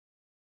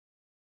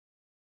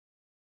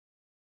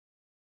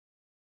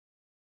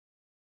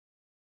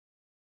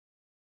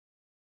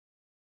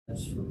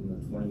That's from the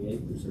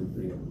 28th. Does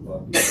everybody have a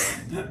copy of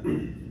that?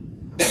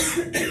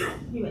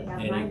 You would have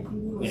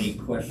mine. Any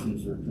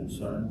questions or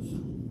concerns?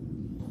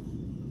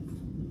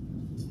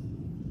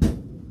 Do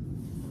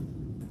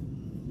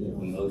you have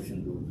a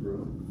motion to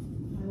approve?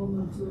 I will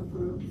move to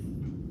approve.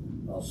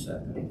 I'll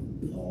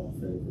second. All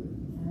in favor?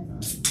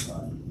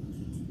 Aye.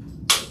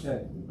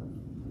 Okay.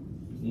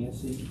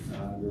 Nancy,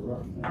 you're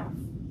up now.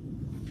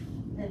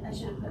 And I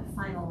should have put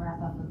final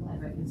wrap up of the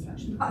library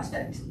construction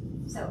project.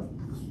 So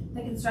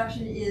the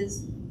construction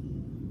is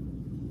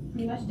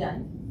pretty much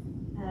done.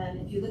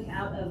 If you look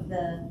out of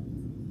the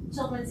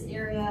children's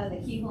area, the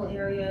keyhole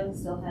area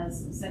still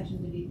has a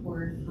section to be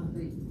poured,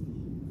 concrete,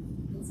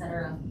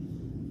 etc.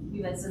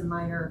 We've had some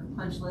minor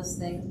punch list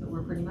things, but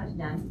we're pretty much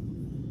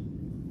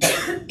done.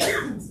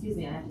 Excuse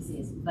me, I have to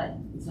sneeze, but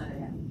it's not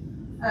gonna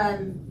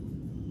happen.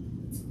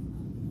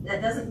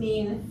 That doesn't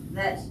mean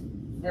that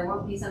there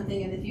won't be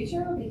something in the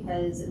future,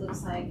 because it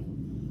looks like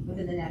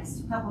within the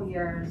next couple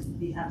years,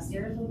 the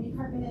upstairs will be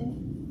carpeted.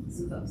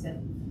 Some folks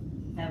have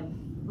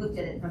looked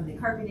at it from the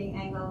carpeting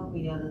angle.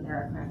 We know that there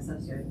are cracks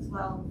upstairs as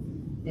well.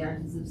 They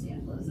aren't as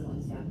substantial as the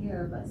ones down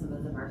here, but some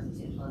of them are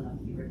substantial enough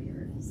to be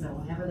repaired. So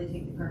whenever they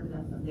take the carpet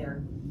up from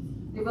there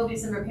will be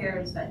some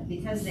repairs, but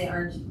because they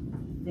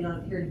don't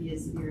appear to be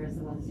as severe as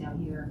the ones down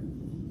here,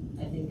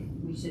 I think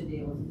we should be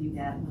able to do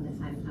that when the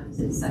time comes.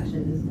 This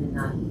section is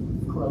not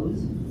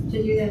closed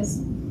to do this.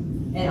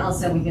 And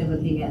also we've been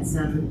looking at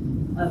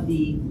some of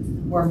the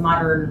more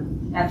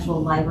modern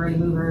actual library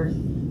movers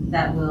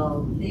that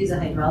they use a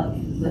hydraulic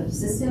lift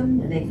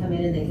system, and they come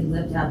in and they can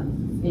lift up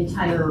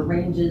entire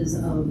ranges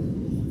of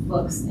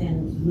books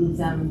and move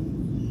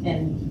them,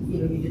 and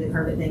you do the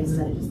carpet things, and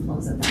then it just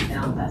pulls them back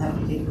down without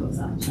having to take the books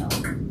off the shelf.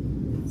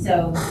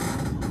 So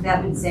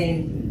that would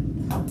save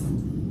a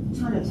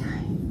ton of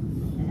time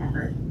and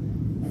effort,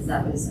 as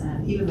that was,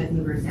 even with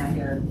movers down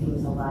here, it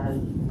was a lot of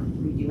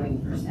redoing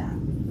for staff.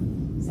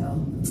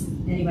 So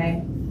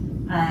anyway,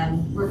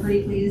 we're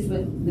pretty pleased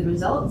with the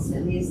results.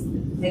 At least,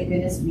 thank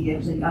goodness, we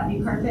actually got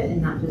new carpet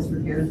and not just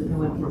repairs that no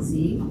one can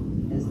see,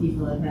 because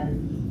people have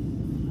been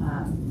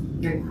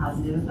very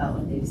positive about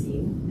what they've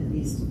seen. At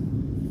least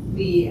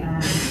we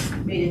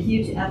made a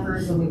huge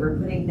effort when we were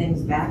putting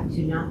things back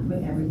to not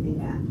put everything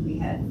back.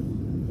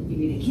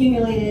 We'd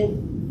accumulated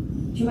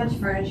too much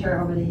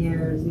furniture over the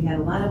years. We had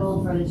a lot of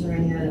old furniture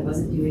in here that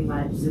wasn't doing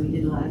much, so we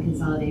did a lot of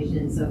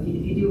consolidation. So if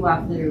you do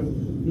walk through,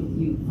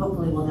 you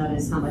hopefully will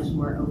notice how much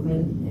more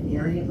open and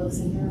airy it looks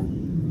in here.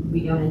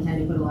 We don't intend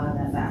to put a lot of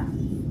that back.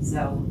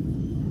 So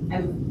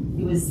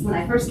it was, when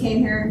I first came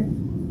here,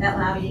 that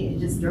lobby, it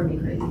just drove me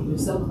crazy. It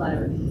was so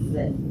cluttered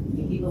that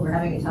people were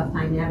having a tough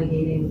time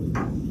navigating.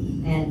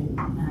 And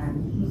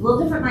it was a little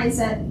different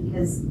mindset,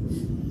 because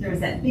there was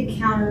that big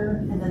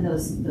counter and then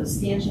those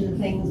stanchion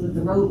things with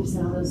the ropes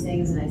and all those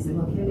things. And I said,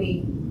 well, what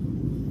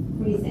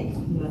do you think?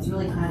 It's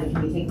really crowded.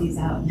 Can we take these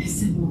out? And they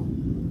said, well,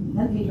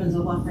 then patrons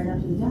will walk right up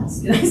to the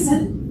desk. And I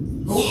said,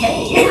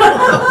 okay.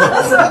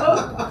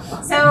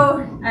 so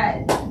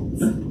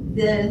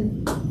the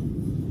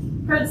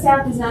current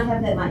staff does not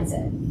have that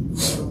mindset.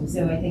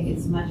 So I think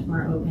it's much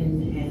more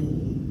open,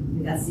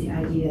 and that's the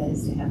idea,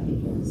 is to have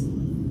patrons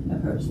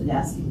approach the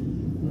desk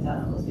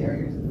without all those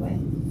barriers in the way.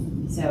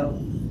 So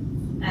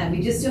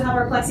we just still have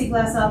our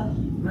plexiglass up.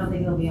 I don't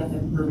think it'll be up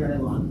there for very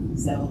long.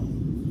 So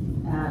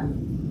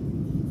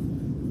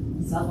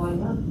it's all going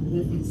well.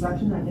 With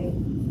construction, I think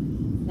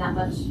not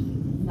much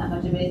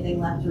of anything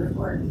left to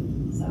report.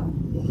 So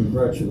well,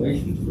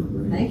 congratulations for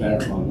bringing it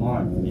back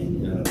online. I mean,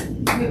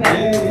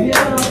 thank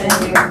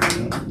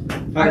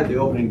you. How did the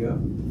opening go?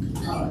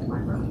 Oh, it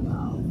went really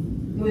well.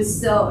 It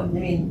was so, I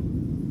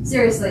mean,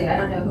 seriously, I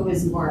don't know who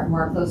was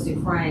more close to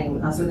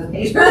crying, us or the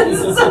patrons.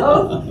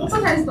 So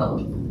sometimes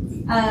both.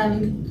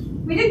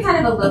 We did kind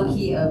of a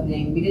low-key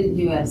opening. We didn't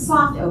do a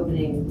soft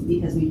opening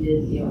because we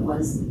did, it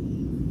was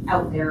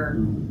out there.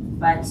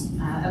 But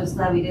I was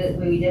glad we did it the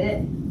way we did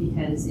it,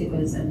 because it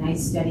was a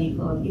nice, steady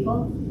flow of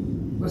people.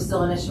 We're still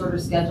on a shorter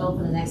schedule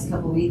for the next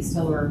couple of weeks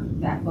till we're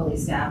back fully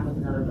staffed with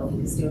another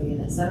building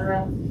custodian,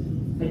 etc.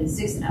 But in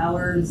 6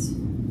 hours,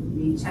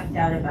 we checked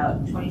out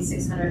about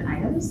 2,600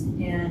 items,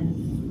 and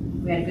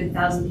we had a good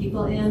 1,000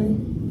 people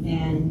in,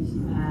 and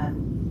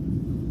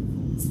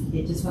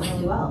it just went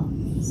really well.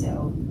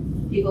 So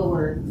people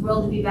were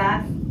thrilled to be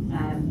back.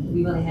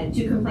 We've only had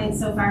 2 complaints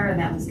so far, and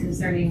that was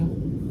concerning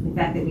the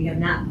fact that we have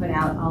not put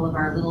out all of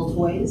our little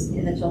toys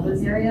in the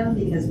children's area,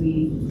 because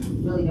we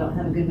really don't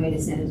have a good way to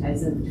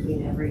sanitize them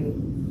between every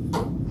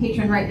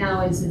patron right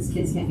now, and since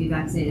kids can't be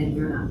vaccinated,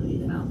 we're not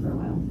putting them out for a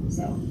while.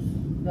 So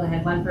we only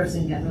had one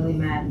person get really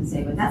mad and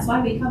say, but that's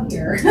why we come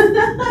here.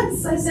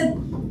 So I said,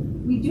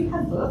 we do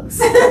have books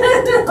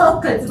and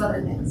all kinds of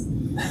other things.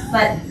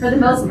 But for the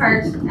most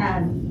part,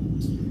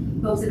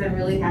 folks have been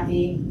really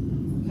happy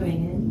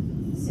coming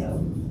in. So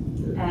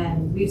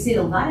we've seen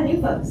a lot of new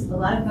folks, a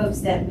lot of folks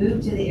that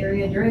moved to the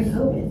area during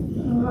COVID.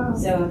 Oh, wow.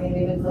 So I mean,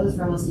 we've been closed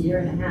for almost a year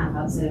and a half.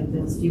 Outside of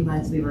those few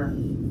months, we were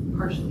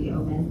partially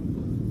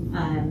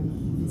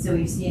open. So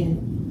we've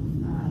seen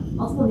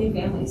multiple new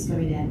families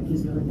coming in, which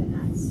has really been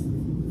nice.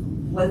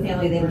 one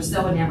family, they were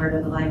so enamored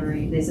of the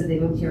library. They said they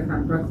moved here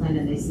from Brooklyn,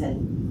 and they said,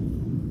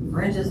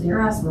 branches near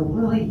us were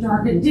really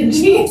dark and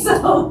dingy.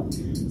 So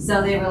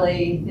they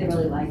really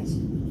liked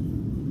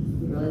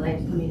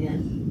coming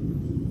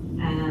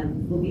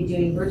in. We'll be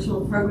doing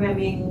virtual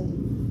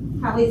programming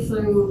probably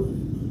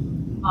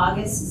through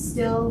August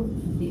still,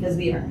 because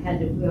we always had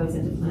to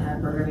plan our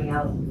programming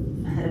out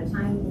ahead of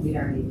time. We'd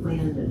already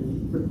planned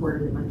and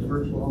recorded a bunch of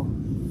virtual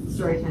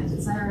story times,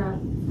 etc.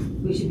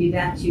 We should be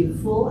back to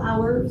full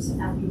hours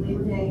after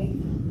Labor Day,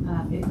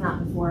 if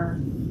not before.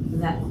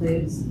 And that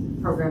includes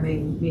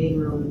programming, meeting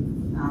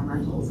room,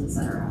 rentals,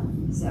 etc.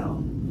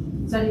 So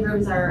study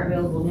rooms are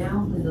available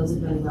now, and those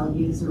have been well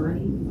used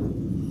already.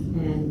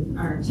 And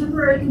our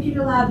temporary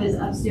computer lab is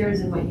upstairs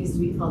in what used to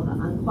be called the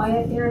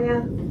unquiet area.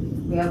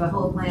 We have a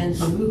whole plan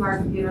to move our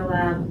computer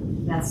lab.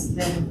 That's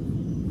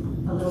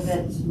been a little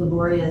bit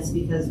laborious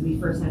because we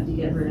first have to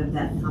get rid of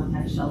that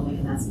compact shelving,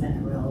 and that's been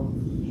a real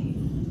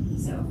pain.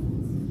 So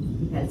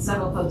we've had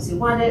several folks who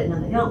want it, and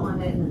then they don't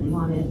want it, and then they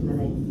want it, and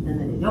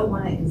then they don't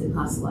want it because it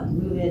costs a lot to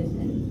move it.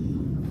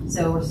 And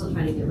so we're still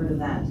trying to get rid of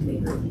that to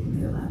make room for the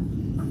computer lab.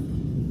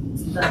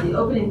 But the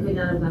opening could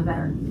not have done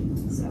better.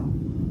 So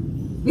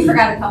we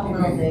forgot a couple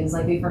little things,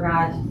 like we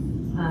forgot,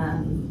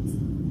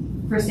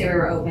 first day we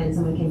were open,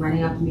 someone came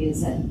running up to me and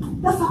said,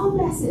 "The phone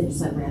message!"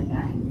 So I ran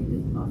back and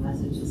read the phone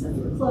message and said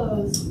we were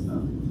closed.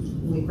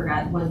 We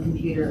forgot one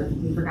computer,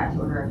 we forgot to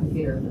order a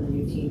computer for the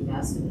new team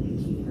desk in the new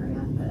team area,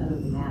 but other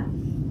than that, I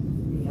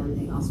think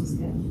everything else was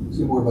good.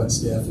 Say more about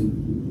staffing.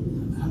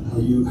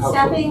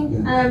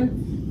 Staffing, yeah.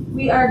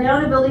 We are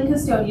down a building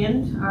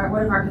custodian.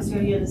 One of our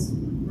custodians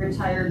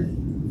retired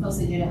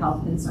mostly due to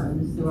health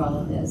concerns through all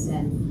of this,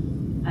 and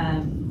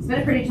it's been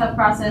a pretty tough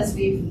process.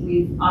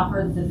 We've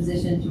offered the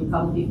position to a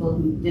couple people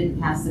who didn't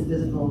pass the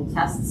physical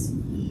tests,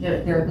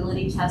 their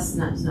ability tests,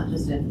 not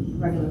just a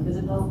regular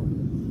physical.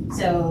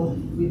 So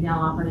we've now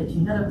offered it to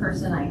another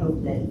person. I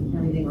hope that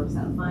everything works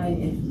out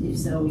fine. If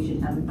so, we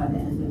should have it by the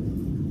end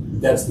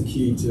of. That's the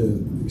key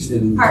to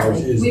extending the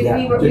Partly. is We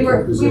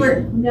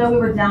that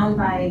were down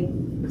by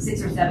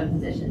 6 or 7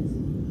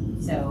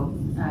 positions. So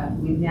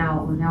we're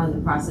now in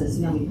the process.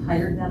 We've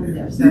hired them.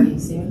 They're starting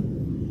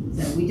soon.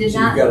 So we did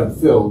not. You've got them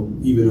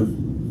filled,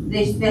 even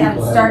if they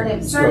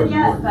haven't started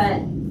yet,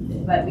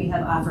 but we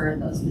have offered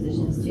those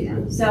positions to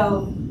them.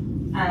 So,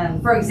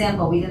 for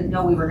example, we didn't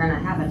know we were going to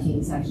have a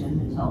teen section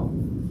until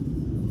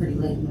pretty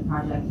late in the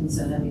project, and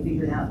so then we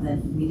figured out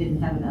that we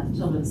didn't have enough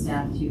children's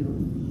staff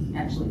to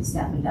actually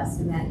staff a desk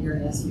in that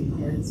area, so we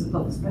hired some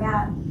folks for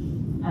that.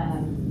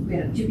 We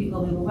had 2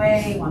 people move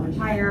away, 1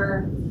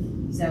 retire,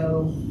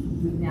 so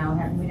we now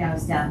have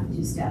staff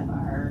to staff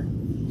our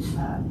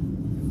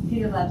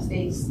computer lab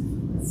space,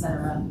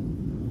 etc.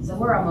 So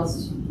we're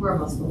almost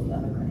fully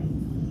up and running.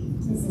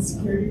 Is the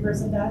security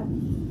person back?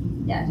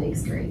 Yeah,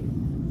 Jake's great.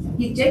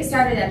 Jake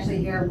started actually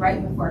here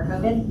right before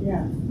COVID.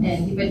 Yeah.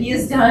 But he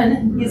is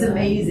done. He's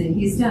amazing.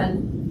 He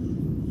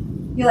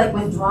like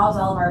withdraws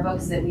all of our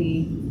books that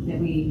we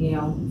weed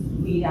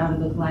out of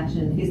the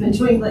collection. He's been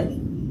doing like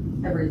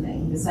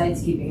everything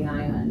besides keeping an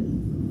eye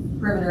on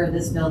perimeter of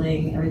this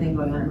building, everything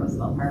going on at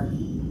Roosevelt Park,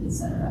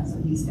 etc. So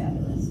he's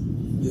fabulous.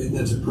 Yeah,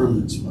 that's a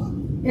permanent spot.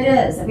 It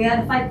is. We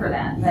had to fight for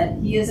that, but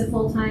he is a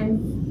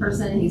full-time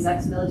person. He's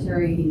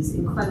ex-military. He's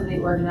incredibly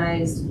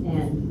organized,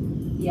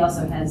 and he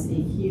also has a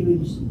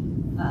huge.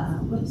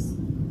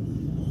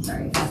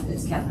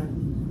 It's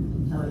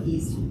Catherine Teller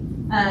East.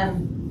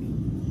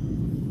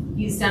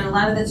 He's done a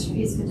lot of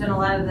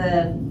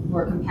the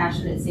more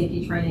compassionate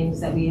safety trainings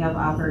that we have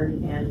offered,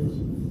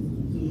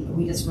 and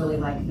we just really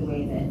like the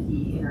way that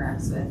he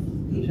interacts with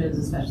patrons,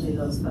 especially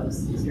those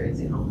folks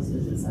experiencing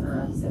homelessness,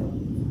 etc. So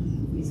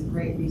he's a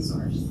great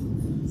resource.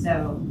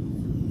 So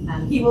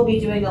he will be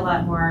doing a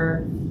lot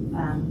more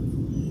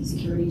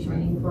security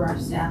training for our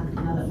staff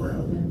now that we're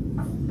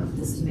open,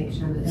 just to make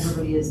sure that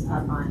everybody is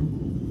up on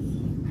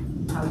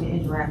how to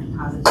interact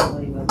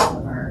positively with all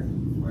of our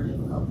more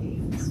difficult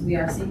patrons. We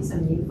are seeing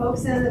some new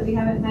folks in that we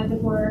haven't met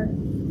before.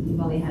 We've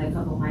only had a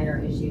couple minor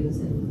issues,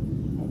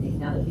 and I think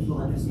now that people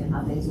understand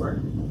how things work,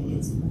 I think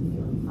it's going to be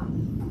really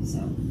fun. So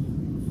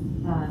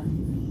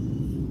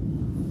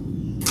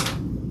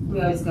we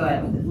always go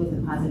at it with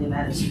a positive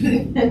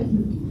attitude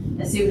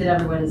and assume that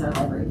everyone is our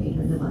library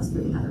patron unless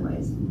proven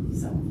otherwise.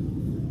 So.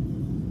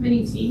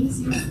 Many teams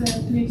use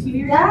the new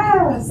TV?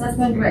 Yes, that's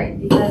been great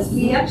because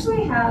we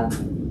actually have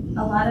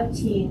a lot of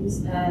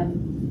teams.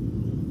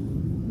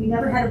 We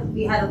had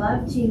a lot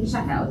of team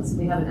checkouts.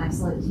 We have an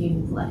excellent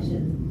team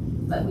collection,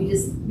 but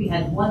we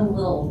had one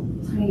little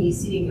tiny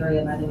seating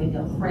area by the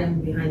window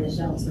crammed behind the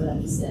shelves for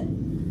them to sit.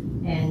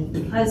 And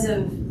because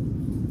of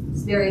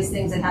various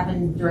things that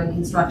happened during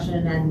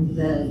construction and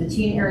the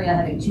teen area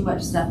having too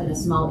much stuff in a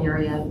small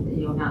area,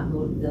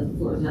 the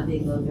floors not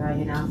being load bearing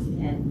enough,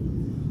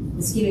 and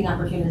the scheming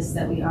opportunists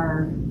that we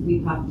heard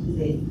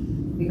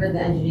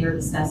the engineer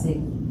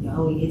discussing,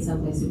 we need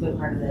someplace to put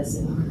part of this,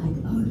 and we're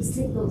like, just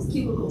take those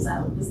cubicles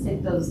out, just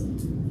take those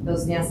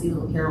nasty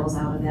little carrels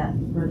out of that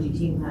Virgie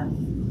team lab.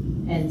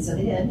 And so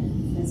they did,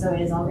 and so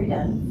it is all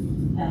redone.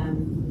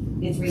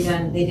 it's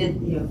redone. They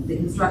did, the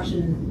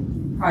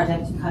construction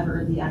project to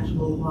cover the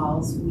actual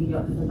walls. We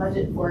don't have the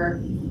budget for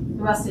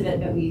the rest of it,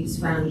 but we've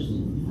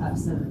scrounged up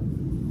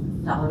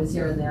some dollars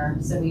here and there.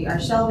 So we are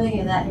shelving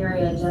in that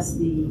area just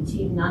the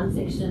teen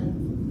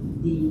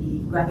nonfiction, the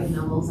graphic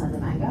novels, and the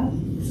manga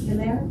in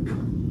there.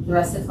 The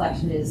rest of the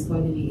collection is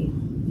going to be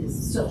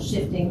still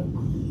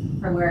shifting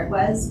from where it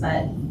was,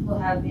 but we'll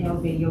have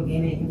video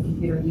gaming and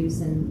computer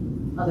use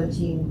and other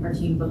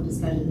teen book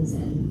discussions.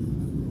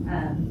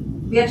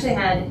 And we actually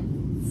had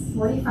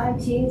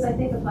 45 teens, I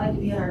think, applied to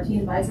be on our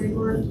teen advisory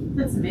board.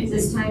 That's amazing.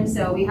 This time,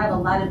 so we have a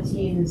lot of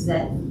teens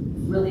that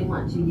really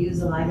want to use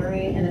the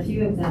library, and a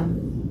few of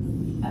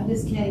them, I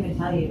just can't even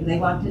tell you. They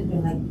walked in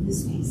and they're like,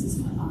 "This space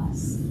is for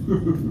us."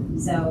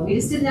 So we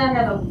just did not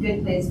have a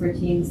good place for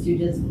teens to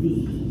just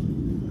be.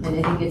 And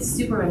I think it's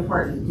super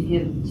important to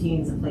give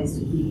teens a place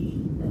to be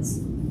that's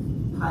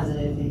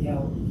positive and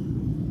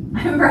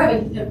I remember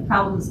having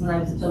problems when I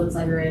was a children's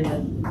librarian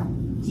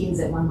with teens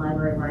at one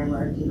library where I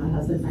worked, and my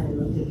husband finally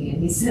looked at me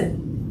and he said,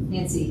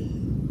 "Nancy,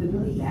 the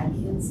really bad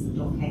kids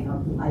don't hang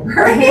out in the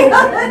library."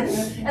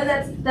 And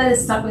that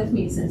has stuck with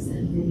me since then,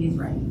 and he's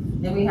right.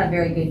 And we have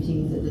very good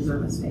teens that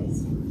deserve a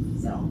space.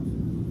 So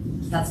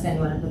that's been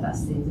one of the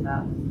best things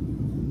about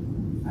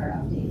our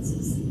updates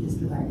is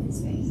providing a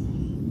space.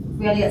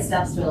 We had to get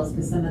step stools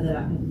because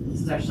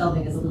since our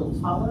shelving is a little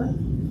taller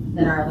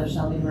than our other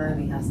shelving were,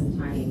 and we have some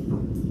tiny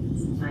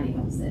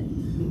ones that we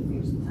can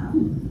reach the top.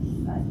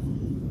 But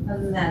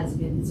other than that, it's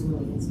good. It's a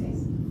really good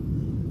space.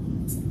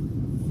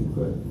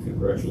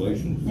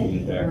 Congratulations, Thank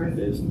being you. back in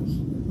business.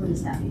 We're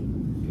just happy.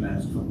 Can I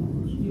ask a couple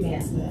more questions? You may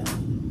ask that.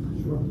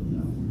 Sure.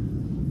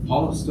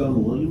 Paula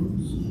Stone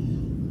Williams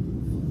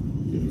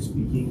will be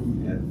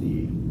speaking at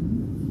the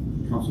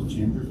council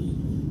chambers.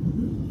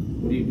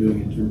 What are you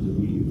doing in terms of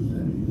media with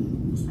that?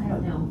 I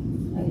don't know.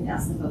 I could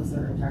ask the folks that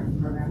are in charge of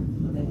the program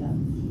what they've done.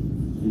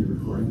 Are you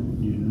recording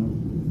it? Do you know?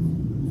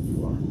 You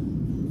are.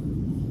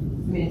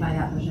 You mean to find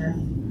out for sure?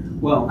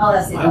 Well, Oh,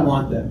 that's it. I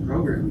want that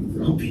programming for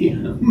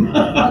OPM. Oh,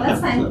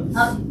 that's fine.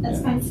 So, That's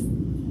yeah. fine.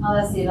 I'll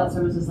ask the adult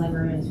services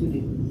librarians who do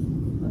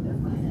what their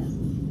plan is.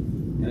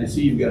 And I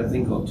see you've got a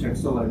thing called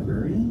Text a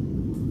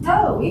Librarian.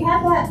 Oh, we've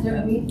had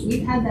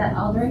that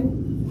all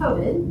during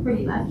COVID,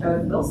 pretty much,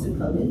 or most of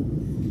COVID.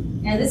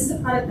 And this is a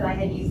product that I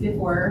had used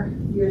before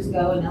years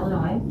ago in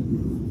Illinois.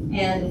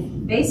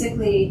 And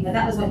basically,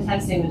 that was when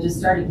texting was just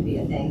starting to be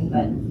a thing.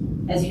 But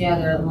as you know,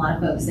 there are a lot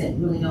of folks that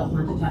really don't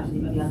want to talk to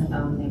anybody on the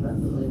phone. They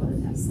really want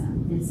to text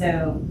them. And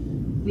so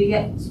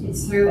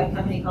it's through a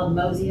company called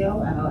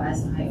Mosio,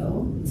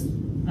 M-O-S-I-O,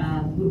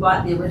 who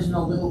bought the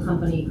original little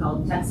company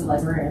called Text a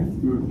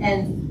Librarian.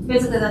 And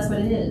basically that's what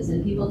it is.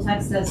 And people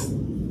text us.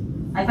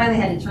 I finally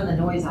had to turn the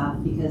noise off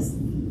because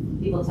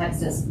people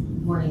text us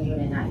morning, noon,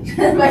 and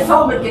night. My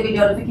phone would give me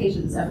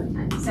notifications every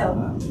time.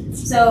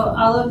 So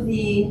all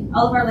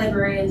of our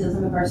librarians and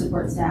some of our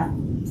support staff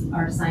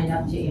are signed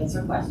up to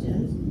answer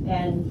questions,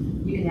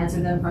 and you can answer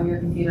them from your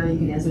computer. You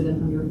can answer them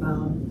from your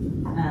phone.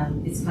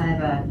 It's kind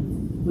of a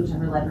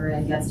whichever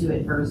librarian gets to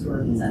it first,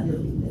 or if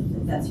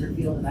that's your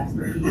field of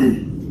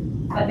expertise.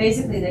 But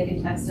basically, they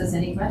can text us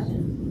any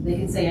question. They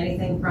can say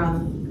anything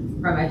from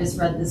I just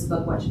read this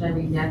book. What should I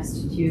read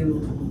next? To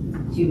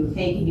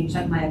hey, can you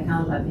check my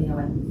account? I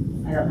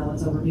don't know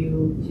what's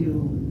overdue, to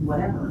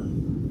whatever.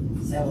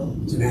 So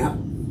It's an app.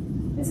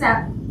 it's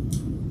not.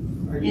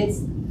 Are you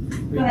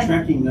Go ahead.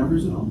 tracking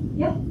numbers at all?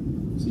 Yep.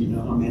 So you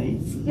know how many?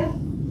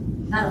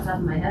 Not off the top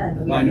of my head,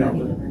 but we I have know, many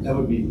but numbers. that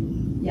would be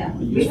Yeah, a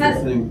we've useful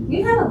had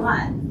thing. a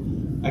lot.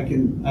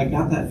 I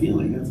got that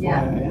feeling. That's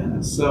Yeah. why I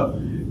asked. So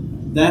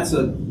that's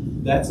a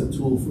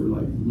tool for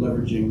like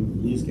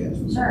leveraging these guys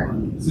for Sure. more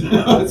money. So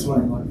that's why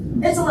I'm like.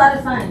 It's a lot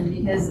of fun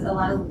because a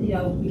lot of we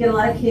get a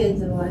lot of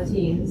kids and a lot of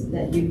teens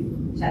that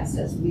do text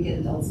us. We get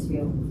adults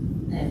too,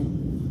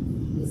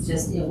 and it's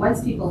just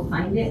once people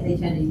find it, they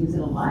tend to use it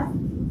a lot.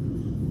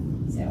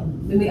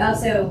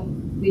 So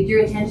we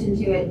drew attention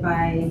to it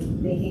by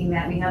making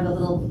that we have a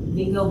little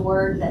bingo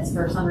board that's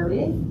for summer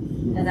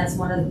reading, and that's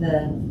one of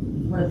the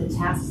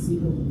tasks you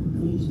can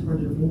complete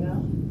towards your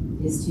bingo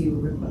is to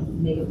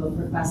make a book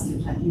request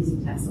through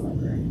using Text a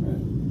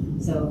Librarian.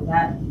 Right. So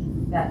that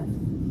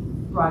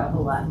brought a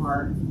whole lot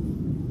more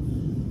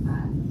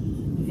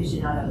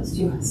aficionados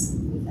to us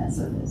with that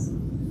service.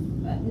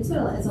 But it's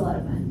a lot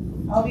of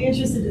fun. I'll be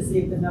interested to see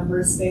if the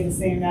numbers stay the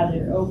same now that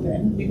you're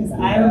open, because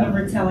I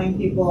remember telling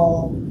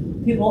people,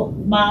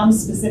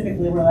 moms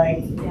specifically were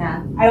like,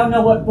 Yeah. I don't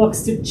know what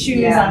books to choose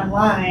Yeah.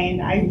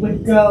 online. I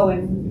would go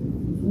and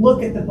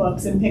look at the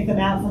books and pick them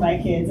out for my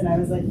kids, and I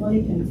was like, well,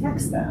 you can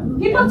text them.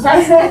 People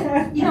text.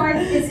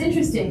 It's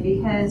interesting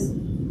because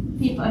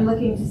I'm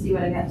looking to see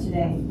what I got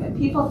today, but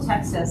people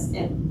text us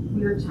at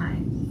weird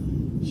times.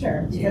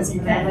 Sure, because you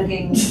And I'm can.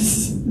 looking.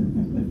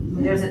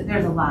 There's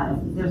a lot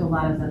of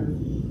them.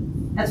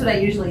 That's what I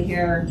usually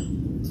hear.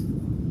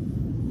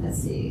 Let's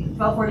see,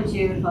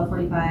 12:42,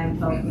 12:45,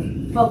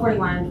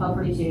 12:41,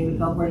 12:42,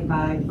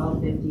 12:45,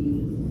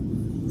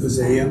 12:50. Those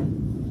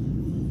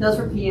AM. Those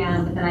were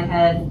PM, but then I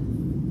had,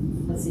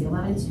 let's see,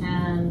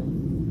 11:10.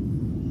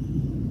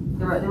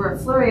 there were a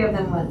flurry of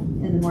them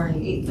in the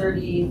morning,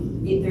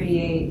 8:30,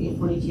 8:38,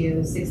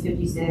 8:42,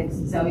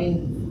 6:56. So I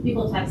mean,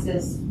 people text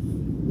us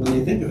When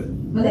they think of it.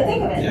 when they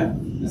think of it. Yeah.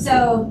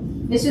 So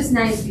it's just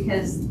nice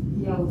because,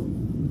 you know,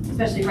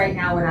 especially right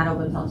now, we're not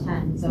open until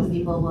 10. So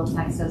people will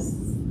text us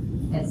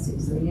at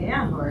 6:30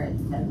 a.m. or at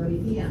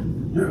 10:30 p.m.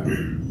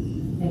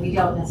 And we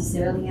don't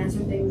necessarily answer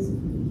things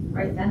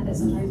right then, but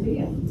sometimes we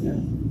do.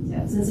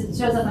 Yeah. So since it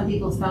shows up on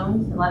people's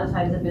phones, a lot of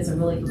times if it's a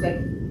really quick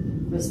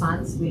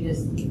response, we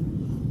just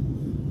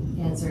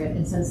answer it.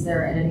 And since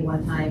there are at any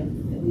one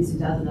time at least a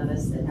dozen of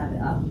us that have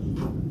it up,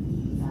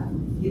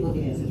 people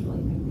get answers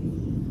really quickly.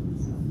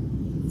 So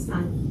it's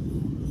fun.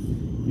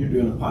 You're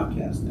doing a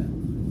podcast now.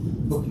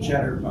 Book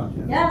Chatter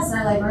podcast. Yes,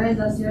 our librarians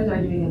upstairs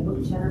are doing a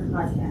book chatter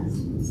podcast.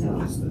 So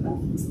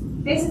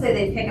basically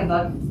they pick a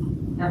book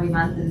every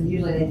month, and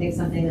usually they pick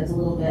something that's a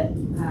little bit,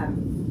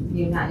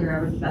 you know, not your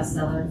average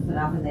bestseller, but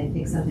often they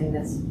pick something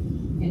that's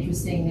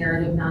interesting,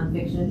 narrative,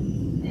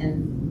 nonfiction,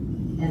 and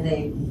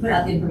they put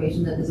out the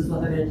information that this is what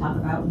they're going to talk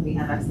about, and we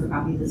have extra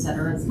copies,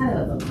 etc. It's kind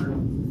of a book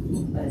group,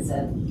 but it's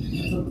a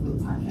book group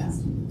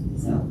podcast.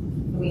 So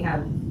we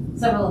have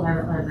several of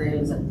our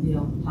librarians that, you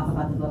know, talk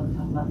about the book,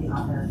 talk about the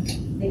author. I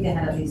think they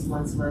had at least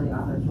once where the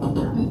author told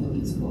them to go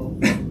to school.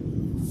 One of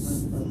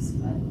the books,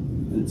 but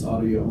And it's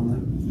audio only.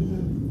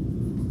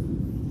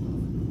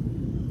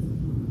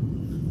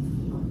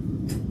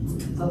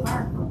 so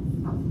far.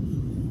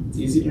 It's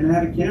easy to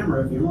add a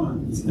camera if you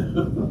want.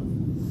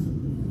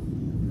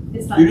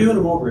 It's fun. You're doing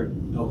them over at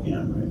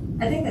LPM, right?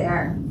 I think they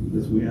are.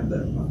 Because we have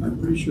that. I'm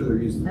pretty sure they're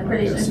using. I'm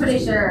pretty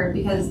sure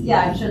because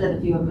I'm sure that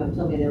a few of them have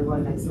told me they were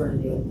going next door to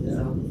do it. Yeah.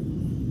 So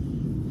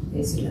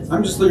basically, that's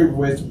I'm just looking for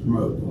ways to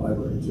promote the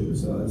library too,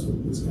 so that's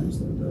what this kind of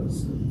stuff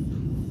does.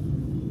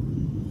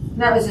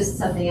 That was just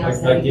something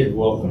else. I did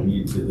welcome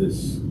you to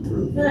this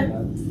group. I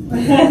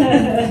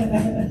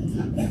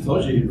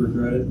told you you'd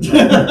regret it.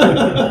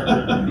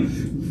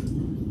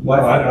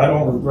 Well, I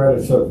don't regret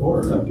it so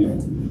far. Okay.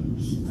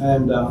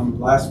 And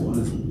last one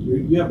is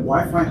you have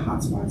Wi-Fi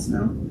hotspots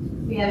now.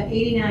 We have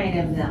 89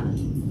 of them.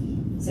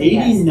 So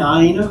yes.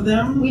 89 of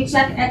them. We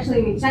check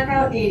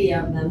out 80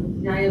 of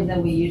them. 9 of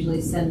them we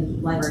usually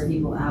send library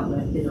people out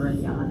with that are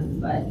already on,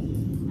 but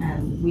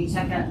we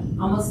check out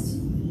almost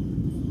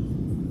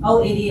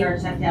all 80 are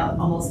checked out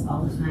almost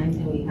all the time,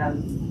 and we have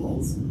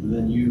holds. And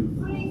then you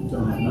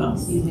don't have enough.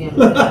 Excuse me, I'm just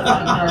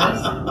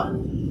nervous. I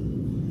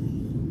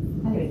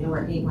don't even know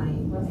where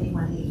 818. What's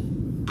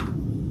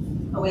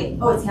 818? Oh wait,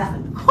 it's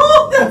Catherine.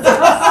 Oh, that's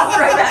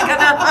right back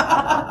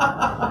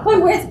up.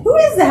 Wait, who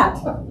is that?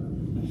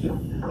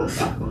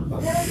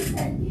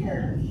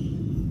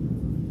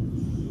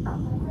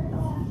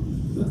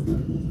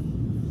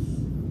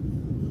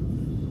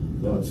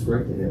 Well, it's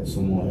great to have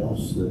someone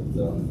else that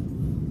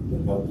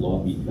can help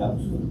lobby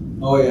council.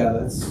 Oh yeah,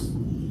 that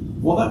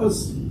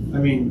was. I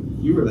mean,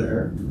 you were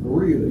there, or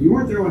were you there? You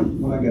weren't there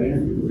when I got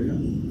interviewed, were you?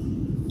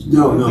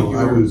 No, think you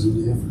I were. was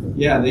in Africa.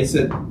 Yeah, they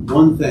said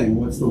one thing.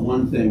 What's the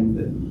one thing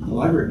that the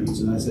library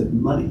needs? And I said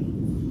money.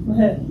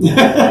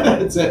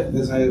 That's it.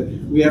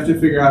 We have to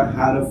figure out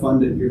how to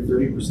fund it. You're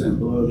 30%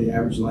 below the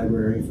average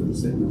library for the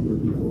same number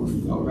of people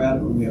in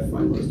Colorado, and we have to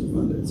find ways to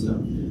fund it. So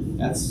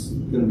that's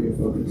going to be a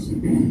focus.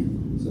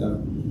 So,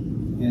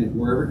 and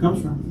wherever it comes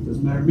from, it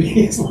doesn't matter to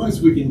me, as long as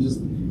we can just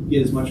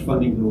get as much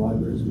funding to the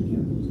library as we can.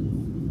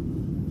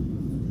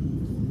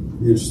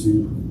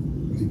 Interesting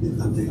to get an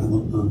update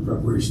on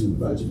preparation of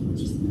the budget,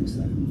 which is the next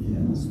item.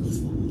 Yeah, that's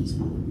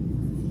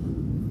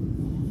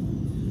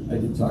I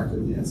did talk to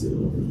Nancy a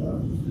little bit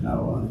about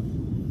how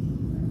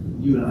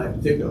you and I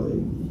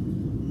particularly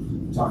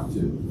talk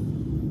to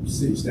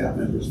city staff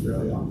members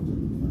fairly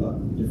often about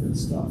different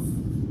stuff.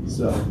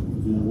 So,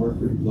 you know, we're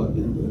pretty plugged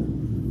into it.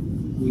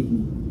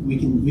 We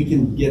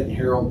can get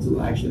Harold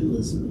to actually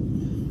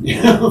listen.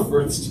 You know,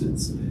 for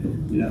instance,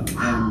 you know,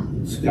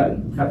 and It's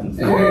cutting.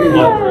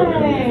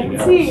 Hey,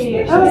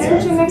 see. Oh, it's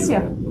switching next to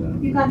you.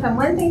 You've gone from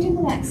one thing to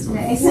the next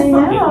today. I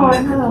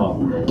know.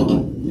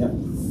 yeah.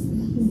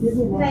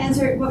 Did I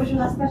answer? What was your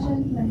last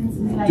question? Did I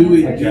answer? Do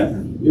we?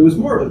 It was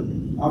more of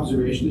an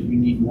observation that you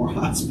need more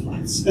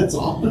hotspots. That's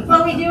all.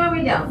 Well, we do and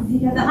we don't.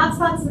 Because the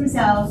hotspots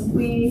themselves,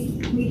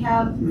 we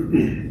have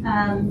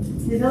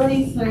the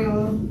ability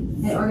through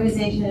an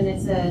organization, and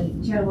it's a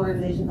charitable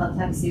organization called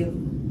TechSoup,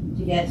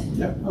 to get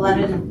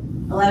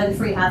 11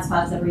 free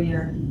hotspots every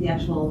year, the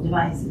actual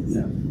devices.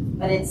 Yeah.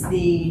 But it's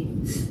the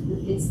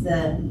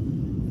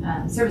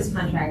service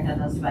contract on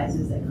those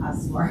devices that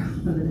costs more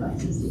than the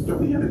devices. Don't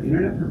we have an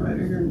internet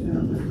provider here in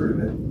town? I've heard of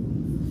it.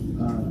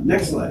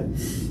 Next slide.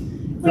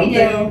 We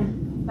do,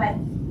 but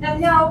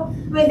no. I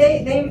mean,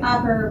 they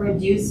offer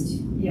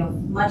reduced,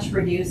 much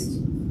reduced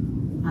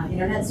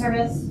internet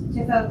service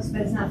to folks,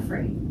 but it's not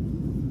free.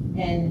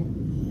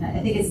 And I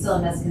think it's still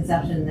a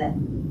misconception that a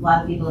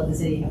lot of people at the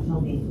city have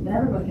told me, but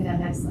everyone can have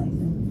Nextlight,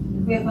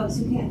 and we have folks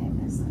who can't have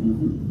Nextlight.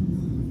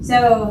 Mm-hmm.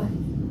 So,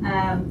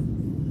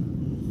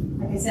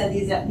 like I said,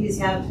 these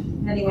have,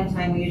 at any one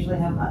time, we usually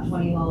have about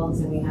 20 holds,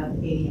 and we have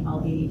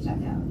all 80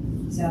 checked out.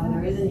 So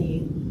there is a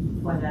need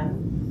for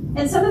them.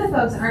 And some of the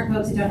folks aren't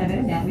folks that don't have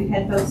internet. We've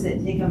had folks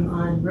that take them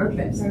on road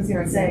trips. I was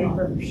gonna say,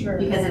 for sure.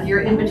 Because if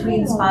you're in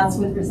between spots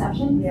with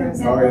reception, for Yeah.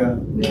 example, Oh, yeah.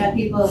 we've had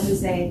people who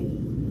say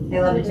they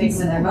love to take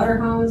them in their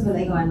motorhomes when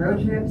they go on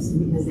road trips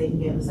because they can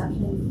get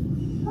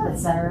reception,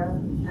 etc.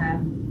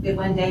 We had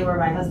one day where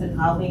my husband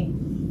called me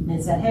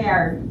and said, "Hey,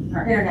 our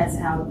internet's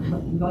out."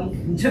 I'm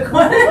going took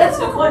one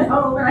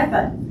home, and I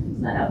thought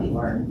it's not out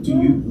anymore.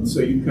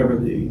 So you cover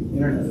the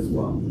internet as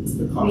well,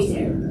 the cost We of the do.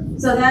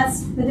 internet. So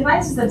that's the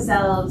devices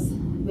themselves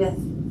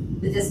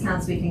with the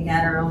discounts we can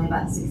get are only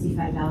about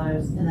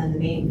 $65, and then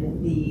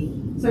the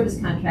service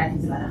contract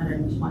is about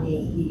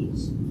 $128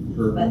 each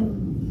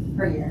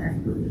per year.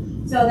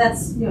 So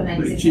that's Pretty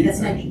 96. cheap,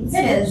 That's actually.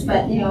 it is,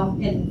 but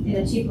in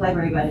a cheap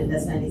library budget,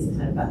 that's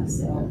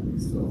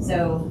 $9,600.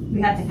 So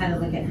we have to kind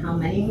of look at how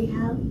many we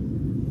have,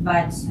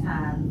 but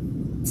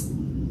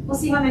we'll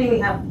see how many we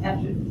have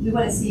after. We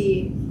want to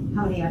see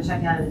how many are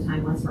checked out at a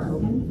time once we're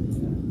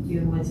open,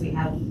 even once we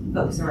have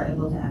folks who are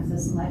able to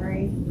access the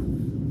library.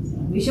 So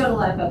we showed a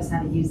lot of folks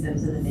how to use them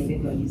so that they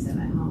could go use them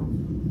at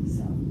home.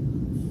 So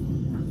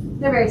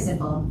they're very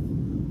simple.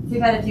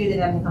 We've had a few that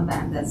haven't come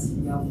back. That's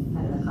kind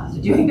of the cost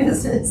of doing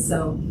business.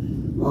 So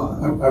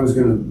Well, I was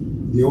gonna,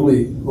 the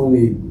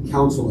only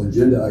council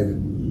agenda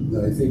item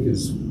that I think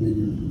is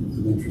maybe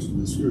of interest to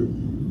this group,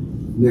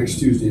 next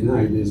Tuesday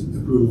night is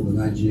approval of an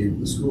IGA with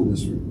the school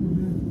district,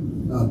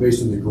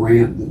 based on the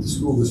grant that the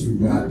school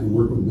district got to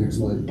work with Next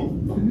Light.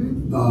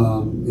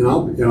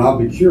 And I'll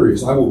be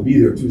curious, I won't be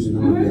there Tuesday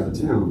night, I'll be out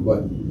of town,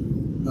 but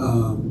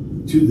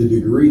to the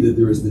degree that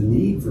there is the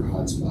need for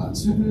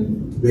hotspots,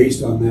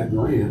 based on that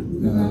grant,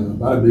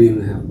 about $1.5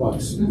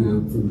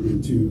 million, from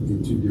in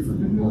two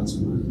different pots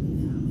of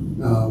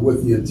money,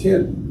 with the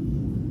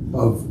intent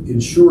of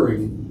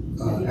ensuring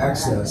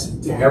access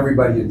to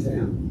everybody in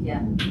town. yeah,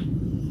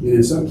 And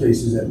in some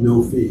cases at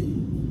no fee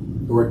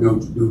or at no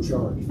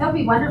charge. that would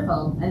be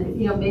wonderful. And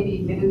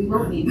maybe we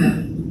won't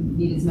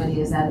need as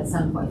many as that at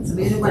some point. So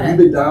we didn't want Have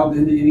to. you been dialed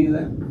into any of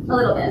that? A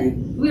little bit.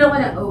 We don't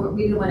want to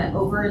we didn't want to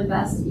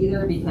overinvest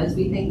either because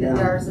we think that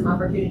there are some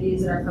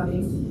opportunities that are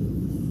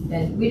coming,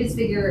 and we just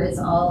figure it's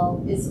all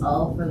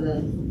for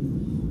good.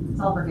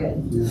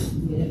 Yeah. I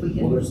mean, if we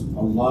can. Well, there's a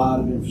lot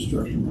of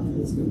infrastructure money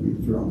that's going to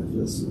be thrown at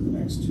this in the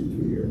next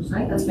 2-3 years.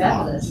 Right, that's A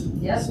fabulous.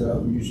 lot. Yep.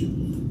 So you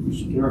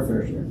should get our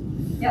fair share.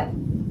 Yep.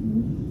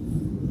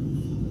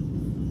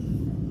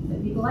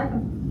 But people like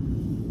them,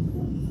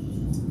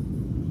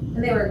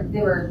 and they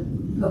were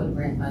COVID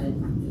grant funded.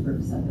 The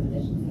purpose of them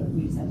initially.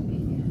 We just have to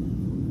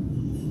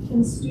maintain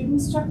Can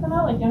students check them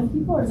out, like young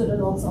people, or is it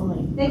adults only?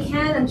 it. They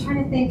can. I'm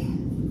trying to think.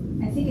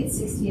 I think it's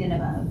 16 and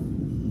above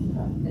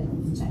that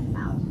can check them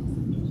out.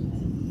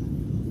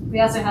 We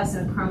also have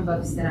some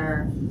Chromebooks that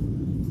are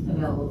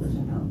available for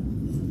checkout.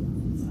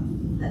 So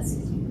that's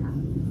 16 and up.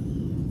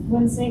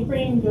 When St.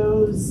 Brain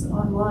goes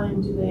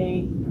online, do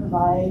they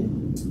provide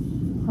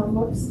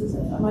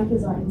Chromebooks? My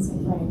kids aren't in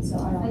St. Brain, so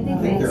I don't I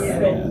know. think they do.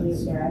 They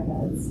use their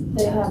iPads.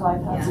 They have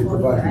iPads. Yeah. They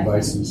provide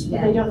devices.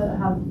 But they don't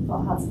have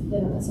they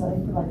don't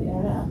necessarily provide the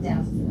internet. Yeah.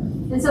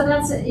 And so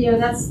that's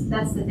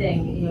that's the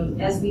thing.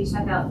 As we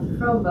check out the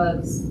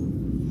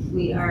Chromebooks,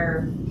 we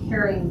are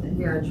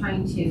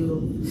trying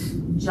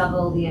to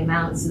juggle the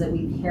amount so that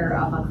we pair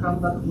up a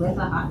Chromebook with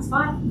a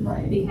hotspot.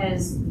 Right.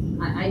 Because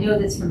I know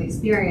this from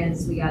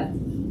experience. We got a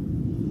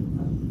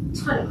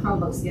ton of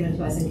Chromebooks given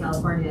to us in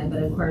California,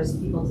 but of course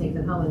people take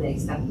them home and they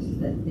expect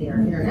that they are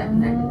internet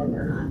connected and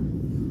they're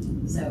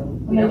not. So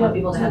we don't want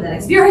people to have that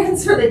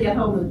experience where they get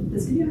home and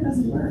this computer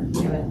doesn't work.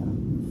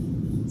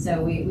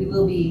 So we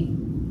will be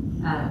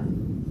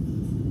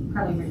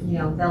probably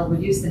they'll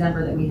reduce the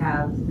number that we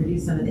have,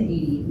 reduce some of the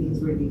 80 because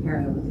we're going to be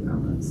pairing them with the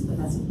Chromebooks,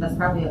 but that's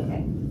probably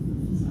okay.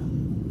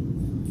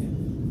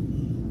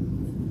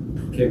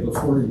 Okay,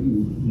 before you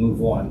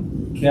move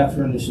on,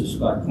 Catherine, this is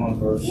Scott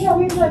Converse. Yeah,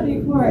 we've met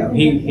before.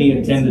 He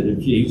attended it.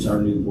 He's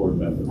our new board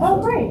member. Oh,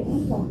 so. great.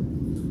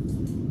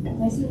 Okay.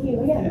 Nice to meet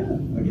you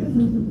again.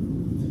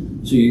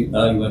 Again. So you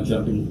want to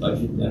jump in the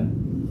budget then?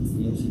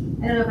 Yes.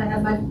 I don't know if I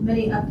have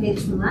many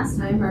updates from last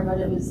time. Our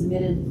budget was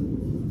submitted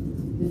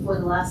before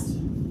the last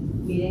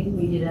meeting.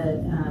 We did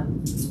a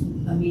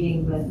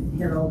meeting with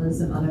Harold and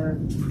some other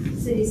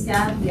city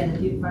staff. We had a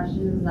few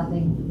questions,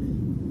 nothing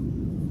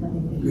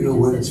You know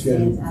when that it's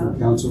scheduled stands for out.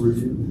 council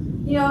review?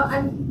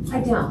 I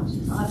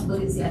don't. I'll have to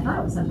look and see. I thought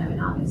it was sometime in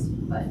August,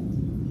 but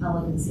I'll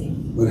look and see.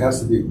 But it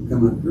has to be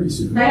coming up pretty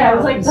soon. Yeah, I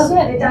was like, doesn't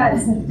it? It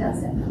does. It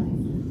does definitely.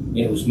 And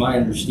it was my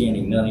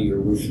understanding none of your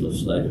wish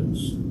list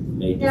items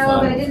made the No,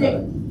 final but I cut.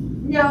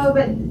 didn't. No,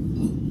 but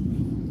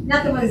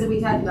not the ones that we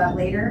talked about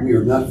later. We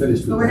are not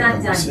finished But with we're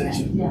that not done yet.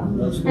 conversation. No.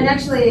 That's good. And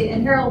actually,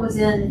 Harold was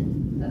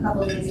in a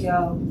couple of days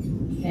ago,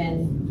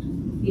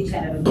 and he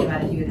chatted with me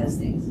about a few of those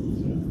things.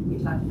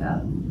 We talked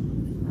about.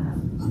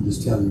 I'm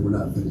just telling you, we're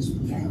not finished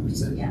with the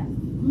conversation. Yeah.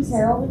 Who's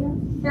Harold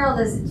again? Harold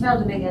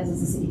Dominguez is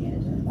the city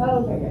manager.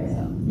 Oh, okay,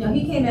 So,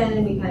 he came in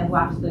and we kind of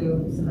walked through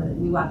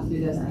we walked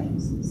through those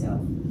items.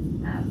 So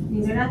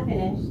these are not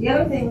finished. The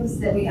other things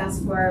that we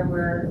asked for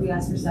we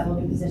asked for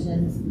several new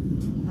positions.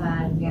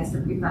 We asked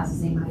for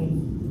pre-processing money.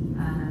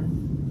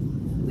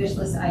 wish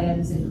list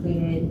items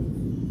included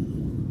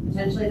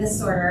potentially the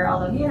sorter,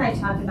 although he and I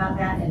talked about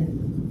that,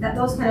 and that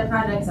those kind of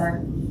projects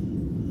are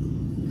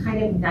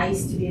kind of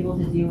nice to be able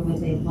to do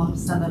with a lump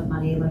sum of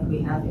money like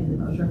we have in the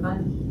voucher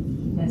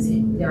fund, because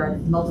there are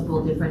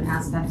multiple different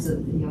aspects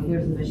of,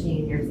 here's the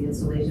machine, here's the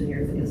installation,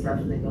 here's the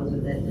construction that goes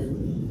with it,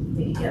 and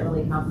it can get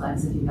really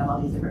complex if you have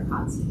all these different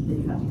pots that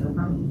you have to go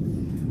from.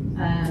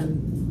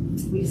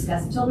 We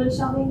discussed children's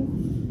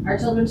shelving. Our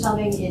children's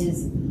shelving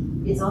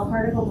it's all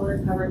particle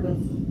board covered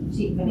with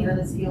cheap veneer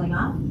that's peeling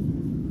off.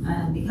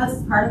 Because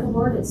it's particle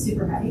board, it's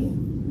super heavy.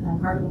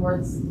 Particle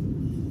board's,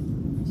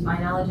 to my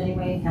knowledge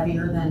anyway,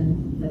 heavier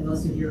than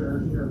most of your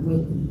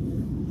wood,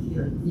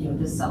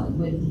 just solid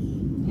wood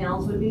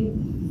panels would be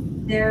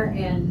there.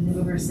 And the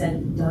movers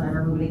said, don't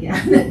ever move it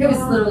again. It was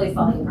literally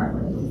falling apart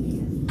when they were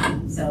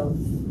moving it. So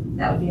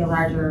that would be a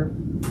larger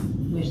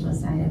wish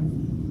list item.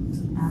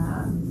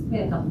 We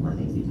had a couple more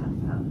things we talked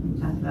about.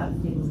 We talked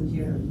about tables and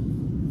chairs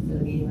for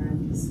the meeting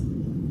room, because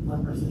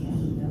one person can't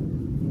move them.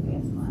 I think we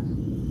have a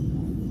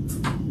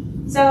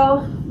lot.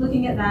 So,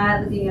 looking at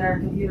that, looking at our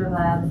computer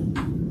lab,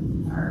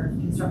 our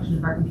construction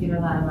of our computer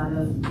lab out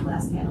of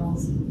glass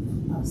panels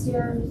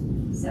upstairs.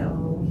 So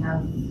we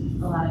have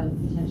a lot of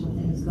potential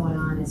things going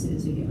on as soon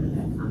as we get rid of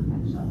that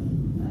compact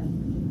shelving.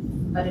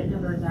 But budget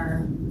numbers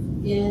are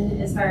in.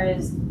 As far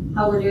as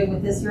how we're doing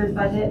with this year's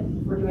budget,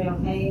 we're doing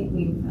okay.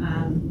 We've,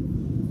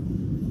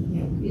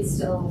 it's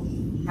still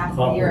half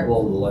the year.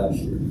 Comparable to last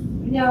year.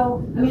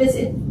 No, I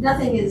mean,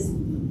 nothing is.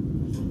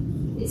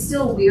 It's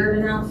still weird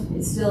enough.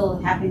 It's still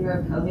half a year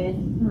of COVID.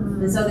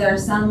 Mm-hmm. And so there are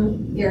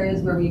some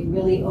areas where we've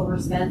really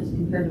overspent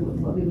compared to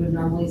what we would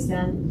normally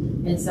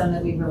spend, and some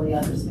that we've really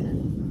underspent.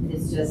 And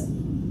it's just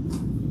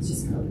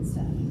COVID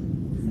stuff.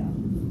 So,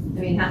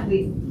 I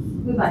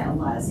mean, we buy a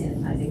lot of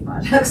sanitizing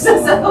projects.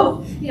 So,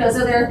 so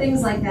there are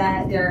things like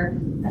that. There are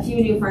a few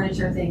new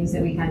furniture things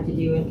that we had to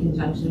do in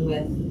conjunction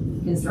with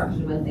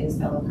construction when things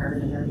fell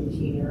apart in our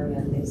machine area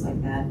and things like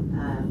that.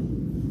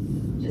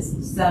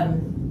 Just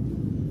some.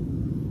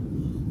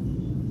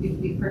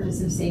 We purchased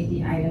some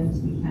safety items.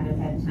 We kind of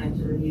had time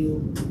to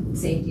review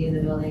safety in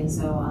the building,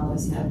 so I'll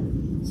always have.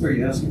 So are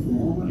you asking for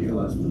more money or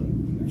less money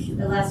next year?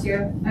 The last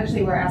year,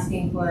 actually, we're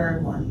asking for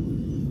more.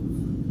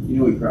 You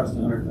know we crossed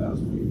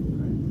 100,000 people,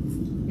 right?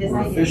 Yes,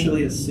 We're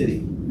officially a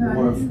city.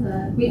 Because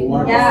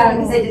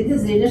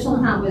the initial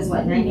count was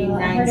what,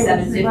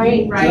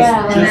 99,750, right?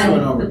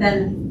 Yeah, but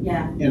then.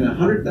 And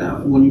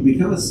 100,000. When you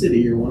become a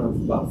city, you're one of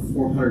about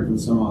 400 and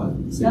some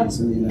odd cities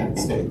in the United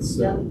States.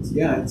 So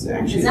it's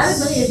actually it's not as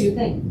many as you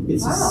think.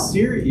 It's a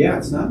serious. Yeah,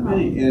 it's not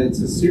many, and it's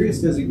a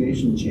serious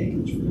designation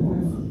change for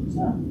Longmont.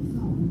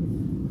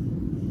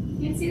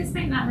 Nancy, this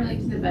might not relate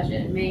to the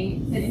budget. But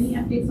any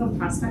updates on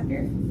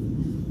Prospector?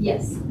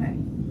 Yes. Okay.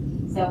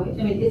 So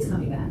it's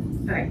coming back.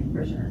 Okay,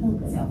 for sure.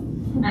 Okay. So,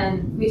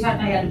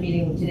 I had a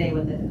meeting today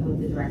with the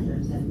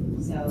directors,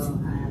 and so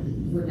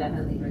we're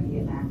definitely bringing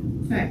it back.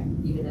 Okay.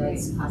 Even though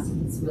it's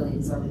really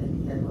exorbitant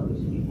compared to what we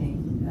should be paying,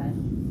 but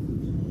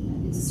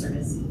it's a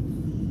service.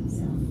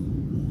 So,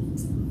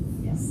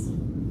 yes.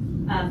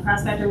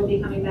 Prospector will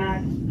be coming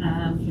back.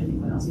 I'm trying to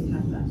think what else we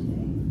talked about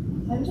today.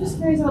 I'm just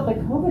curious about the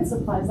COVID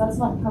supplies. That's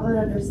not covered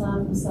under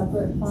some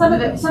separate fund?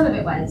 Some of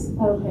it was.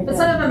 Okay. But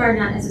some of them are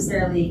not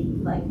necessarily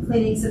like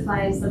cleaning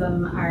supplies. Some of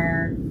them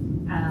are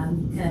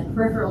kind of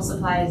peripheral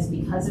supplies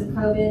because of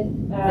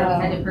COVID that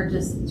we had to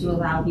purchase to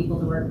allow people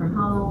to work from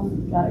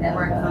home that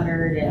weren't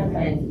covered,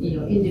 and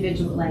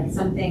individual, like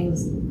some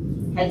things,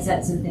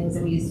 headsets and things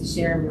that we used to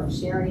share, we don't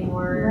share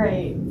anymore.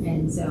 Right.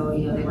 And so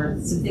there were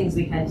some things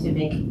we had to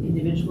make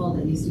individual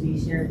that used to be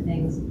shared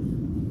things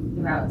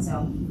throughout.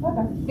 So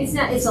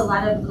it's a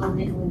lot of little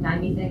nickel and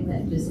dimey thing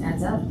that just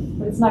adds up.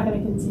 But it's not going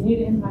to continue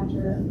to impact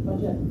your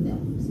budget. No.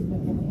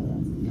 Significantly.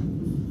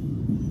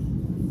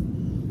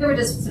 There were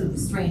just some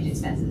strange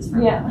expenses from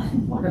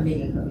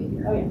being a COVID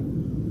year. Oh yeah.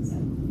 So,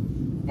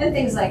 and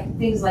things like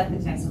the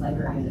text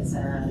library, et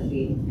cetera, that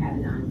we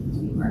added on to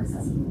be more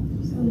accessible.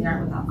 So they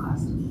aren't without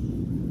cost.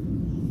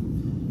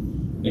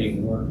 Any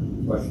more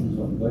questions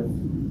on the budget?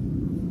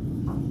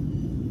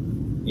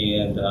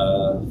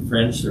 And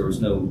Friends, there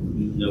was no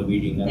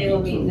meeting. They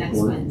will meet next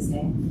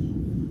Wednesday.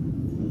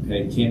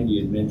 Okay, Tim,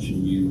 you had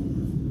mentioned you.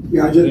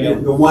 Yeah, I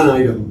just the one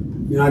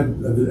item.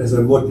 As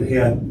I've looked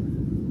ahead,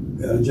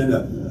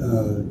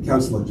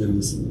 council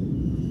agendas,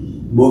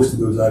 most of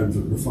those items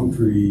are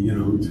perfunctory,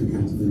 two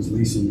kinds of things,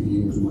 leasing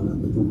hangers and whatnot.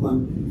 But the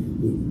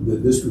one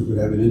that this group would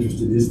have an interest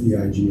in is the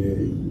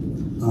IGA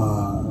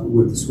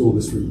with the school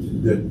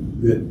district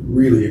that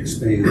really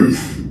expands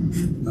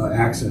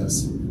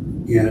access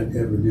and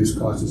at reduced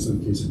cost, in some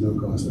cases no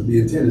cost. The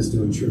intent is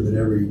to ensure that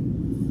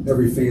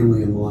every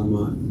family in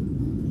Longmont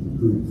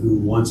who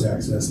wants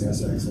access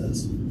has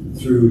access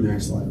through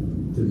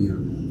Nextlight to the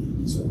internet.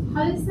 So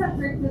how does that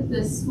work with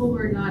the school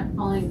board not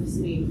following the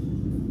city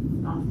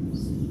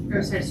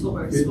school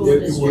board,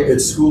 district?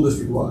 It's school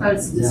district law. Oh,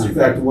 it's district.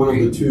 In fact, one of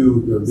the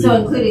two. So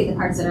including the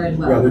parts that are as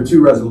well. Yeah, there are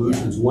two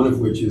resolutions. One of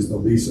which is the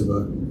lease of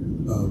a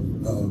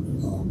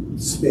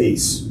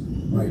space,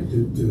 right,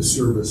 to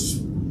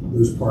service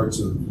those parts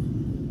of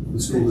the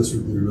school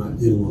district that are not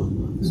in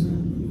Longmont.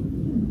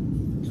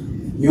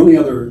 The only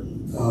other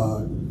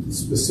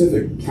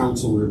specific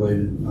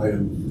council-related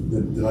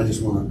item that I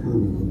just want to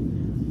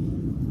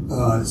comment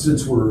on,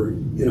 since we're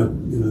in a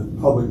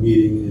public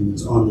meeting and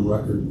it's on the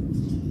record,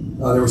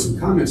 there were some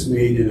comments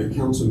made in a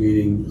council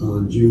meeting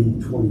on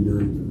June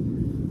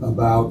 29th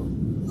about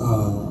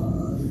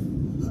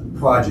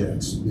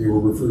projects. They were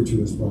referred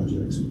to as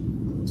projects.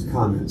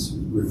 Comments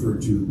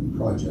referred to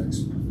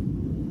projects.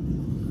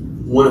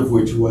 One of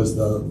which was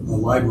the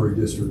library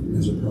district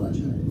as a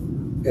project,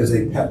 as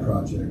a pet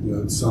project,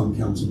 some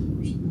council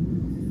members.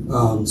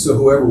 So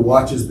whoever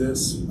watches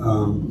this,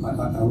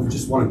 I would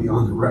just want to be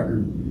on the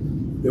record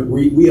that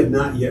we have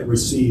not yet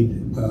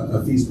received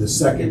the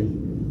second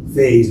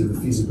phase of the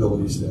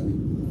feasibility study.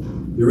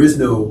 There is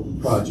no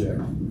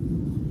project.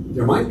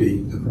 There might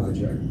be a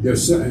project.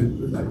 There's, I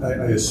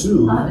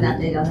assume. I'll have an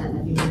update on that in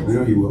a few minutes. I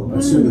know you will. I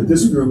assume that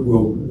this group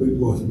will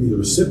be the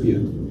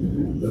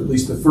recipient, at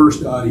least the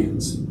first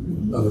audience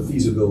of a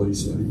feasibility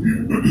study.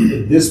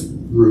 This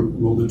group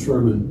will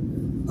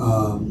determine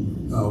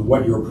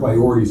what your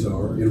priorities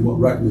are and what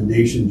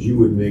recommendations you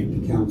would make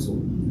to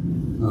council.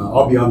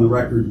 I'll be on the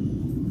record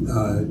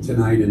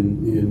tonight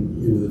and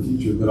into the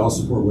future that I'll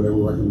support whatever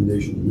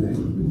recommendation you make,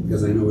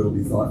 because I know it'll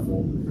be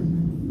thoughtful,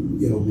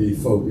 it'll be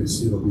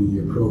focused, it'll be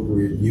the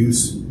appropriate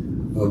use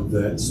of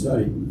that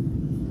study,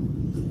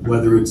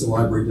 whether it's a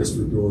library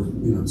district or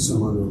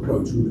some other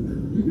approach.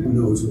 Who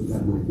knows what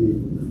that might be?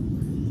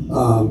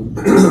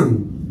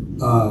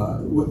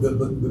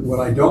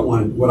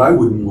 What I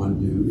wouldn't want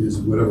to do is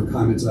whatever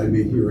comments I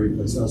make here or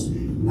anyplace else.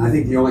 And I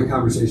think the only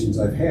conversations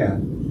I've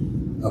had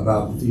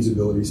about the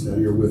feasibility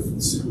study are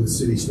with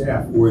city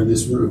staff or in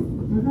this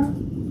room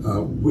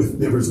with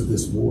members of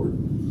this board.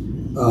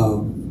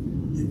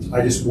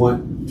 I just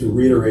want to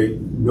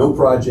reiterate: no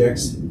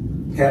projects,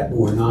 pet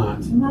or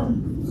not,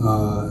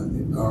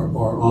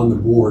 are on the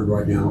board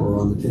right now or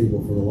on the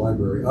table for the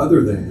library,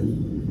 other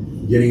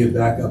than getting it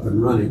back up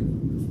and running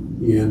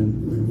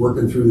and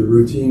working through the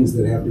routines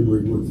that have to be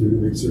worked through to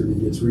make certain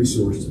it gets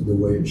resourced the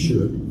way it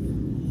should,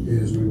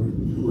 as we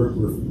were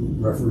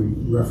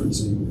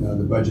referencing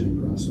the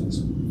budgeting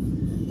process.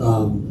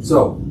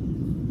 So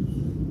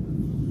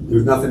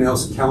there's nothing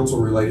else council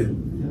related,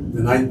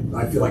 and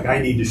I feel like I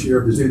need to share.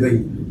 If there's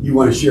anything you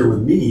want to share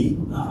with me.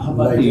 How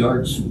about the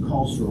Arts and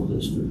Cultural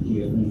District? Do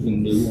you have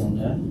anything new on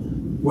that?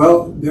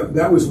 Well,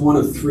 that was one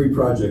of 3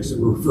 projects that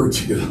were referred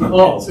to.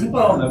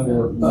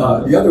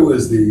 The other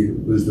was the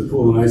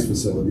pool and ice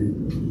facility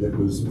that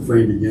was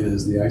framed again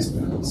as the Ice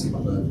Palace.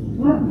 But,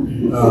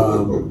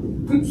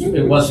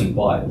 it wasn't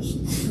biased.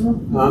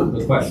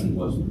 The question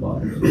wasn't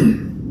biased.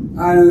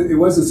 It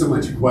wasn't so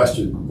much a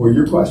question. Or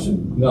your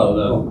question? No.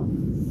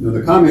 No,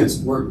 the comments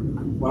weren't.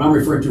 What I'm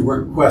referring to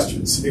weren't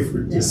questions; they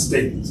were just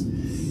statements.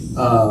 These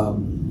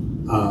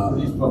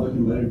public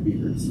invited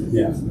speakers.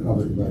 Yeah,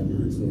 public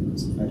invited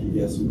statements. I could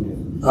guess who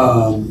did.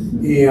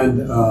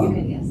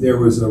 There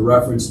was a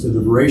reference to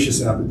the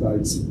voracious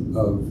appetites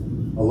of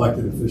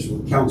elected official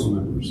council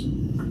members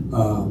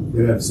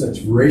that have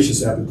such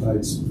voracious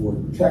appetites for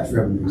tax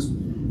revenues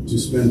to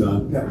spend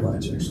on pet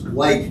projects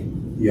like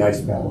the Ice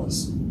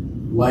Palace,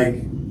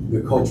 like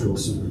the Cultural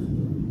Center,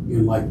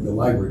 and like the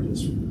Library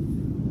District.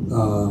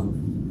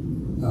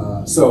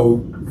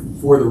 So,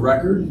 for the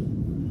record,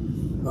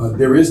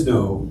 there is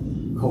no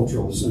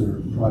Cultural Center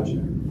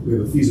project. We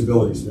have a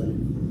feasibility study.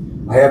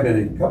 I have been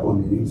in a couple of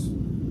meetings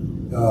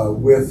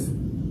with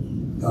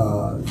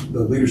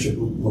the leadership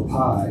of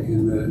LaPie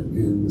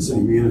and the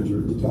city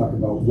manager to talk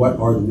about what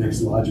are the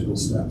next logical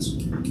steps.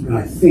 And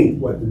I think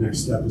what the next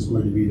step is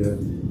going to be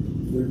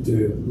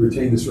to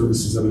retain the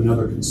services of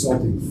another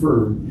consulting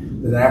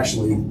firm that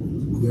actually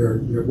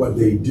what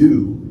they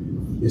do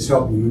is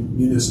help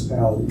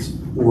municipalities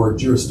or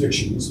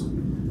jurisdictions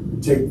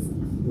take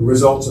the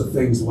results of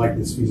things like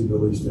this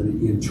feasibility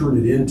study and turn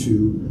it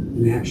into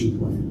an action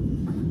plan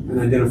and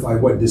identify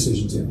what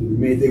decisions have to be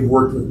made. They've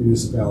worked with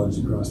municipalities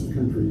across the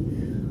country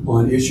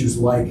on issues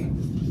like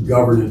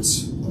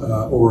governance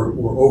or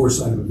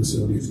oversight of a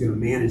facility, who's going to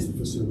manage the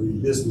facility,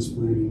 business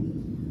planning,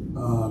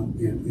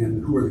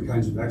 and who are the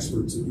kinds of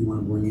experts that you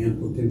want to bring in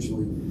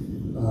potentially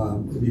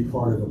to be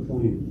part of a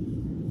plan.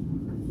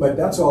 But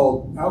that's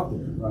all out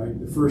there, right?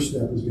 The first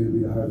step is going to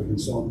be to hire the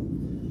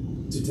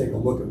consultant to take a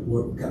look at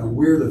what kind of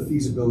where the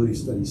feasibility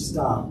study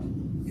stopped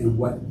and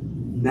what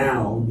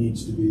now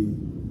needs to be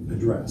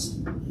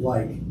addressed,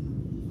 like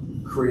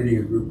creating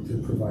a group to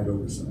provide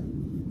oversight,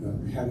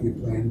 having a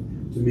plan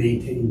to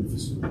maintain the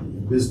facility,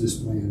 a business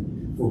plan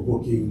for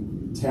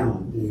booking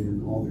talent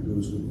and all that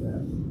goes with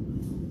that,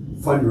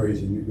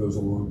 fundraising that goes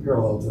along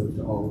parallel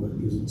to all of it,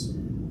 because it's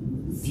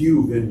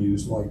few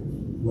venues like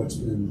what's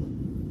been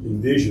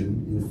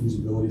envisioned in a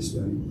feasibility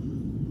study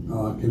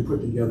can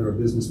put together a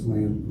business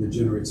plan that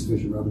generates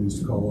sufficient revenues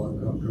to cover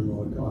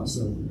all the costs.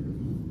 So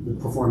the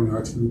performing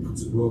arts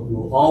groups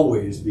will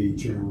always be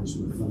challenged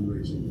with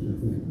fundraising, I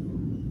think.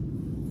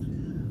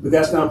 But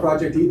that's not a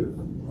project either,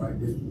 right?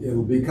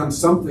 It'll become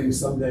something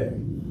someday,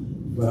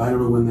 but I don't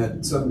know when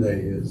that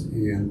someday is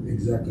and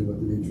exactly what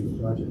the nature of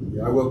the project will be.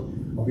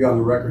 I'll I'll be on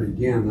the record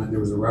again, that there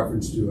was a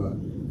reference to a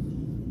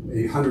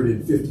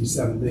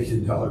 $157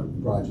 million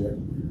project.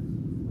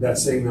 That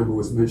same number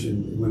was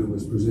mentioned when it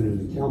was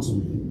presented at the council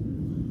meeting.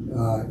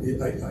 At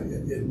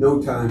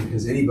no time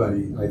has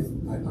anybody, I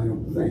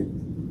don't think,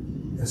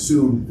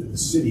 assumed that the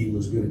city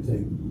was going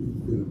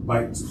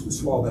to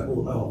swallow that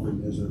whole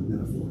elephant as a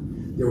metaphor.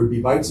 There would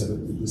be bites of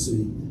it that the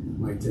city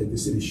might take. The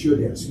city should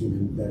have skin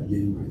in that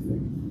game, I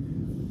think.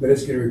 But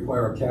it's going to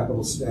require a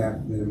capital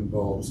stack that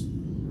involves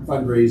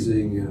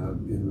fundraising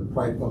and a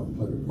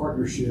private-public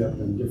partnership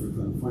and different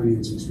kind of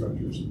financing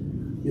structures,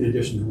 in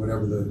addition to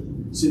whatever the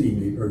city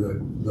may, or the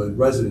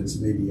residents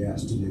may be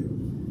asked to do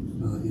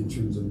in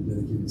terms of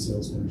dedicated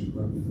sales tax and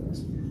property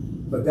tax.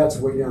 But that's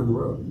way down the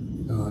road.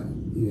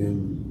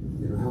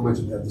 And how much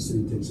of that the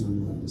city takes on,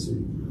 we'll have to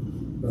see.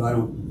 But I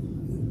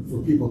don't, for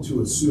people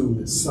to assume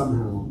that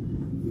somehow,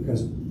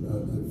 because a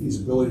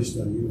feasibility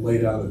study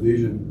laid out a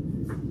vision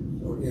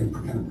and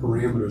kind of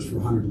parameters for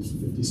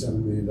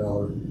 $157 million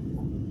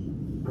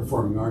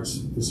performing arts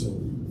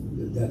facility,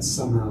 that's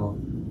somehow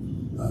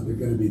they're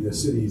going to be the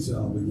city's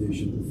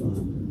obligation to fund.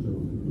 So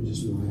it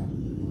just won't happen.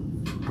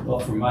 Well,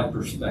 from my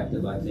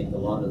perspective, I think a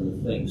lot of the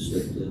things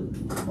that the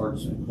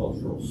Arts and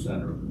Cultural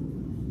Center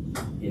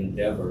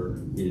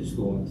endeavor is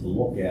going to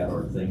look at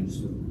are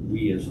things that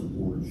we as a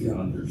board should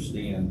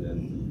understand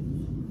and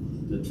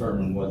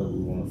determine whether we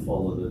want to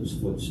follow those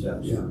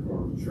footsteps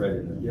or tread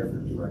in a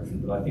different direction.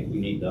 But I think we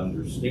need to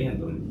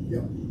understand them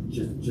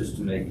just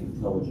to make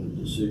intelligent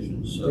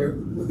decisions. So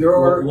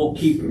we'll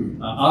keep.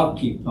 I'll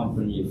keep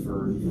pumping you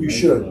for information. You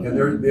should, and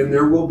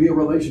there will be a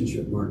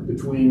relationship, Mark,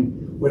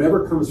 between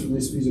whatever comes from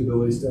this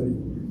feasibility study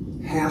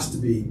has to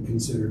be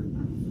considered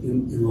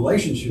in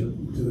relationship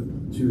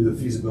to the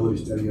feasibility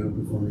study on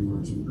performing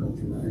arts and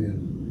culture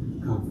and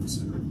conference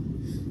center.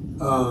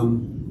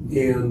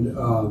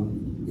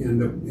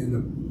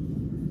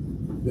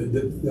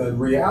 The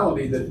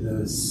reality that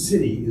the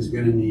city is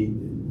going to need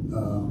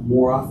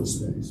more office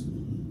space,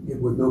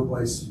 with no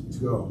place to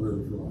go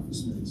really for office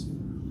space.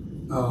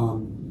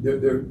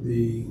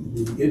 The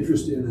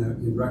interest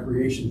in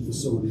recreation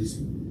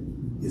facilities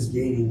is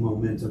gaining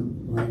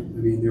momentum, right? I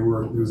mean, there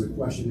was a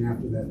question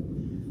after that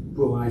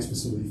pool and ice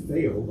facility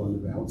failed on the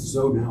ballot.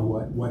 So now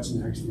what's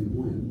next and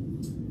when?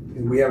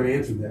 And we haven't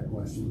answered that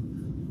question.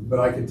 But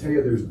I can tell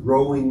you there's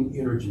growing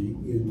energy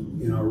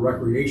in our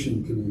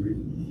recreation community.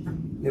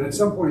 And at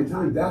some point in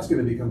time, that's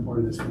going to become part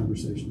of this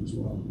conversation as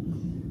well.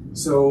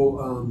 So,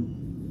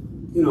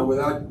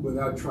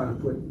 without trying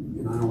to put, I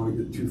don't want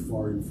to get too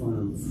far in front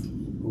of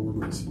over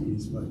my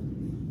skis, but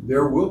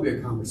there will be a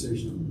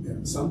conversation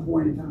at some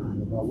point in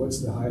time about what's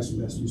the highest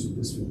and best use of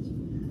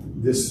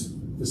this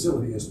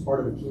facility as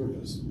part of a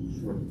campus.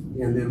 Sure.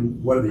 And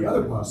then what are the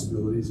other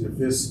possibilities if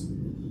this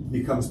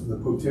becomes the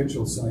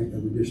potential site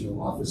of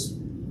additional office,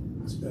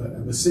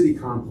 of a city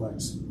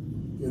complex,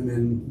 and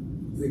then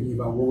thinking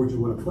about where would you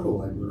want to put a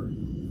library,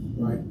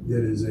 right?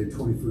 That is a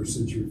 21st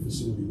century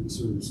facility that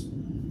serves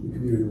the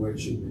community the way it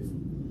should be.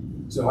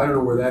 So I don't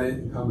know where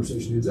that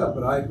conversation ends up,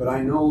 but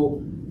I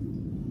know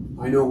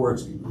where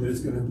it's going to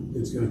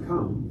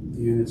come,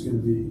 and it's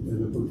going to be the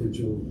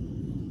potential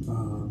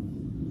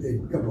a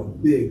couple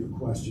of big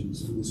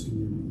questions for this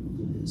community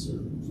to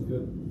consider. So.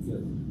 Good.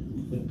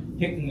 But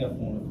picking up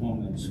on a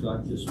comment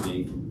Scott just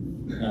made,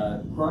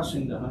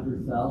 crossing the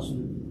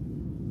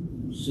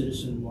 100,000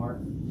 citizen mark,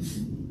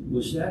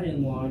 was that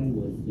in line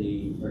with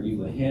are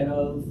you ahead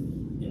of,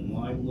 in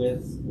line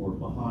with, or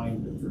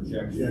behind the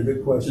projection? Yeah,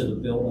 good question. To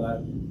the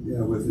build-out?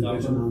 Yeah, with the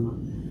vision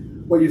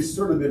on. Well, you've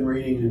sort of been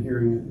reading and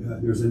hearing.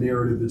 There's a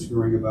narrative that's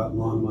growing about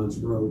Longmont's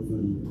growth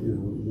and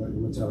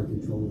what's out of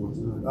control and what's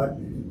not.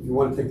 If you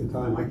want to take the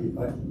time,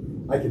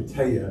 I can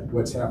tell you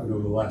what's happened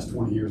over the last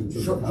 20 years in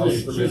terms of how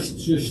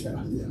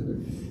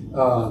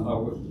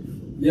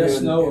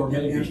yes, no, or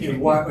maybe.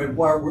 And why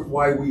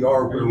we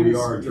are where we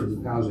are in terms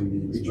of housing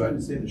needs. Are you trying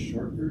to say the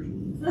short version?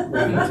 I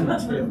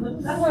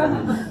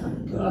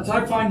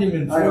find him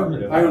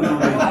informative. I don't know.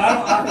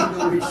 I don't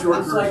know these short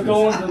It's like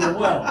going to the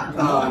well.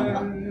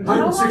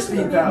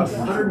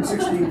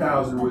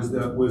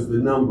 116,000 was the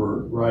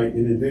number, right,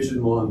 in Envision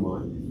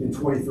Longmont in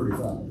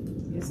 2035.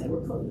 Yes, they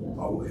were close.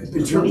 Oh,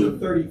 in terms of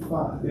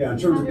 35. Yeah, in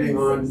terms of being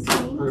on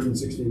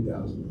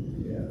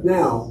 116,000. Yeah.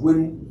 Now,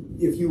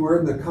 if you were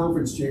in the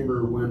conference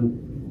chamber when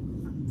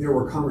there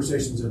were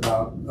conversations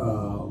about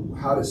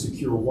how to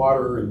secure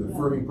water and the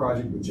firming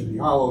project with Chimney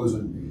Hollows,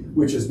 and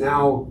which is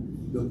now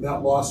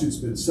that lawsuit's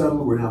been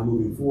settled. We're now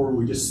moving forward.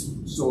 We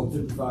just sold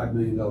 $55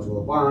 million worth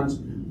of bonds.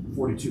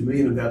 $42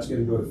 million of that's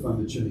going to go to fund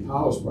the Chimney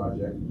Hollows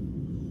project.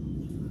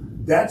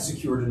 That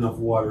secured enough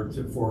water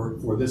for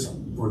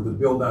the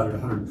build out at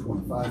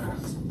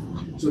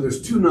 125,000. So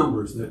there's two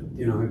numbers that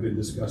have been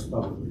discussed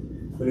publicly.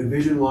 But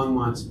Envision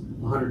Longmont's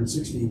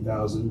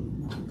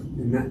 116,000,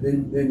 and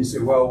then you say,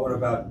 well,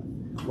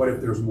 what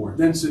if there's more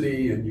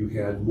density and you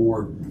had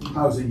more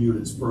housing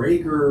units per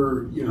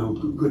acre?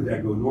 Could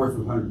that go north of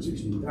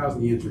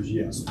 116,000? The answer is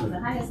yes. The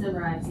highest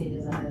number I've seen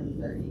is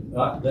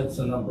 130. That's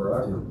the number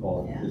I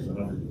recall, is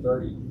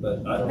 130.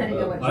 But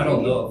I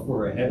don't know if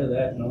we're ahead of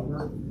that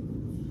number.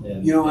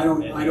 And, You know, I don't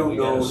we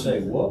gotta know.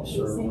 say whoops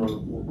or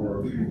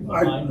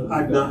behind them,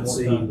 I've we've got not more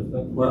seen, time to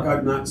think Mark, about it.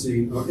 I've not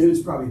seen, or it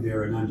is probably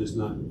there and I'm just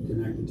not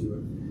connected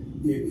to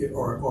it,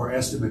 or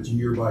estimates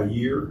year by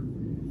year.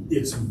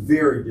 It's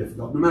very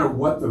difficult, no matter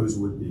what those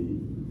would be,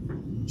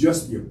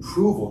 just the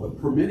approval, the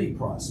permitting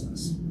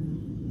process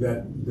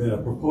that a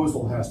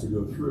proposal has to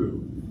go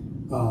through.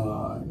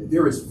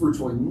 There is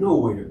virtually no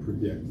way to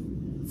predict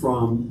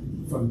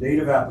from date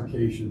of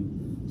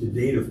application to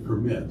date of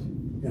permit.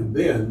 And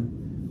then,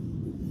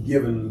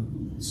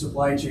 given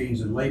supply chains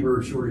and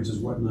labor shortages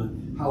and whatnot,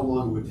 how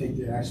long it would take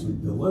to actually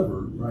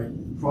deliver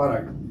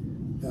product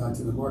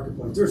to the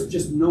marketplace. There's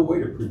just no way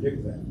to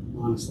predict that,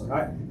 honestly.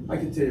 I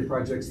can tell you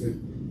projects that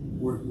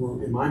were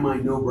in my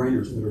mind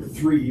no-brainers that are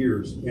 3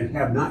 years and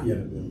have not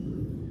yet been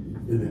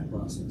approved in that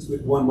process.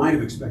 But one might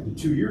have expected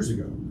 2 years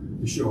ago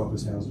to show up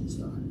as housing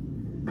stock.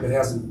 That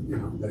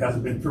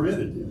hasn't been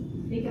permitted yet.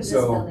 Think of this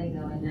So- building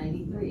though, in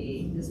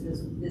 '93, this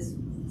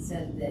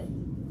said that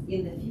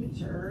in the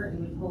future, it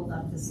would hold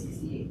up to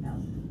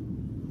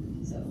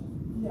 68,000. So,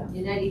 Yeah.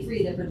 in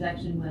 '93, the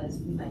projection was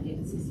we might get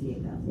to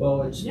 68,000.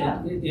 Well,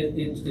 Yeah.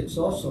 it's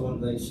also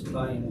when they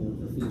tie in with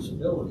the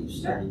feasibility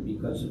study,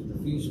 because if the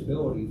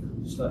feasibility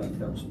study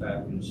comes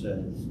back and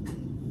says,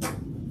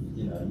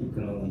 you know, you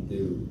can only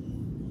do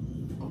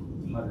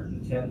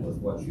 110 with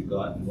what you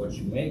got and what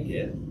you may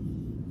get,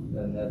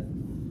 then that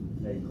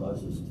may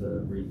cause us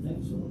to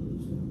rethink some of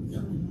those things.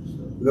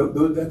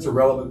 So, That's a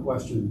relevant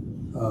question.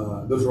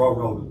 Those are all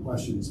relevant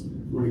questions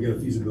when we get a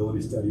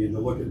feasibility study and to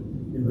look at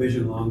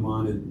Envision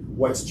Longmont and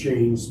what's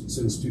changed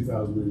since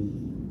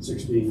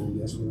 2016, I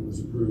guess, when it was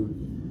approved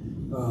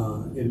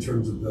in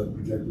terms of the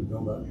projected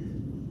build-up.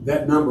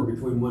 That number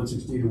between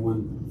 116 and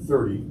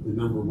 130, the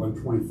number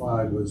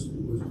 125 was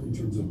in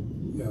terms of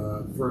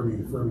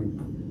firming,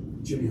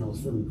 Jimmy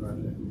Hall's firming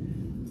project.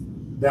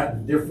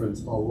 That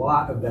difference, a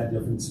lot of that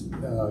difference,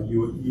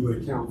 you would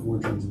account for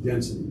in terms of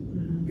density.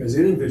 Because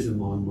in Envision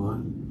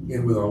Longmont,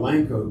 and with our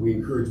land code, we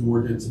encourage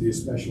more density,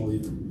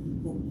 especially,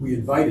 we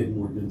invited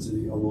more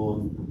density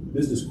along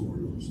business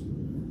corridors.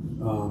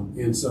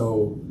 And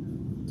so,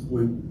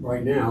 when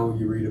right now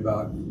you read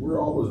about where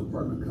all those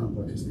apartment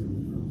complexes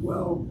coming from,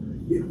 well,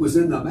 it was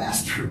in the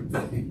master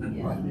plan.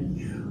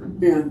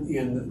 Yeah.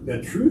 And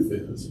the truth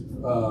is,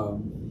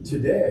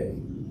 today,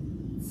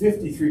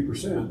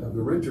 53% of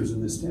the renters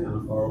in this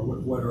town are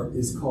what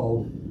is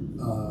called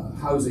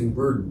housing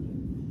burden.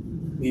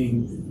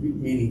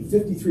 Meaning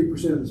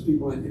 53%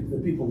 of the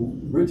people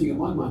renting in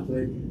Longmont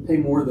today pay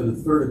more than a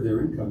third of their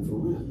income for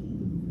rent.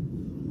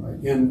 Right?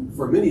 And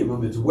for many of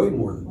them, it's way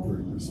more than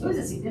 30%. It was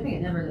a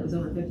significant number that was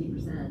over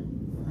 50%.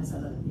 I saw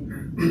that on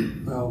paper.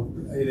 Well,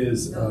 it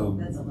is. So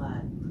that's a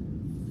lot.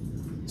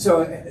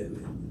 So,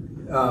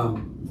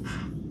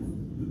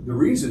 the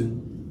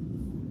reason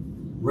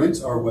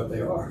rents are what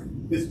they are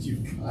is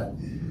you've got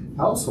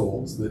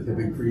households that have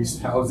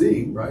increased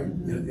housing, right,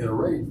 at a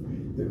rate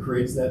that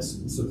creates that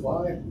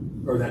supply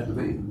or that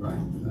demand, right?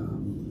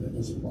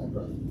 That supply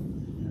problem.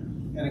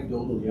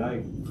 Anecdotally,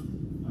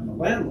 I'm a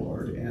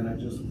landlord, and I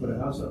just put a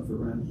house up for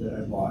rent that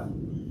I bought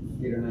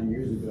 8 or 9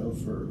 years ago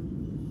for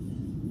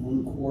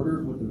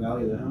 1/4 what the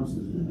value of the house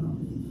is now,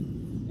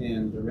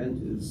 and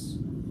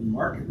the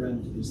market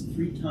rent is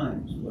 3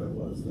 times what it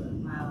was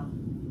then. Wow.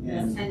 And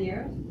That's 10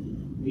 years?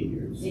 8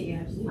 years. 8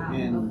 years. Wow.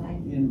 And, Okay.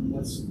 and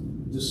what's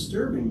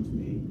disturbing to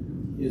me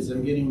is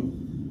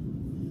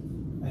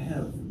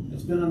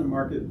it's been on the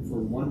market for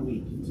 1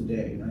 week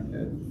today, and I've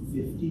had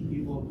 50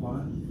 people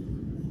apply.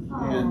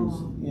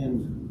 Oh.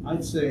 And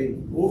I'd say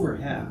over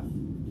half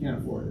can't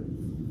afford it,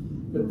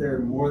 but they're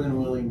more than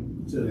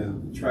willing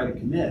to try to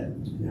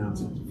commit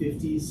to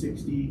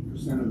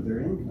 50-60% of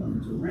their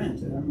income to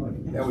rent. And I'm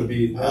like, That would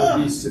be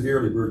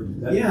severely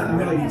burdened.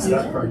 That's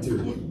that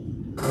criteria.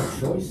 what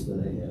choice do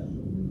they have?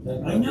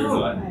 I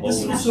know.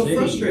 This is so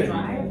frustrating.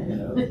 You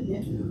know?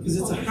 because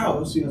it's a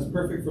house, it's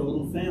perfect for a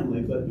little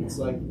family, but it's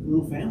like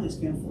little families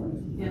can't afford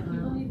it. Yeah,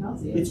 people need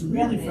houses. It's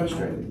really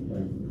frustrating.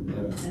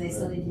 And they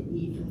still need to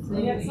eat and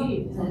They have to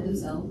eat. clothe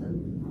themselves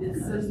and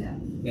It's other so- stuff.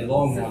 And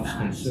Longmont's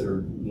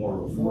considered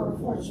more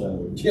affordable,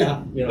 so,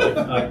 Yeah.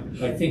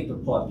 I think the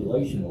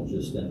population will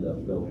just end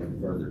up going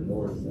further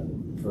north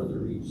than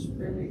further east.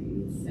 Further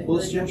east. Well,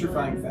 it's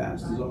gentrifying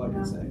fast, is all I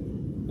can say.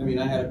 I mean,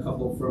 I had a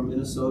couple from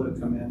Minnesota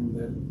come in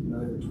that, they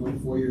were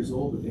 24 years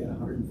old, but they had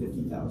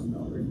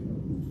 $150,000 income.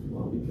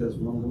 Well, because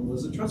one of them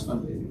was a trust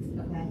fund baby.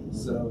 Okay.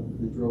 So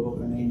they drove up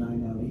an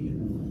A9 LE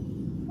and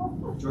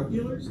I'm like, drug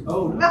dealers?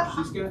 Oh, no,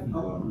 she's got a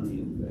lot of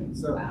money and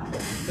things. So, Wow.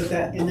 but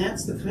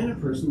that's the kind of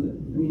person that,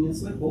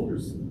 it's like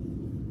Boulder's.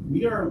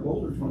 We are in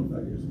Boulder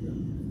 25 years ago.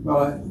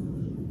 Well,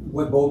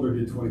 what Boulder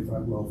did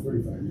 35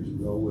 years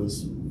ago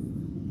was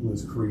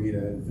create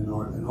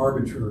an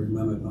arbitrary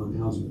limit on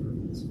housing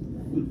permits.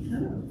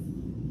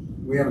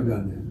 We haven't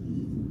done that.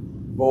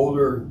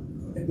 Boulder,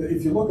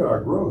 if you look at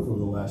our growth over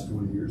the last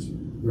 20 years,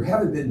 there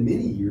haven't been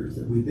many years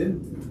that we've been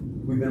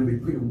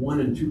between 1%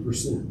 and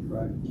 2%,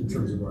 right, in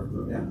terms of our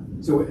growth. Yeah.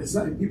 So it's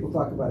not, people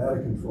talk about out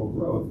of control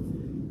growth.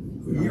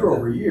 Year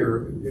over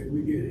year,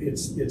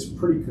 it's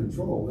pretty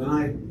controlled.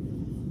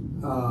 And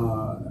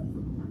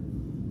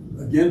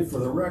again, for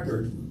the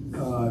record,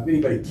 if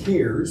anybody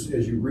cares,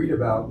 as you read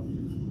about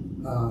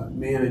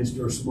managed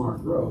or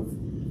smart growth,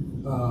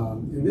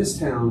 in this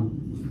town,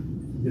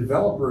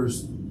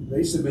 developers,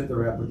 they submit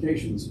their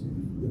applications,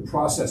 the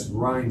process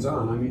grinds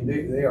on. I mean,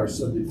 they are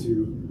subject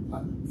to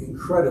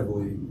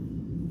incredibly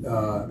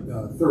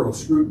thorough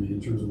scrutiny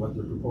in terms of what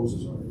their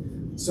proposals are.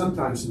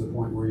 Sometimes to the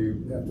point where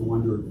you have to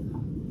wonder,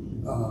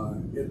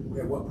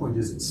 at what point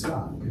does it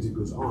stop? Because it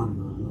goes on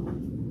and on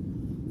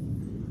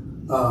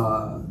and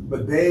on.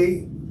 But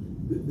they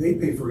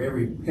pay for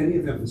every penny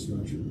of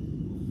infrastructure.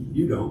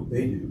 You don't,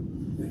 they do.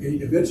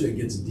 And eventually it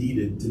gets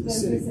deeded to the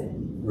city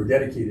or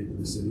dedicated to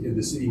the city, and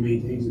the city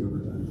maintains it over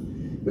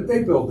time. But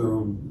they build their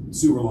own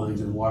sewer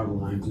lines and water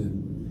lines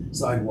and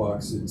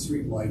sidewalks and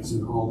street lights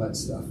and all that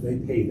stuff. They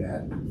pay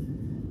that.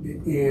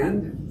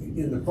 And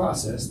in the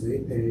process, they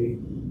pay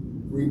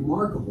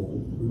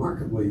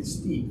remarkably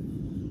steep,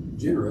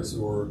 generous,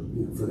 or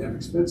for them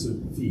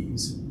expensive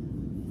fees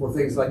for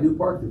things like new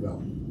park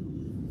development,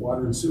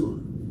 water and sewer.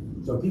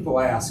 So people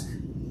ask,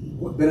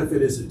 what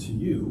benefit is it to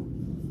you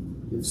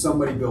if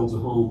somebody builds a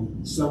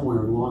home somewhere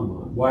in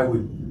Longmont? Why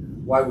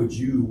would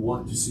you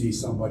want to see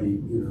somebody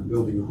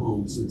building a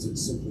home, since it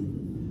simply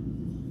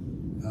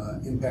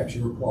impacts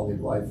your quality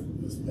of life?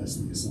 That's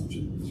the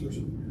assumption.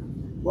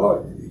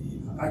 Well,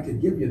 I could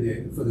give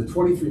you for the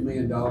 $23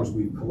 million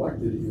we've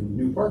collected in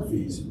new park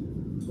fees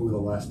over the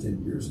last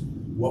 10 years,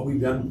 what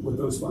we've done with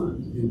those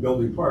funds in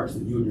building parks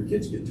that you and your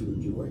kids get to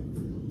enjoy,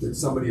 that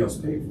somebody else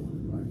paid for,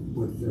 right,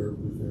 with their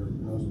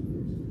housing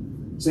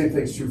fees. Same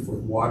thing's true for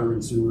water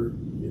and sewer.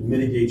 It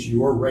mitigates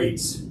your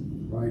rates,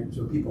 right?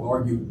 So people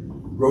argue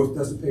growth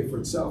doesn't pay for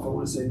itself. I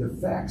want to say the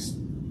facts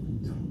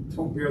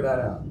don't bear that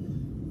out.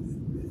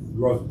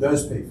 Growth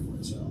does pay for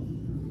itself.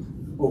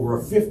 Over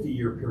a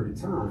 50-year period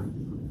of time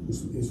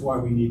is why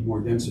we need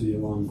more density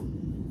along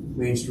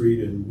Main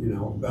Street and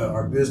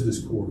our business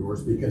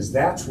corridors, because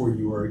that's where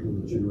you are able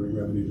to generate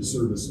revenue to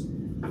service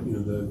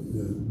the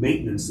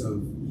maintenance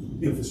of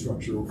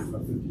infrastructure over a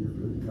 50-year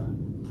period of time.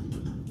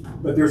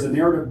 But there's a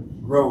narrative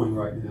growing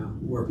right now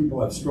where people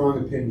have strong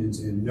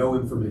opinions and no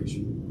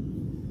information,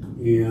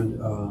 and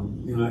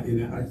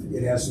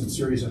it has some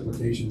serious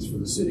implications for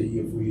the city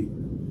if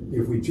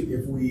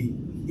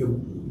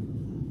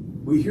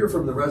we hear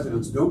from the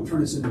residents, don't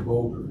turn us into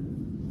Boulder.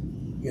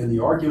 And the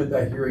argument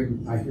I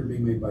hear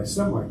being made by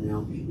some right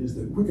now is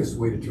the quickest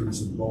way to turn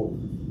us into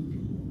Boulder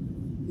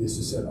is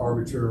to set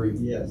arbitrary,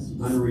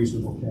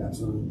 unreasonable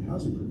caps on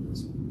housing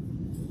permits.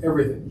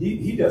 Everything.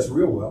 He does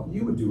real well.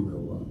 You would do real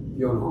well.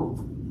 You own a home.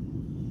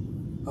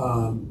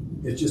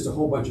 It's just a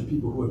whole bunch of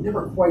people who have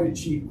never quite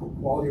achieved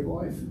quality of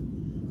life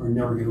are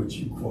never going to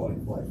achieve quality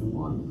of life in the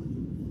long run.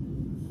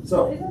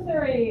 So, isn't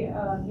there a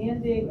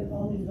mandate with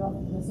all new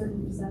development that a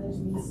certain percentage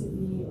needs to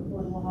be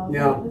affordable housing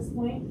at this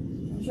point?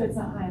 I'm sure it's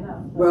not high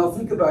enough. Well,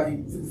 think about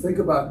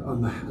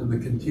on the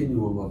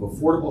continuum of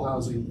affordable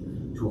housing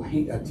to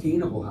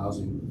attainable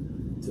housing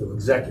to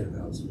executive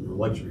housing or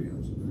luxury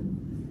housing.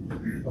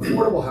 Right?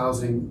 Affordable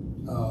housing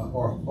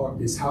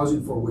is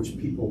housing for which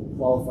people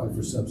qualify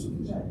for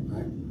subsidies.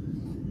 Right?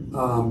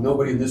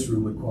 Nobody in this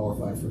room would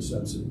qualify for a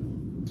subsidy.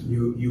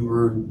 You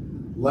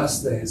earn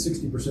less than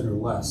 60% or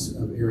less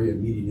of area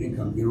median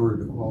income in order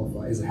to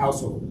qualify as a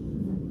household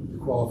to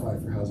qualify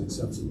for housing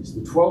subsidies.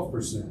 The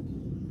 12%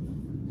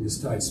 is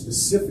tied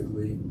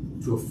specifically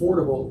to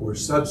affordable or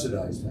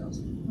subsidized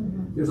housing.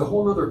 Mm-hmm. There's a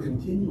whole other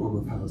continuum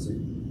of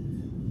housing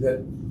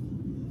that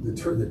the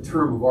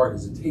term of art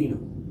is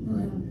attainable,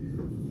 right?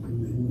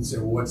 Mm-hmm. And you say,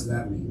 well, what's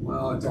that mean?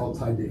 Well, it's all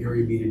tied to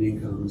area median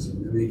incomes,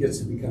 and it gets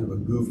to be kind of a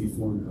goofy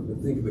formula,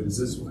 but think of it as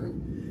this way.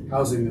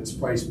 Housing that's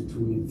priced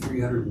between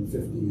 $350,000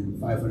 and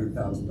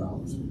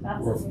 $500,000.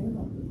 That's or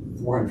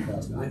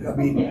 $400,000. I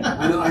mean,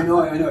 I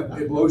know,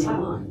 it blows your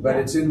mind, but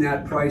it's in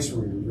that price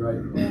range, right?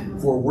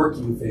 For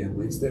working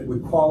families that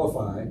would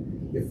qualify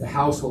if the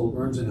household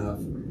earns enough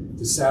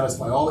to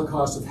satisfy all the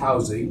costs of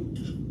housing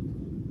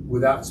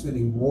without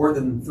spending more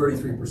than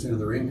 33% of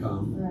their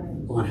income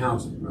on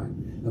housing, right?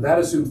 Now that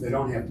assumes they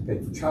don't have to pay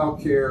for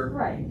childcare,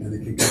 and they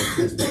can go to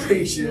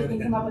transportation. They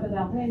can come up with a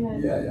down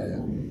payment. Yeah.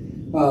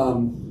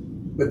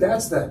 But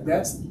that's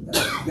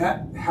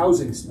that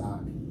housing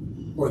stock,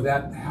 or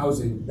that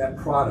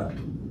product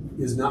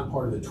is not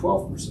part of the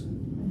 12%.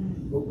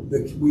 Mm-hmm.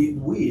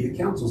 The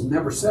council's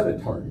never set a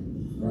target,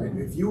 right?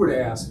 Mm-hmm. If you were to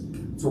ask,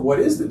 so what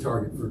is the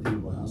target for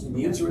attainable housing?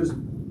 The answer is,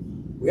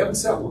 we haven't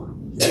set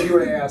one. If you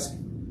were to ask,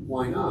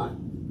 why not?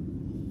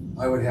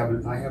 I have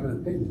an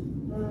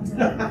opinion,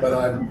 but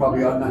I'm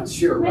not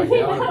sure right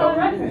now.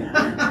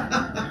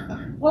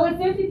 Well, if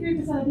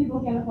 53% of people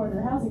can't afford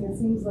their housing, it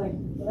seems like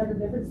whatever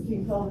difference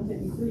between 12 and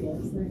 53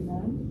 is,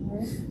 39,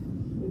 right?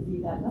 Would be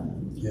that number.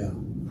 Yeah.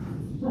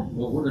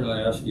 Well, we're going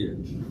to ask you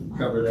to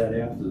cover that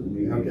after the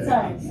meeting. Okay.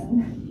 Sorry.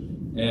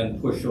 And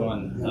push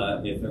on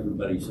if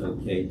everybody's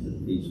okay to the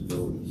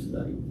feasibility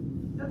study.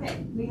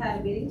 Okay, we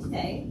had a meeting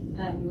today.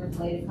 We were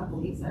delayed a couple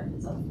weeks. Our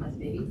consultant has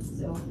babies,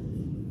 so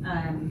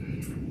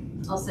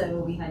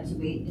also we had to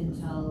wait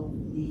until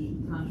the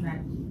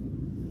contract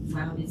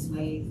wound its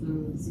way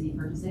through city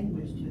purchasing,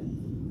 which took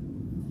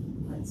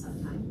quite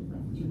some time,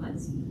 like 2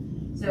 months.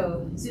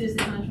 So as soon as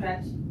the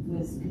contract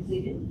was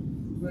completed,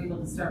 we were able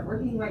to start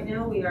working. Right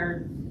now, we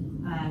are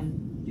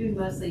doing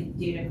mostly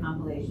data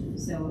compilation.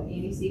 So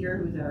Amy Seeger,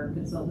 who's our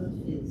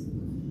consultant, is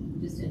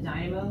just a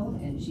dynamo,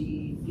 and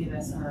she gave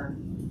us our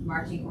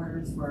marching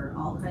orders for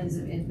all kinds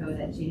of info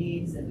that she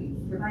needs that we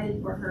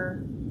provided for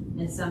her,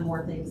 and some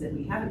more things that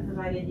we haven't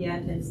provided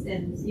yet.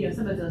 And you know,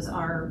 some of those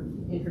are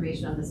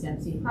information on the STEM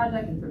Scene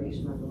project,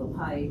 information on the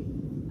LaPi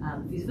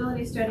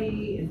feasibility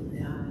study, and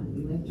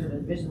we linked her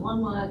to Vision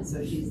Longmont,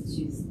 so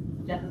she's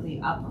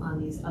definitely up on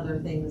these other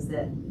things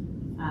that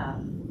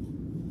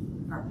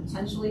are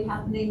potentially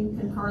happening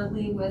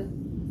concurrently with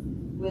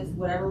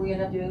whatever we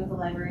end up doing with the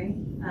library.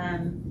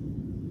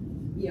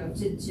 You know,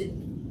 to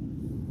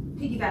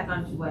piggyback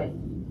onto what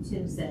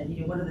Tim said,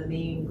 you know, one of the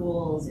main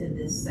goals in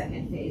this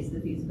second phase of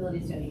the feasibility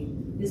study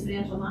is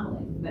financial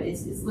modeling, but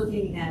it's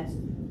looking at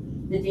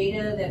the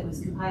data that was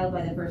compiled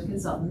by the first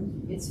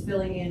consultant. It's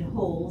filling in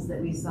holes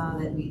that we saw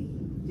that we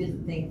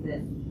didn't think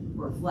that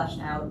were fleshed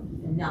out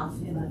enough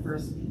in the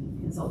first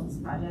consultant's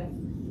project,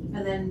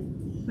 and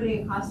then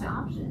putting a cost to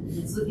option.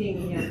 It's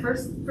looking, you know,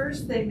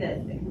 first thing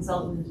that the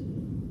consultant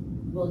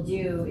will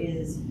do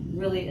is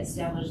really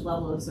establish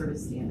level of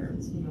service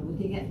standards. You know,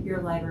 looking at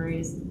peer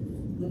libraries,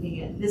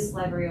 looking at this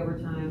library over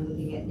time,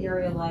 looking at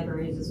area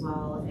libraries as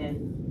well,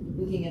 and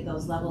looking at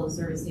those level of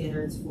service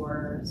standards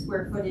for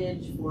square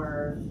footage,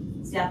 for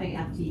staffing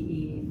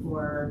FTE,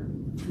 for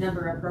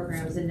number of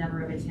programs and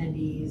number of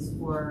attendees,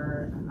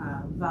 for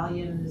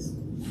volumes,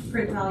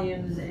 print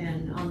volumes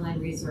and online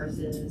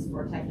resources,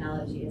 for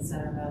technology, et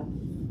cetera.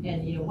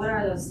 And you know, what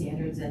are those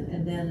standards?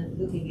 And then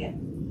looking at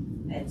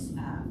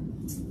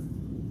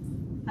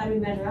how do we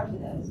measure up to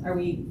those? Are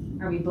we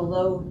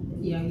below?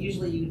 You know,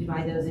 usually you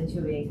divide those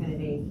into a kind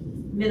of a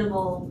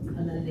minimal,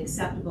 and then an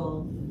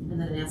acceptable, and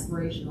then an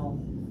aspirational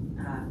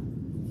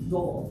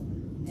goal.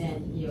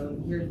 And you know,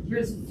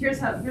 here's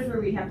where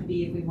we have to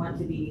be if we want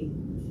to be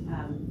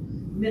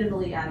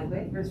minimally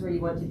adequate. Here's where you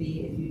want to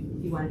be if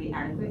you want to be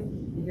adequate,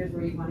 and here's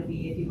where you want to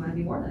be if you want to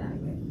be more than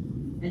adequate.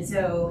 And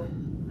so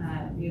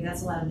you know,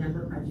 that's a lot of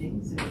number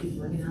crunching. So we keep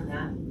working on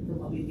that for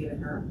what we've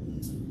given her.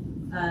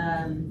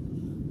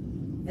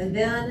 And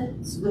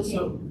then looking.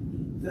 So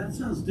that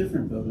sounds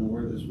different though than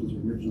where this was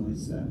originally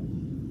set.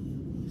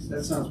 So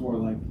that sounds more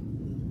like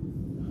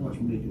how much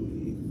money do we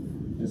need,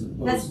 as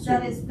opposed to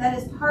that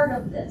is part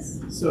of this.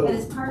 So that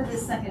is part of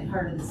this second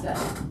part of the study.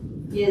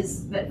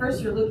 But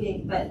first you're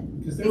looking,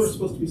 because there were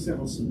supposed to be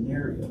several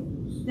scenarios.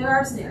 There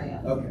are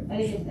scenarios. Okay. I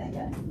didn't get to that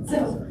yet.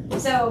 Okay,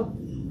 So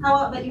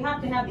but you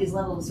have to have these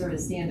level of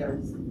service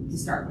standards to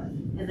start with,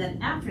 and then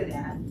after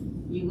that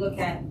you look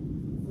at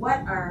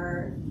what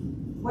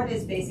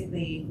is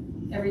basically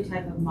every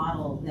type of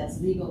model that's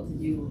legal to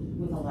do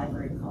with a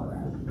library in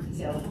Colorado.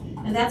 So,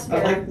 and that's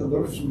where I like the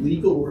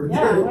legal word.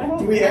 Yeah, there. right.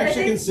 Do we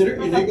actually consider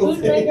Like a illegal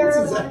things? bootlegger Is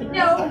or that-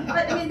 no,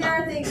 but I mean there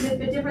are things that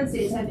different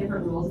states have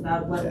different rules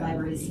about what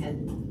libraries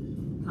can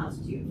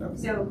constitute. Okay.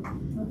 So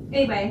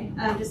anyway,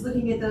 just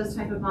looking at those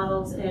type of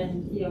models,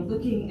 and you know,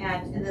 looking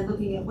at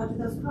what do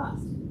those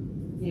cost?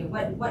 You know,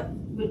 what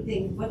do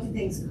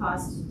things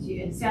cost to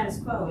you? And status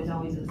quo is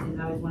always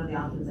one of the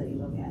options that you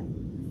look at,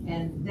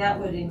 and that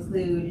would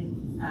include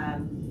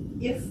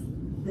if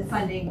the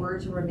funding were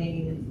to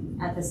remain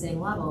at the same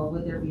level,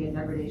 would there be a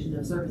degradation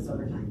of service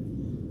over time?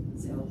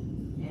 So,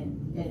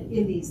 and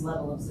in these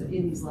level of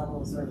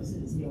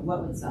services, you know,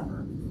 what would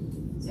suffer?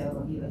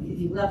 So, you know, if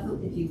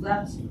you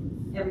left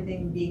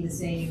everything being the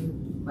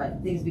same,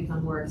 but things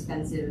become more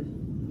expensive,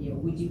 you know,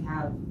 would you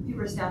have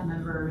fewer staff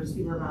members,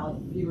 fewer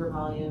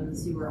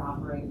volumes, fewer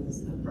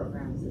offerings of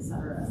programs, et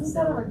cetera? Is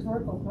that a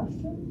rhetorical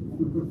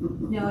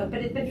question? No,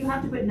 but you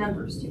have to put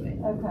numbers to it.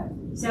 Okay.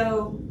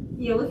 So,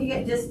 you know, looking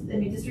at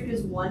district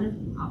is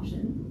one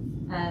option.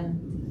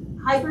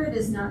 Hybrid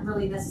is not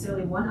really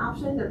necessarily one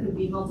option. There could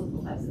be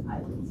multiple types of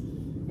hybrids,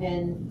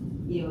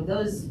 and you know,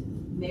 those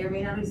may or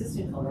may not exist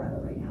in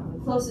Colorado right now. The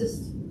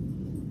closest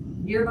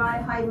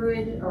nearby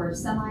hybrid or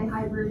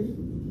semi-hybrid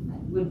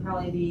would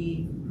probably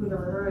be Hood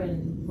River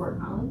and Fort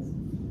Collins,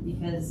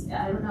 because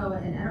I don't know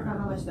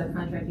how much they're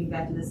contracting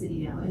back to the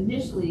city now.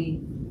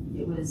 Initially,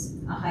 it was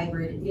a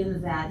hybrid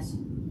in that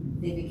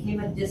they became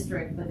a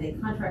district, but they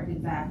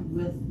contracted back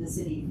with the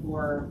city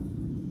for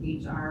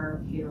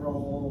HR,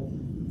 payroll,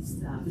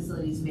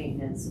 facilities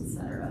maintenance,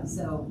 etc.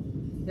 So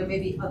there may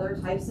be other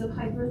types of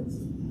hybrids.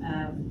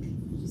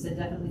 She said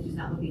definitely she's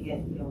not looking at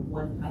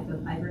one type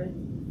of hybrid.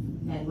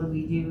 And when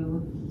we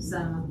do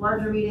some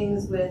larger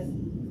meetings with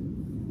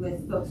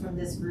folks from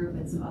this group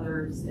and some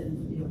others,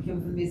 and Kim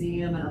from the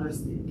museum and other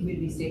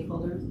community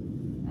stakeholders,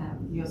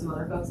 some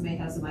other folks may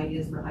have some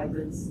ideas for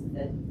hybrids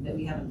that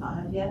we haven't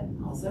thought of yet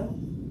also.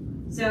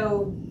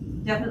 So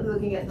definitely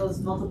looking at those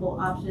multiple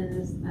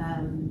options,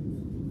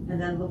 and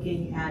then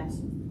looking at,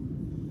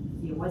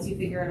 once you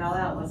figure it all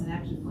out, what's an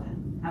action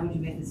plan? How would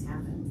you make this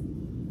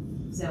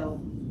happen?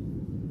 So,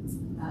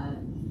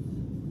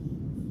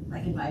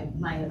 like in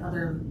my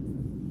other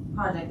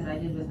project that I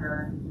did with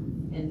her,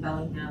 in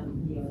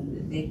Bellingham,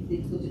 they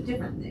looked at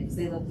different things.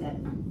 They looked at,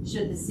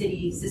 should the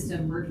city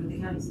system merge with the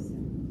county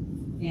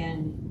system?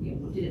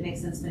 And did it make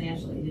sense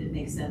financially? Did it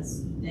make sense?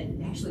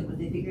 And actually what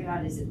they figured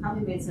out is it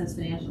probably made sense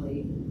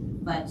financially,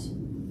 but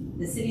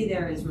the city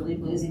there is really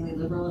blazingly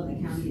liberal and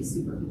the county is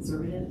super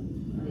conservative.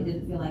 And they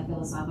didn't feel like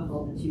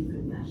philosophical the two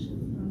could mesh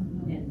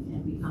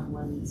and become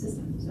one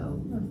system.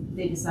 So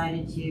they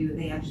decided to,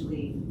 they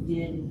actually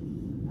did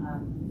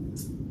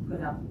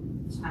put up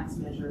tax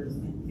measures,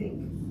 I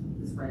think,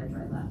 this right after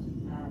I left.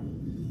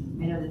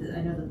 I know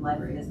that the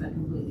library has been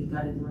completely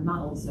gutted and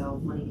remodeled, so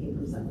money came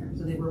from somewhere.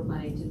 So they were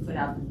planning to put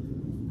up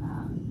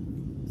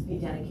a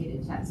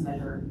dedicated tax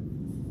measure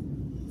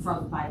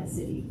by the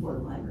city for the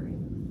library.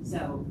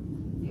 So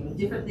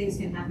different things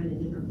can happen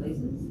in different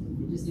places.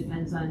 It just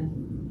depends on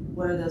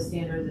what are those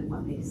standards and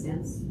what makes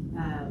sense.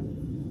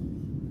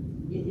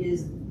 It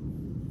is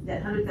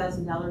that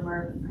 $100,000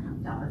 mark,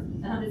 that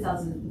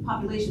 100,000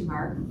 population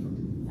mark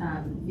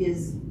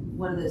is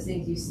one of those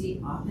things you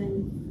see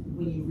often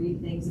when you read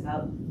things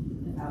about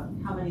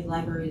how many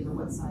libraries or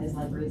what size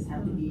libraries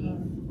have to be,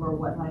 or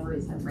what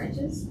libraries have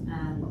branches.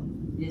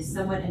 It is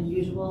somewhat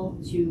unusual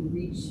to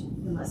reach,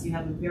 unless you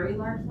have a very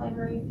large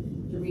library,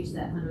 to reach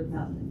that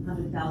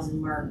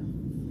 100,000 mark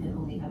and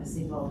only have a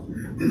single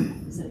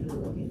centrally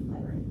located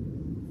library.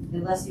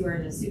 Unless you are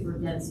in a super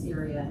dense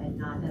area and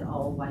not at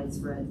all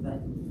widespread.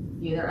 But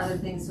there are other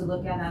things to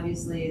look at,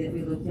 obviously, that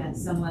we looked at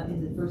somewhat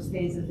in the first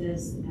phase of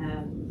this.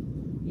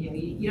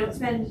 You don't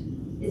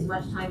spend as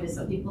much time as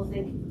some people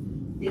think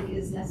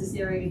is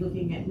necessary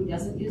looking at who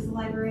doesn't use the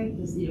library,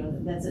 because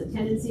that's a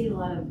tendency in a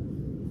lot of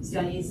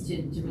studies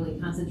to really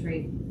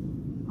concentrate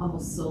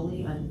almost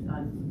solely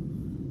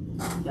on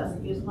who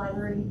doesn't use the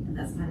library, and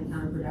that's kind of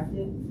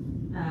counterproductive.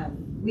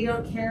 We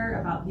don't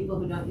care about people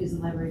who don't use the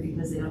library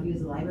because they don't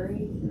use the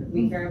library.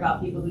 We care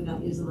about people who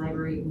don't use the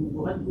library who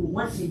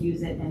want to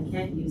use it and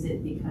can't use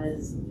it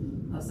because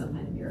of some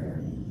kind of barrier.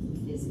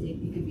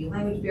 It could be a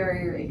language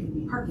barrier, it could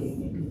be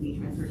parking, it could be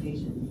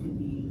transportation, it could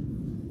be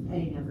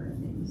any number of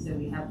things. So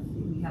we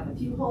have a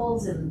few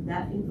holes in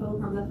that info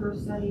from the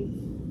first study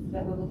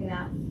that we're looking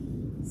at.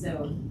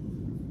 So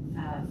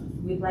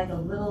we'd like a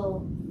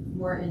little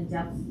more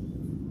in-depth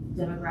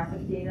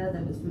demographic data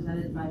that was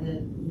presented by the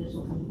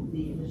initial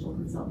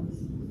consultants.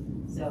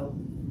 So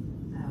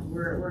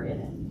we're in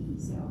it.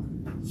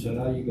 So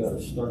now you got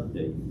a start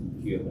date.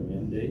 Do you have an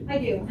end date? I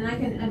do, and I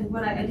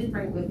did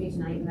bring it with me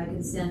tonight, and I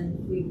can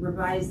send. We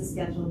revised the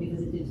schedule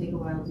because it did take a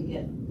while to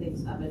get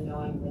things up and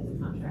going with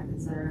the contract,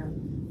 etc.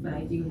 But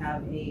I do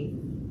have a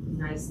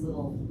nice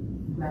little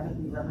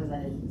graphically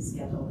represented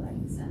schedule that I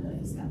can send that I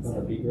just got.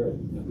 That'd be great.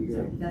 That'd be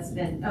great. So that's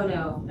been. Oh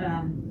no,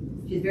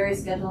 she's very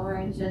schedule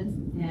oriented,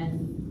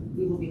 and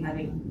we will be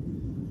having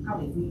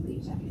probably weekly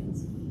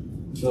check-ins.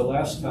 So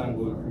last time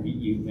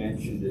you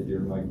mentioned that there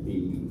might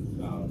be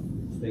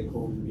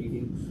stakeholder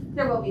meetings.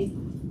 There will be.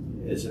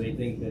 Has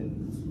anything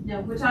been?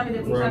 No, we talked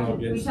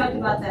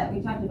about that.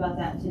 We talked about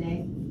that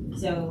today.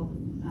 So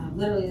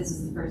literally, this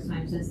is the first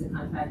time since the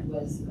contract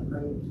was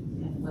approved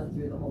and went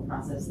through the whole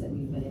process that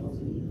we've been able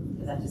to meet,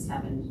 because that just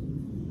happened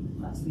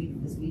this week,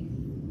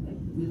 like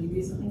really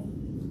recently.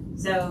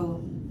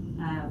 So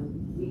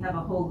we have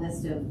a whole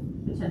list of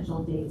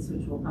potential dates,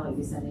 which we'll probably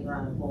be sending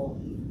around a poll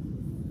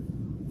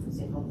for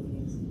stakeholder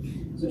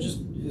meetings. So just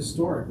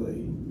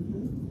historically,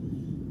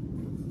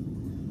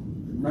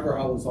 remember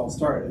how this all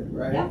started,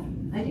 right? Yeah,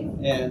 I do.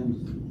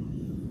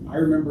 And I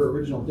remember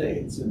original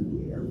dates, and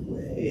we are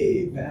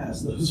way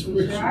past those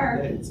original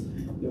dates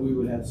that we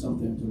would have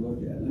something to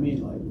look at. I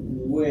mean, like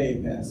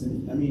way past.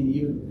 And I mean,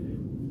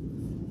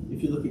 even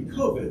if you look at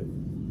COVID,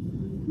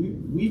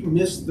 we've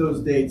missed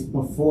those dates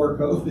before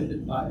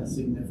COVID by a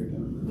significant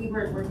amount. We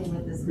weren't working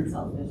with this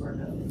consultant before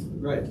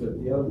COVID. Right,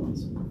 but the other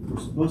ones were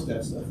supposed to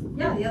have stuff.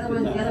 Yeah, the other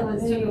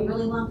ones took a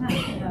really long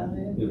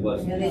time. It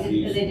wasn't. Yeah,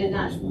 they did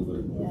not. Yeah.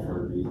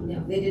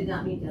 No, they did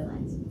not meet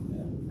deadlines.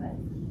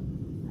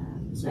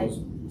 Yeah. But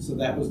so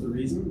that was the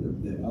reason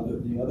that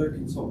the other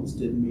consultants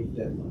didn't meet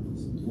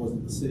deadlines. It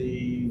wasn't the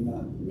city,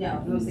 not.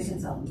 No, it was the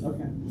consultant.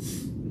 Okay.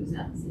 It was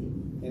not the city.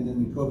 And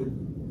then COVID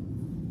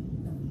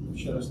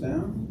shut us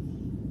down.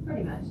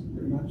 Pretty much.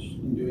 Pretty much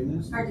in doing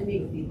this. Hard to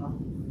meet with people.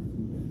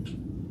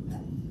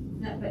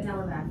 But now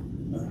we're back.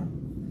 Okay.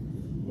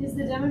 Is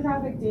the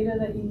demographic data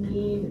that you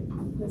need,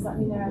 does that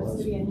mean there has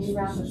to be a new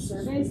round of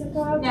surveys that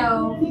go out?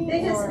 No, to the community,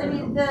 they just, or? I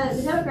mean, the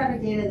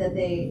demographic data that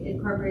they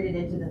incorporated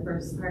into the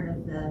first part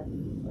of the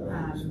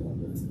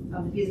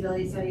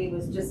feasibility study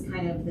was just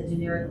kind of the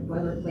generic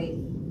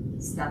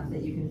boilerplate stuff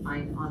that you can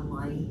find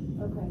online,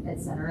 Okay.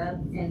 etc.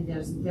 And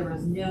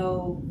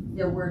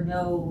there were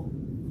no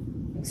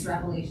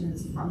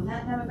extrapolations from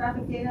that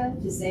demographic data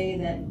to say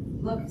that,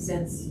 look,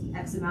 since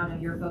X amount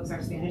of your folks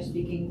are Spanish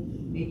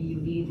speaking, maybe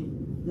you need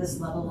this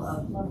level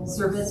of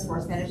service for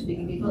Spanish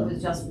speaking people. It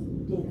was just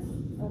data.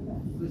 Okay.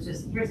 It was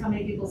just, here's how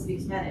many people speak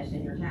Spanish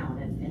in your town,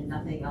 and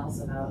nothing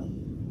else about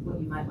what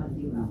you might want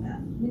to do about that.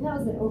 I mean, that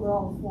was the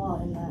overall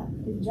flaw in that.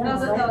 In general,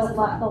 That was a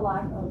flaw. the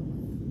lack of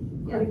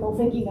critical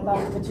thinking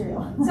about the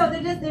material. So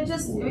they're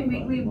just I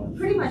mean, we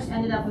pretty much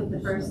ended up with the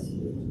first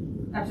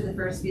after the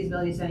first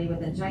feasibility study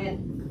with a giant,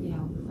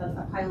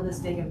 a pile this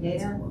big of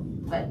data,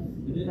 but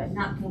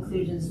not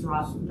conclusions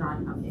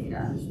drawn from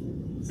data.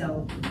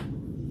 So,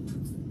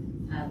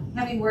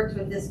 having worked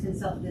with this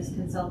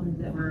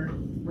consultant that we're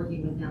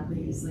working with now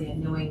previously,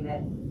 and knowing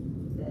that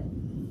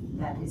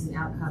is an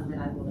outcome that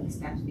I will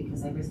expect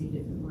because I received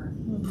it before,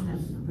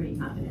 I'm pretty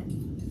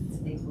confident that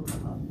things will go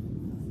well.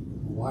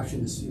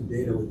 Watching the same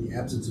data with the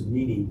absence of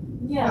meaning.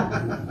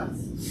 Yeah.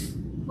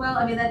 Well,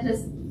 I mean, that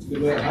just. It's a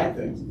good way to hide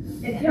things.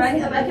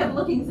 I kept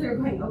looking through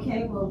going,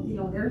 okay, well,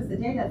 there's the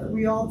data, but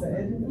We all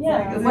did. It's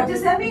Yeah. like, what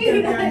does that mean? Is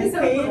it on this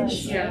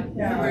page? Yeah.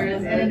 Yeah,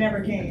 and it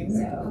never came.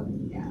 So,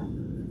 yeah.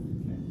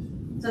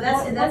 So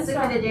that's the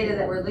kind of data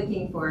that we're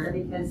looking for,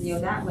 because,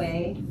 that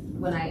way,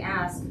 when I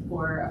ask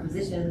for a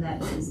position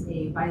that is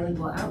a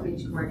bilingual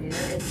outreach coordinator,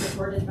 it's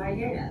supported by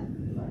data.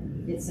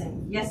 It's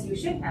saying, yes, you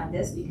should have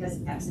this because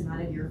X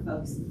amount of your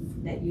folks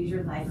that use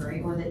your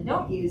library or that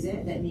don't use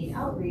it, that need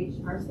outreach,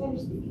 are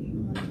Spanish speaking.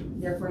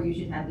 Therefore, you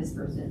should have this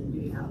person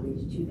doing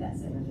outreach to that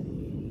segment of the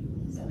community.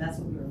 So that's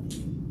what we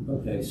were.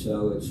 Okay,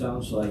 so it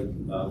sounds like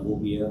we'll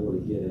be able to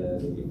get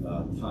a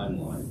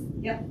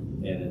timeline. Yep.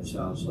 And it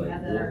sounds like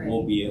have that already.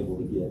 we'll be able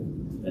to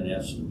get an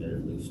estimate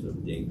at least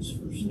of dates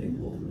for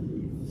stakeholder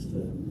meetings to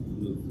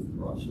move the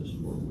process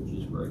forward, which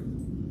is great.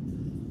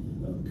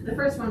 The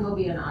first one will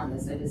be in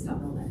August. I just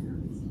don't know when.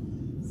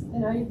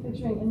 And are you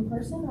picturing in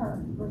person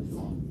or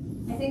virtual?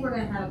 I think we're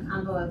going to have a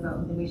combo of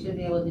both, and we should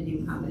be able to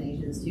do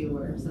combinations too,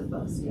 where some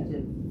folks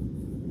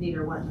need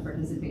or want to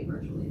participate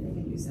virtually, they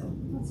can do so.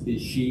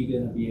 Is she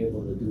going to be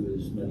able to do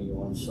as many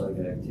on-site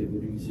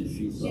activities as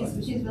she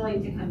thought? She's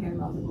willing to come here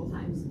multiple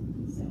times,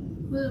 so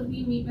Will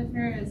we meet with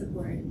her as a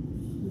board?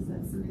 Is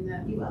that something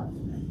that you will.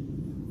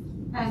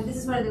 This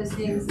is one of those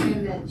things,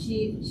 Kim, that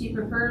she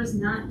prefers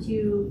not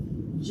to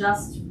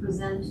just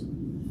present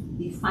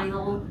the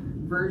final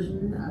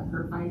version of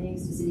her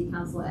findings to City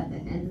Council at the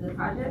end of the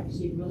project.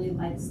 She really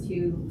likes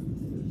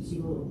to, she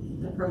will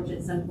approach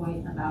at some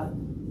point about,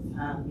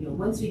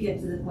 once we get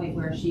to the point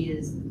where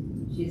she's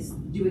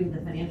doing the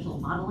financial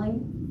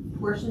modeling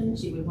portion,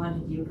 she would want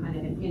to do kind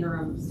of an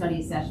interim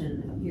study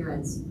session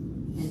appearance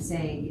and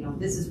say,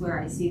 this is where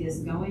I see this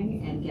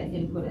going, and get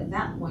input at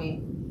that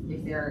point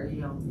if there,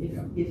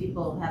 if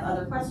people have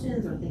other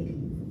questions or think,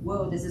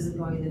 whoa, this isn't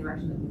going in the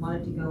direction that we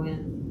want it to go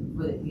in,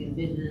 or that we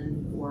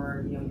envisioned,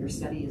 or your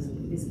study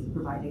isn't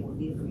providing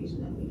the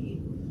information that we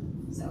need.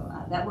 So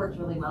that worked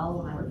really well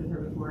when I worked with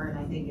her before, and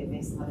I think it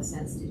makes a lot of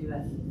sense to do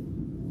a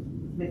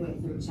midway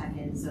through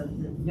check-in so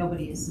that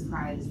nobody is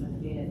surprised when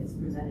the data is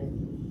presented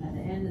at the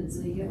end, and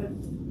so you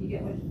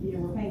get what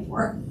we're paying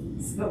for.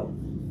 So,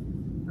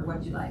 or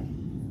what you like.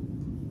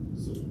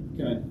 So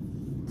can I,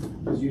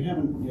 because you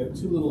have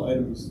two little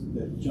items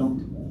that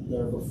jumped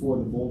there before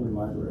the Boulder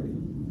Library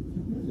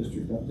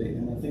district update,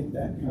 and I think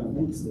that kind of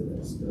links to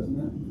this, doesn't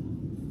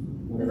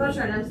it? The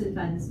voucher and unused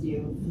funds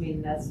do. I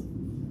mean, I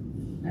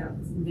don't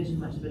envision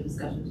much of a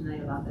discussion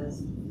tonight about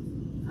this.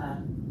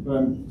 But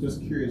I'm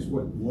just curious,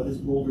 what is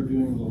Boulder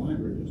doing in the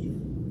library district?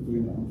 Do we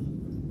know?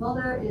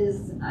 Boulder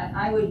is,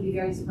 I would be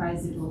very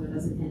surprised if Boulder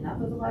doesn't end up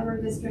with the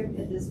library district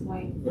at this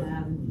point.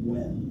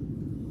 When?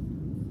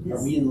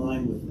 Are we in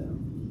line with them?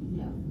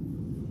 No.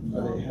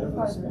 Are they ahead of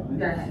us?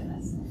 They're ahead of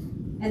us.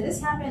 And this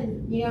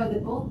happened, the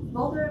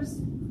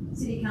Boulder's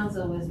City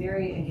Council was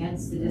very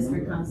against the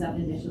district concept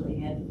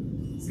initially,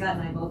 and Scott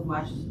and I both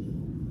watched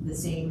the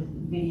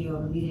same video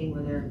of a meeting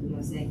where they're,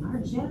 saying, our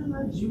gem,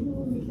 our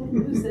jewel, we can't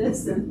lose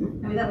this.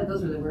 And I mean,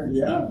 those were the words.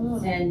 Yeah.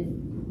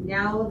 And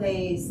now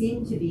they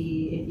seem to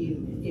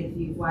be, if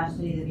you've watched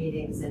any of the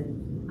meetings,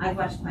 and I've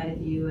watched quite a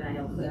few, and I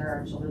know Claire,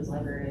 our children's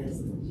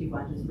librarian, she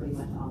watches pretty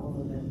much all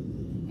of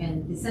them.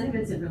 And the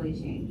sentiments have really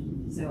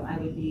changed. So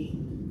the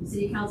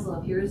City Council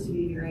appears to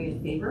be very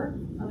in favor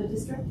of a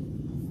district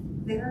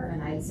there,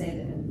 and I would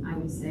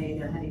say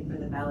they're heading for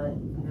the ballot. I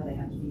know they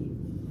have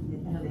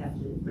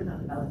to put it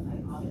on the ballot by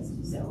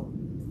August, so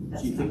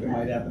that's. Do you think it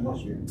might happen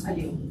this year? I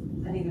do.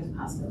 I think there's a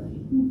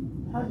possibility.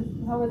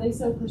 How were they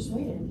so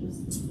persuaded?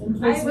 Just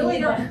I really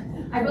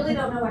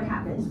don't know what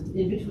happened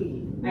in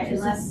between.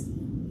 Unless,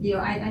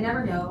 I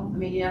never know. I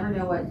mean, you never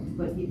know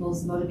what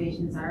people's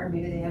motivations are.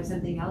 Maybe they have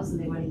something else and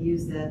they want to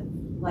use the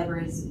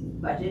library's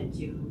budget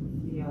to,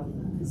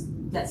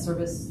 debt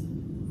service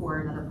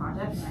for another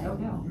project. I don't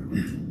know.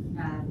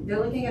 They're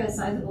looking at a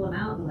sizable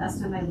amount. The last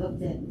time I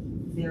looked at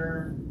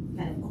their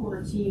kind of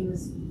core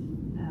team's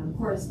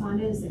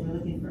correspondence, they were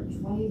looking for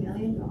 $20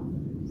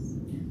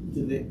 million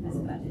Did they? as a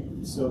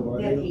budget. So are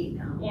They have they? 8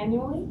 now.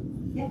 annually?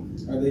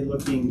 Are they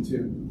looking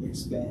to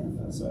expand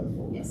outside of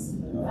Boulder? Yes.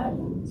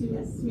 Oh.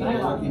 Yes.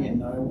 They're looking at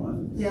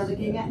Niwan. They're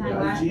looking at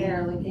Niwot.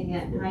 They're looking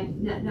at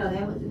no,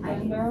 they looked at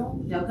Gun Barrel?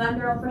 No, Gun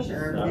Barrel for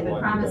sure. Not They've been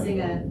one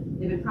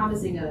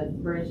promising a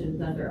branch in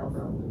Gun Barrel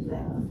for a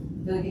while.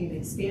 They're looking at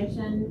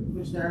expansion,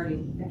 which they're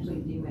already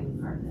actually doing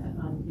part of that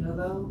on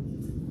Novo,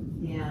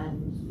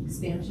 and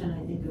expansion,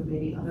 I think, of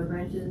maybe other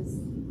branches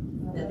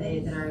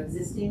that are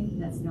existing.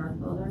 That's North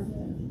Boulder,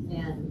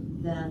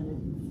 and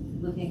then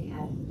looking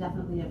at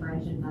definitely a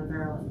branch in Gun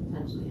Barrel and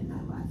potentially in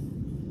Niwot.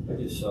 I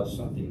just saw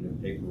something in the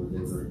paper where they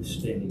were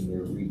extending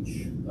their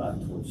reach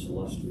towards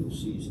celestial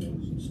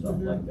seasonings and stuff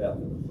like that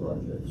with the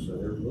project, so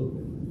they're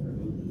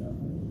moving that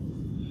way.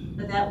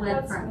 But that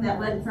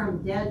went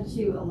from dead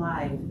to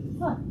alive,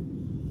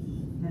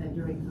 kind of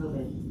during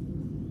COVID.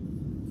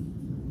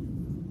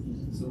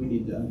 So we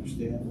need to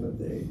understand what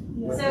their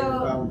So-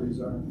 boundaries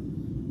are.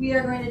 We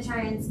are going to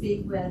try and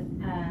speak with,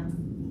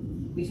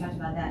 we talked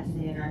about that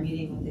today in our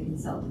meeting with the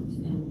consultant,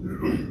 and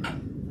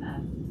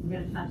we're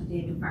going to talk to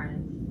David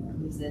Farnan,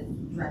 who's the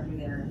director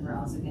there, and we're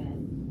also going to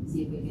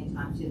see if we can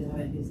talk to the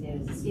woman whose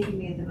name is escaping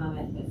me at the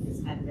moment, but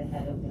is kind of the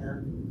head of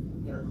their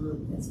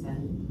group that's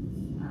been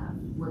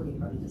working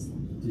for the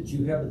district. Did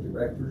you have a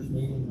directors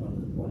meeting on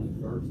the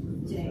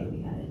 21st? Today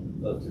we had it,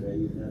 Oh, today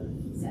you had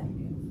it?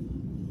 Saturday.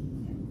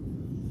 Yeah.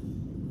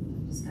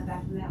 Just got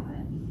back from that one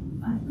at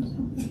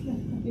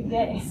 5. Big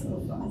day.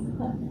 So fun.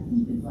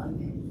 It's a long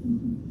day.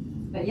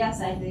 But yes,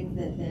 I think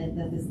that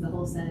the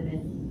whole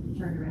sentiment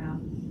turned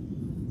around.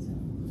 So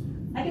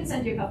I can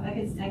send you a couple. I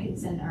can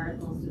send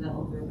articles to the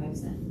whole group. I've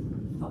sent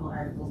a couple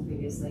articles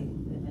previously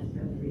that have been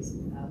fairly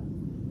recent about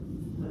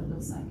what it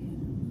looks like.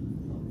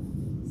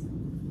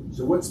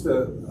 So what's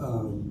the,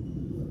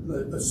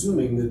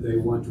 assuming that they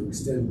want to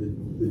extend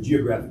the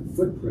geographic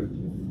footprint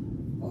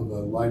of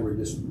a library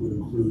district would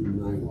include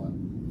Niwot?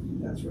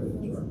 That's right,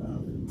 that's our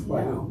boundary.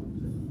 I know.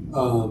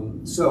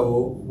 So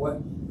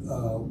what,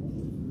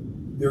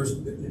 there's,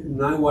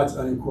 Niwot's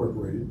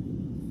unincorporated.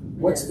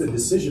 What's the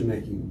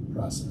decision-making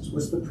process?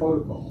 What's the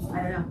protocol?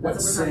 I don't know. What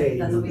That's say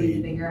what we do need to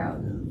the- figure out.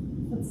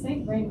 It's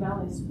St. Vrain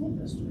Valley School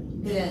District.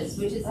 It is,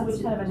 which is That's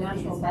kind of a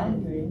natural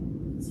boundary.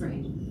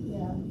 strange.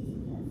 Yeah.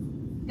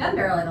 Gun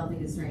Barrel, I don't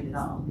think is strange at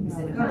all because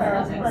they've been Gun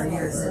Barrel's talking about it for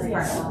years. It's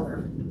part of Boulder.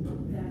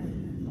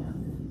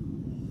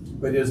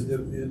 But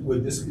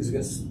would this,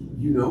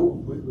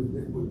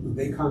 would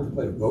they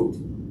contemplate a vote?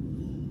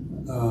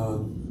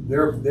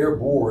 Their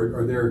board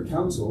or their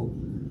council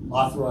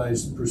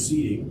authorized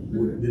proceeding,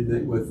 didn't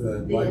they, with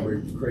the They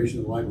library, creation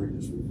of the library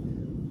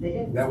district? They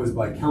did. That was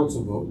by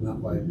council vote,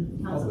 not by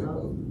public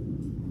vote.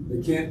 vote.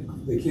 They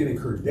can't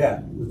incur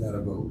debt without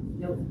a vote.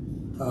 Nope.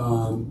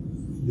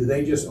 Do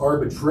they just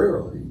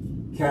arbitrarily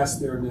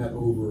cast their net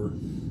over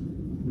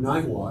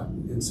Niwot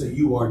and say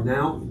you are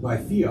now, by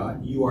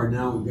fiat, you are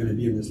now going to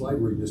be in this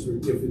library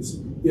district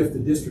if the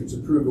district's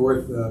approved or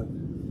if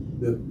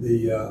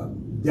the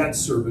debt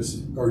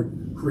service or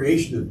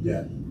creation of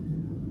debt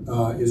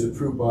is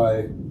approved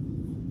by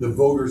the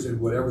voters in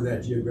whatever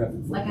that geographic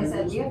Like I footprint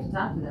said, is? we have to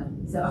talk to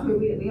them. So I mean,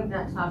 we have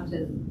not talked to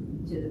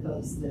the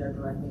folks that are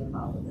directly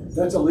involved with this.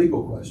 That's a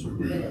legal question.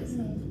 It is.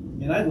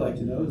 And I'd like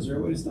to know, is there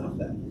a way to stop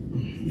that?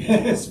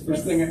 It's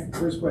the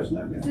first question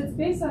I've got. It's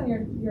based on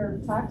your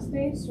tax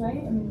base, right?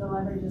 I mean, the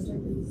library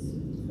district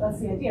that's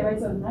the idea, right?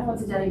 So now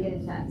It's a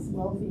dedicated tax.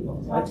 wealthy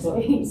I tax thought-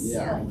 base.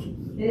 Yeah. Like,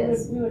 It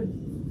is. we would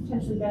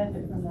potentially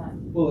benefit from that.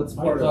 Well, it's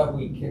I part of, thought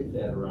we kicked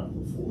that around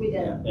before. We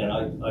did. And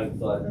I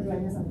thought Or do I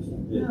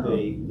misunderstand? that No.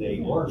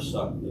 they are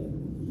sucked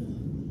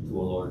in to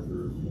a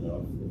larger,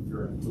 if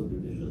you're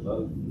included in the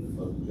vote, and the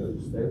vote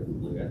goes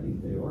favorably, I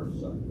think they are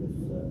sucked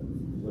into that,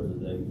 whether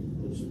they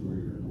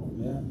disagree or not.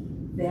 yeah,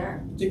 They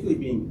are. particularly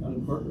being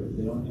unincorporated,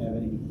 they don't have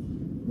any,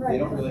 Right. they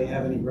don't really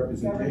have any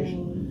representation.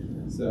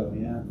 Governing. So,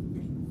 yeah,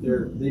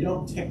 they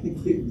don't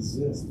technically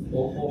exist.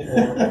 Or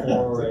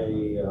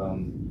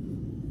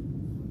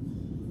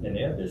an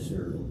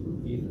adversarial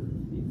group either,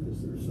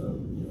 because they're so,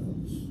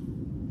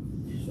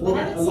 Well,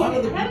 I a haven't, lot seen,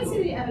 of the I haven't people-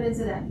 seen any evidence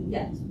of that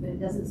yet, but it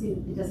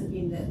doesn't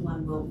mean that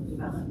one won't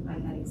develop.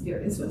 I've had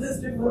experience with this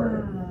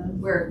before,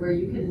 where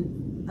you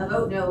can, a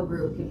vote no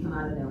group can come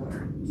out of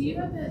nowhere. Do you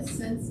have a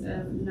sense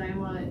of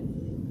Niwot,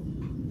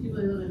 people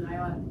who live in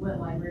Niwot, what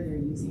library they're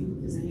using?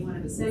 Does anyone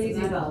have a sense They're of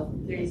using that? both.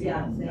 They're using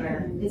Yeah, both. they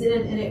are.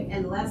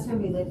 And the last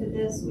time we looked at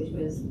this, which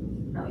was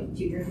probably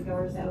 2 years ago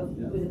or so,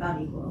 Yeah. it was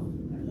about equal.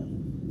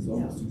 It's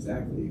almost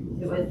exactly equal.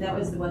 That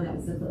was the one that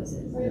was the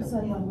closest. Or just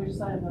on which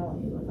side of the aisle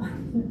you live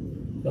on.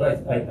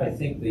 But I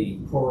think the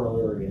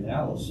corollary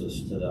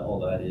analysis to all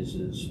that is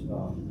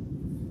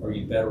are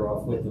you better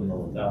off with them or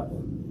without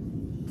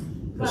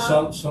them?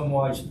 Because some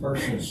wise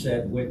person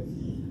said with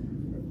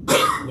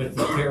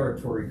the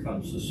territory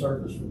comes the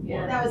service requirements.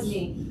 Yeah, that was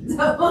me. So,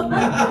 no,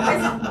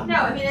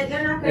 I mean,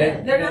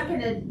 they're not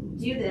gonna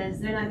do this.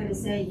 They're not gonna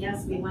say,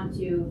 yes, we want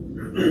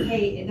to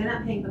pay, they're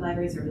not paying for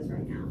library service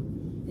right now.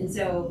 And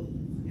so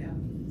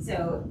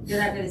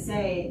they're not gonna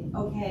say,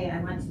 okay, I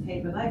want to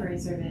pay for library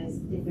service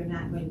if they're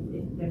not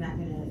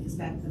gonna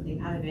expect something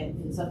out of it,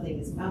 and something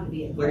is bound to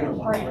be a They're gonna branch.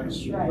 want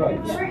Branch, to right. Right.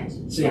 A branch.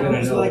 So you're gonna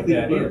It's know what likely to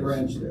that put a is.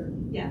 branch there.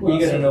 Yeah. Well,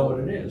 you gotta know what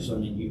it is. I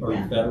mean, are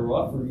Yeah. you better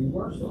off or are you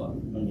worse off?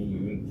 I mean,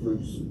 you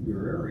improve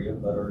your area,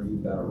 but are you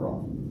better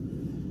off?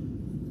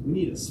 We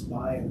need a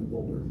spy in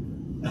Boulder.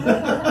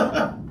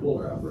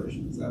 Boulder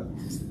operations.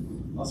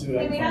 I'll see what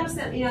I And we can have find.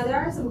 some, there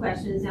are some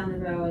questions down the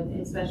road,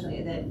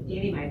 especially that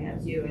Annie might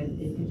have too,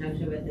 in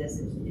conjunction with this.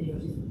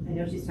 And, I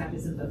know she's talked to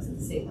some folks at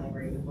the state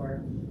library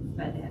before,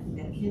 but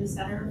that Kim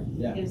Sutter,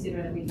 Yeah. Kim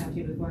Sutter that we talked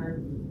to before,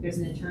 there's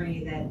an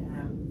attorney that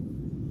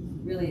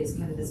really is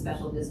kind of the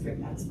special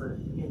district expert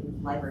in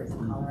libraries in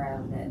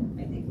Colorado that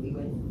I think we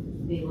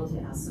would be able to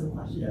ask some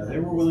questions. Yeah, they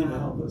were willing to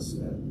help us.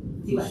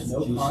 He was. No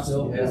Do you cost.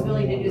 still to He was have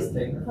willing to him do on some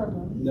retainer?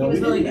 Program. No, He was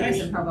we willing didn't to do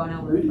some actually. pro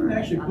bono work We didn't for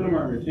actually on put him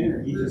that. on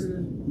retainer. He just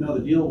no.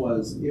 The deal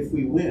was if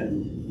we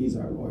win, he's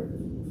our lawyer.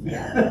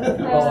 Yeah.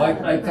 Oh,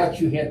 I thought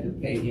you had to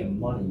pay him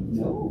money.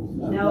 No,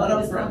 No, not it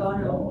up was pro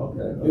front. bono. Oh,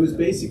 okay. It was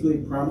basically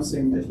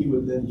promising that he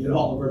would then get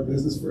all of our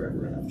business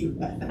forever after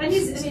that. And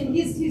he's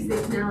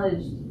the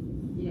acknowledged,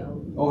 you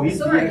know, Oh, he's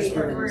the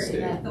expert in the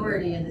state.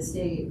 authority in the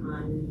state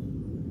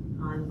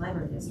on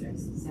library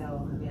districts. So,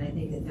 I mean, I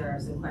think that there are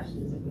some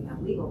questions, if we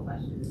have legal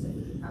questions, that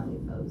we could probably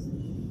pose.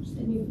 Just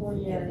give me 4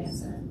 Get an years.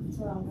 answer. That's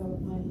where I'll go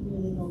with my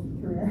legal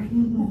career.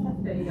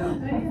 There you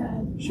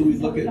go. Should we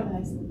look at Become an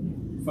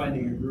expert.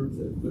 finding a group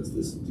that puts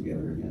this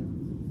together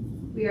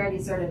again? We already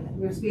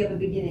we have a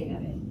beginning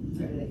of it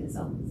through the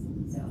consultants.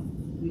 So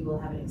we will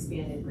have an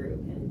expanded group,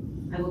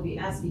 and I will be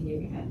asking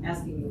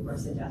you for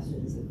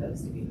suggestions of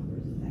folks to be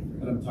members of that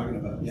But group. I'm talking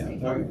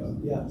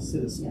about,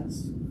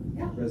 citizens,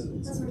 Yeah.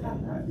 residents. That's what we're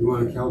talking about. You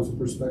want a council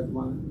perspective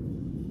on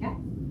it? Yeah.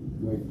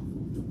 Wait,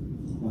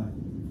 Why?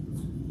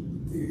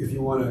 if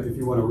you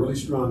want a really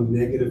strong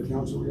negative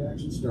council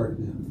reaction, start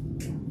now.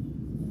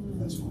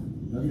 That's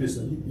fine. No, you just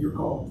your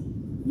call.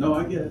 No,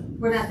 I get it.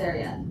 We're not there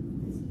yet.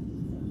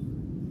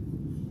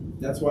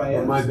 That's why I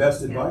But my asked.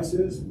 best advice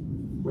is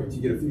wait till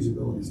you get a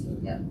feasibility study.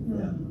 Yeah.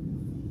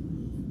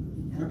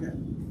 Okay.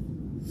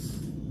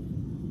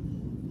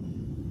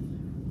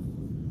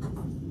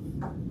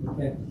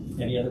 Okay,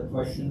 any other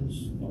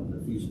questions on the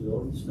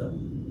feasibility study?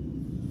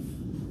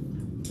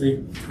 Great,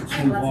 I let's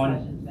have move lots of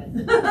on.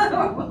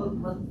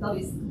 questions, but there'll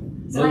be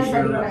some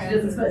Motion.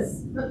 questions,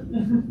 but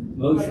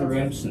Moser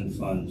Remsen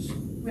funds. Do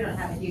we don't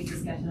have a huge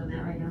discussion on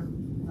that right now.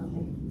 I don't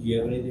think. you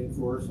have anything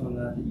for us on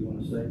that you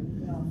want to say?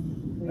 No,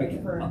 Okay.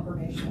 waiting for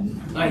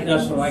information.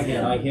 That's what I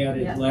had. I had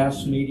Yeah. it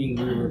last meeting,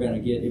 we were gonna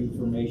get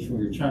information,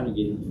 we were trying to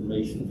get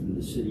information from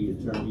the city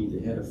attorney, the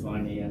head of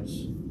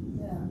finance.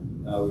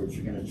 Yeah. We were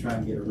gonna try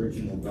and get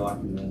original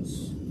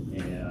documents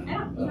and.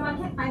 I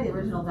can't find the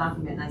original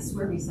document, and I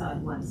swear we saw it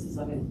once,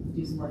 so I'm gonna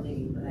do some more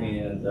digging for that.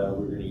 And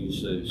we're gonna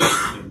use those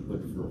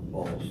input for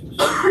policies.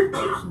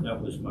 That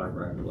was my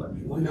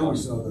recollection. Well, I know we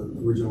saw the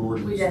original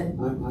ordinance. We did.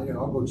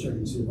 I'll go check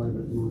and see if I've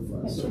been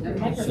notified.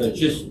 So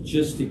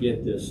just to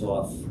get this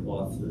off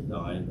the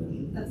dime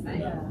and That's fine.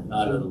 Yeah.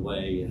 out of the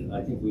way, and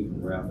I think we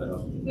can wrap it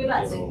up. and We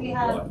got get to- all we the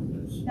have-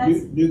 documents.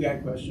 That's, New guy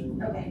question.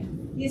 okay.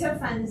 These are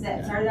funds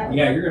that started out.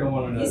 Yeah, you're gonna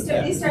wanna know These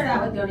that. started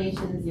out with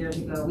donations years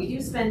ago. We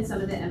do spend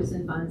some of the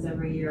Emerson funds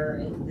every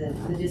year in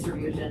the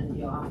distribution,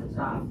 you know, off the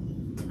top.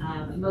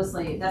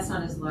 Mostly, that's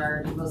not as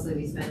large, mostly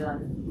we spend it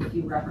on a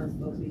few reference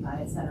books we buy,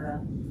 et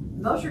cetera.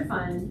 The Mosher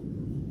Fund,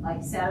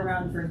 like, sat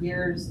around for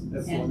years.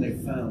 That's the and- one they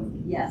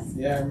found. Yes.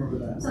 Yeah, I remember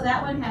that. So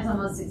that one has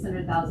almost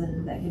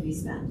 600,000 that can be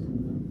spent.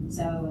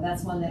 So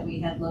that's one that we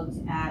had looked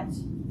at,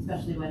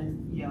 especially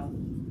when, we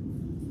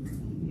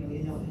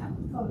didn't know what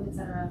happened with COVID, et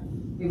cetera.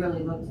 We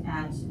really looked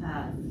at,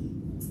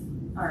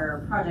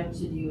 our project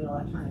to do an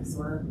electronic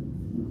sorter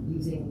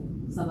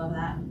using some of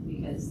that,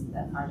 because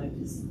that project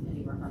is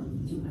anywhere from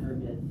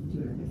 $200,000 to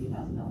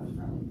 $250,000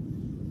 probably.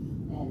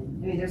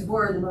 And, I mean, there's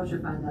more in the Mosher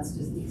Fund, that's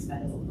just the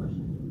expendable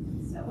portion,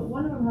 But so.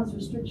 one of them has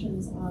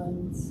restrictions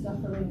on stuff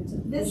related to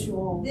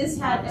visual. This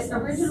had, access.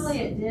 originally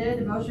it did,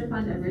 the Mosher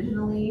Fund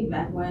originally,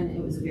 back when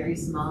it was a very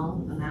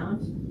small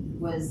amount,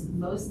 was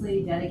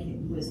mostly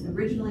was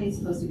originally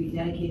supposed to be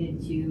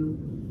dedicated to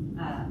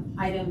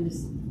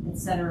items, et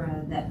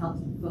cetera, that helped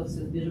folks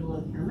with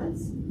visual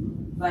impairments.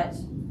 But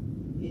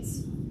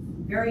it's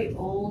very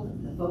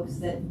old, the folks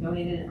that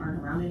donated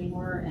aren't around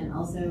anymore, and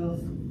also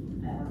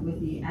with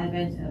the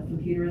advent of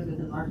computers with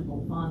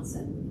enlargeable fonts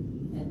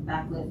and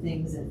backlit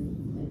things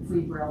and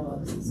free braille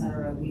books, et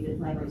cetera, we the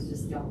libraries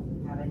just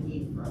don't have a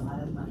need for a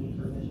lot of money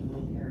for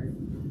visually impaired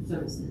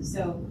services.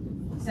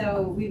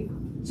 So we've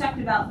checked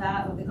about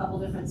that with a couple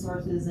different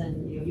sources,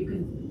 and you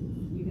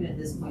can at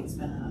this point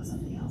spend it on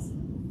something else.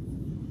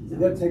 Did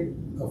that take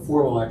a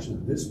formal action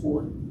of this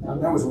board?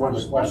 That was one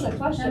of the That's a questions.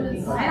 question.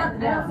 we I had,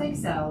 don't yeah. think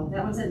so.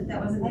 That wasn't the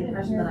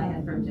impression that I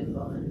had from Jim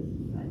Bowman.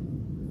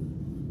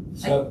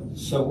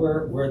 So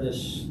where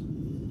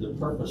the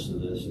purpose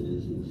of this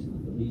is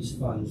these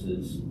funds,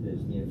 as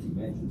Nancy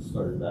mentioned,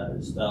 started out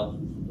as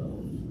thousands of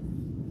dollars.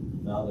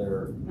 Now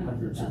they're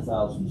hundreds of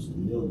thousands to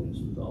millions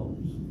of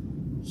dollars.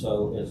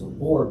 So as a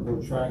board,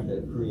 we're trying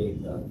to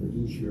create a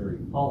fiduciary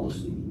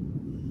policy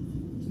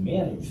to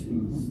manage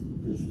these,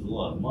 because there's a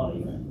lot of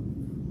money.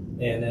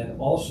 And then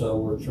also,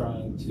 we're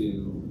trying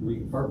to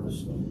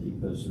repurpose them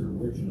because their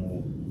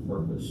original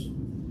purpose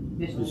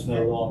is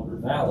no longer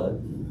valid.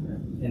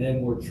 And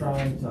then we're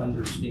trying to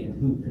understand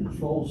who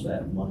controls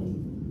that money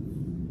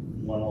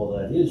when all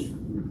that is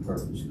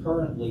repurposed.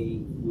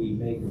 Currently, we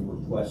make a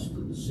request to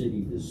the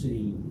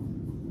city,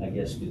 I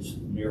guess, gets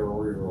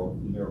mayoral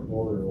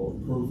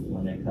approval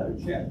when they cut a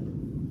check.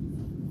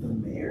 The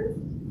mayor?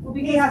 Well,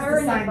 He because has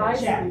we're to an sign the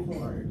check, advisory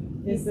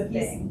board. is the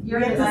thing. You're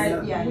We have to-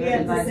 advised- yeah, We you're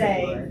have to advisory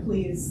say, board.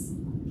 please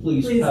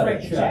Please Please cut a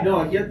write the check. check. No,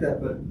 I get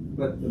that, but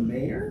but the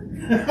mayor?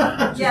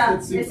 Yeah,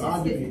 It seems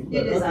odd to me. it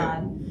but is okay.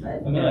 odd,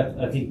 but. I mean,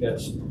 I think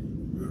that's,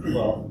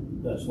 well,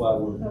 that's why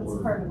That's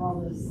we're part of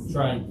all this.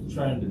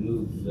 trying to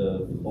move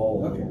the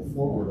ball a Okay. little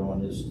forward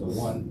on this to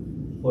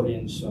put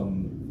in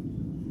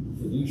some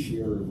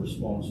fiduciary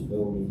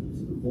responsibility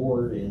to the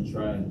board and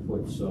try and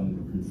put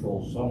some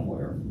control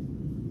somewhere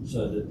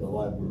so that the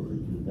library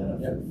can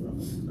benefit from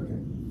it.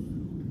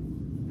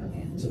 Okay.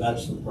 Okay. So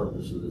that's the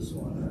purpose of this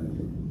one, right?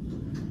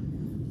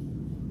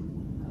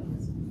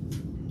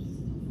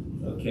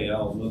 Okay,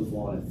 I'll move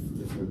on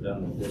if we're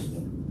done with this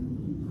one.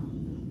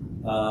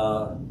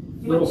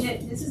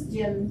 This is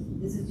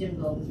Jim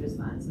Gold's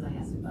response when I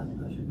asked him about the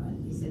Mosher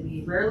fund. He said,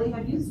 we rarely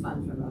have used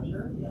funds for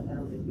Mosher. Yeah, I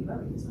don't think we've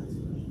ever used funds for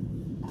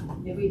Mosher.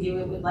 If we do,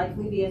 it would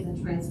likely be as a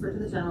transfer to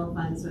the general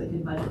fund so it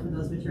can budget for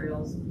those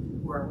materials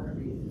or whatever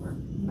you use it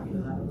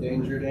for.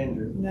 Danger,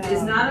 danger. No. It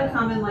is not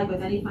uncommon, like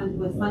with any fund,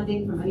 with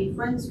funding from any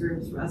friends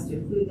groups, for us to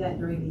include that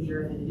during the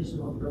year in an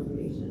additional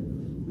appropriation.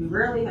 We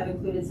rarely have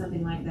included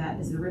something like that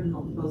as an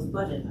original proposed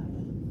budget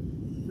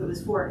item. If it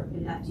was for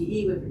an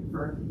FTE, we would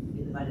prefer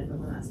in the budget, but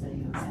we're not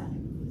spending it on staffing.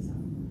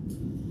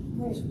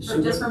 So.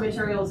 So Just for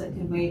materials that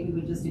can wait, we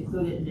would just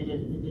include it in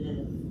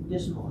an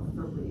additional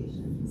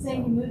appropriation.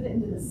 Saying you moved it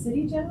into the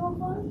city general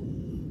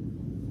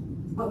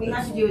fund? What we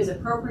have to do is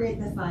appropriate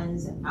the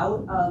funds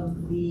out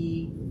of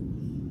the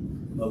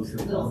Mosher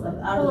little, fund.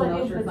 out of the Like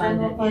into Mosher the fund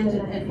general fund and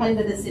and then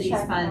into the city's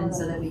check fund out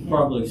so of- that we can.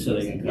 Probably so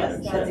they can Yes, cut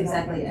a that's check.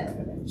 exactly it.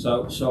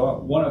 So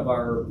one of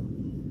our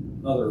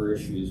other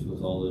issues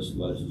with all this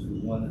was is we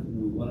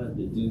wanted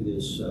to do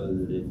this so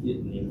that it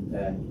didn't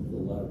impact the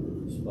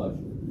library's budget.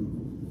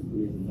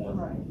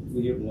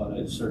 We didn't want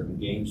a certain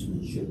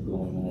gamesmanship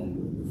going on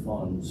with the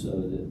fund so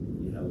that,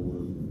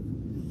 we're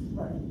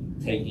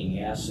taking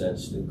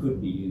assets that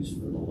could be used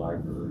for the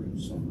library and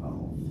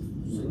somehow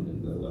seeing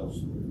them go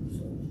elsewhere,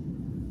 so.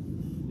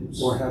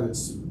 It's Or have it,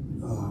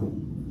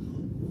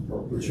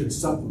 it should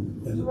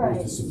supplement as opposed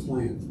Right. to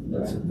supplant.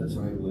 That's a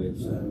good way of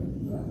saying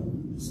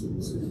So,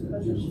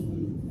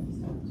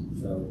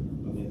 So,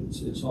 I mean,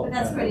 it's all But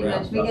that's kind of pretty much,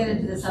 wrapped we up get in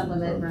into the this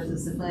supplement approach.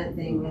 versus supplant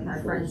thing with our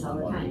friends all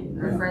the time.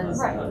 Our Yeah. friends,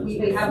 Right. we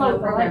have no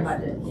program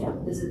budget. Yeah.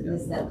 This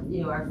is that,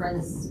 our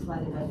friends supply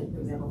the budget,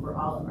 for example, for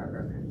all of our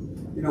programs.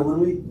 when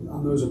we,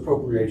 on those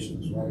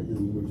appropriations, right,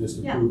 and we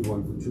just Yeah. approved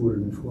one for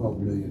 $212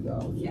 million.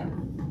 Yeah.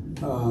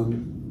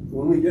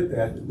 When we get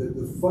that,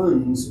 the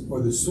funds, or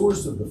the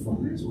source of the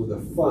funds, or the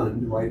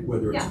fund, right,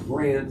 whether it's Yeah.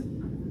 grant,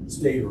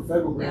 state or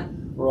federal grant,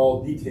 are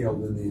all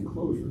detailed in the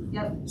enclosure.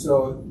 Yep.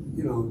 So,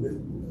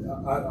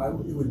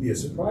 it would be a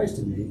surprise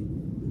to me,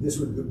 that this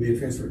would be a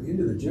transfer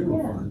into the general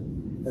Yeah. fund,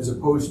 as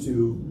opposed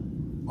to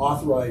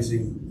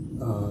authorizing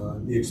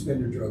the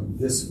expenditure of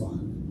this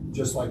fund,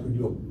 just like we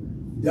do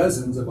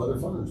dozens of other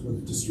funds, whether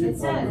it's a street It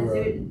fund or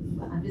a. says,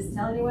 I'm just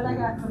telling you what I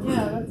got from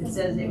Yeah, it. It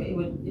says it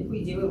would, if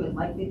we do, it would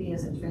likely be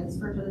as a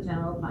transfer to the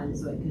general fund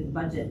so it could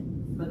budget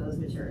for those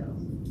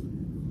materials.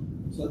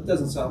 So it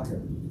doesn't sound like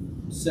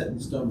a set in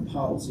stone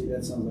policy.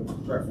 That sounds like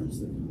a preference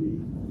that could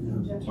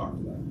be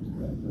talked about.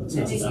 That's I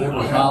not think A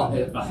sustainable.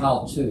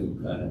 how-to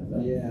kind of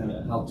thing.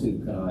 Yeah. How-to,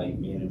 can I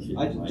manage it?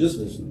 I in my just-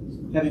 systems?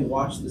 Having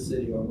watched the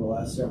city over the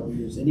last several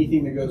years,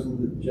 anything that goes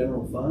into the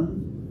general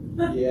fund,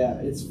 yeah,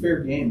 it's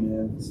fair game,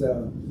 man.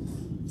 So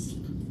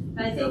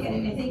But I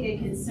think a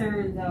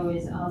concern though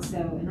is also,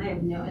 and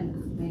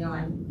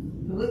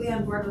I'm completely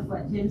on board with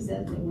what Tim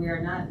said, that we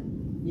are not,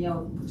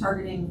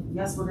 targeting,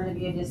 yes, we're gonna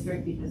be a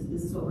district because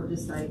this is what we're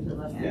just starting to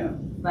look at. Yeah.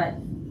 But,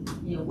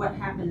 what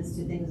happens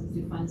to things,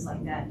 to funds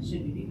like that,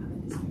 should we become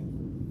a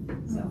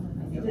district? So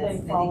I Do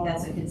think they follow?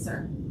 that's a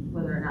concern,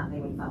 whether or not they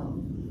would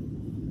follow.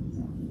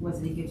 So,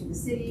 was it a gift to the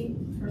city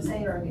per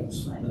se, or a gift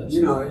to like? That's-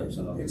 You know, that's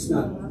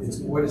another-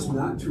 what it's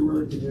not too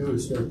early to do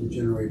is start to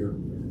generate a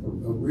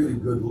really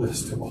good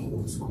list of all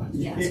those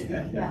questions. Yes.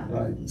 Yeah.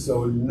 Right,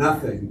 so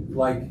nothing,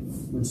 like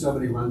when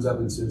somebody runs up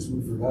and says,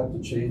 we forgot to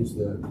change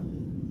the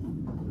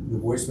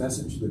voice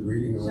message, the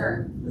greeting or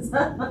Sure.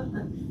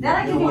 whatever.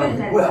 That I can do in a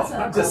minute. Well, That's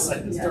not a I'm just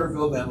problem. saying, start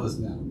building that list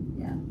now.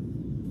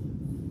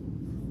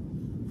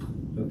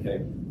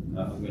 Okay,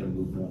 I'm gonna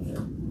move on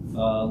there.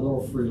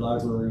 Little free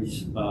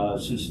libraries,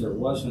 since there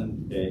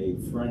wasn't a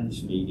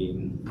Friends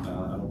meeting,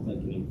 I don't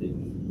think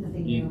anything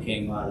Nothing new new.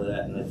 came out of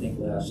that, and I think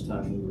last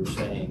time we were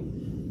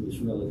saying it was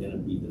really gonna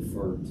be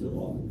deferred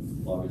till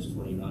August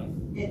 29th.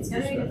 It's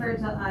gonna be deferred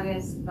till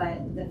August,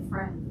 but the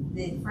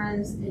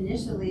Friends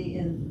initially,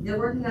 they're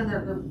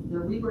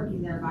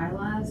reworking their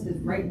bylaws,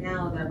 because right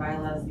now their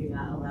bylaws do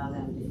not allow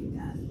them to do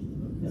that.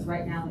 Because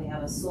right now they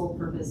have a sole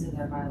purpose in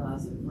their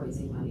bylaws of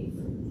raising money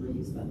for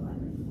use by the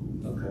library.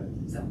 Okay.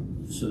 So,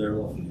 So they're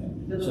looking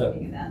at they're it.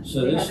 looking at that.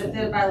 so They this- have,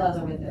 their bylaws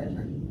are with their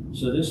attorney.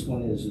 So this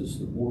one is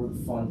the board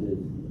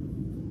funded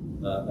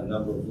a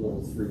number of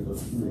little free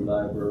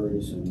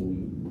libraries, and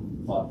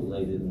we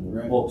populated them with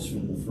Right. books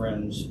from the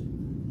Friends.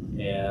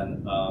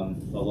 And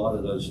a lot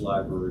of those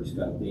libraries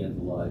got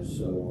vandalized,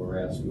 so we're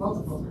asking.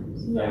 Multiple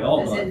times. They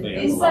all As got in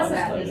baseball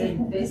bat, vandalized. as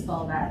in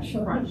baseball bat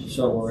crunch.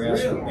 So we're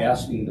Really?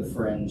 asking the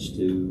Friends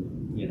to,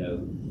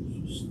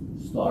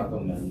 stock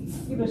them and,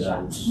 Give it a shot.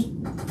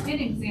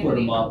 And examine. put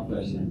them up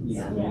and,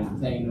 Yeah.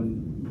 maintain them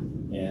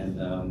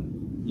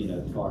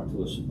and, talk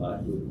to us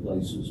about good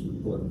places to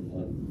put them,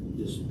 like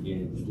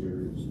disadvantaged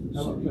areas. in the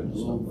How about city putting a and so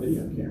little forth.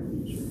 video camera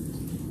in your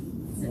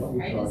It's a Well, we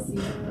privacy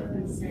talked about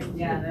concern.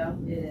 Yeah, though,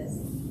 it is.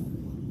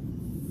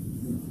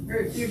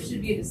 Or there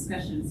should be a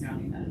discussion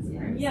surrounding that as a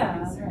privacy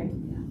Yeah, concern. right.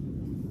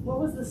 What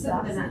was the So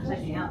staff they're not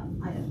checking suggestion? out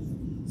items.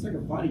 It's like a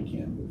body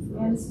cam for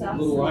And a stuff.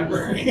 little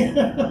library.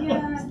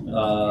 Yeah,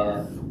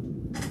 Uh,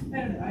 I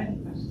don't know, I have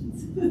questions.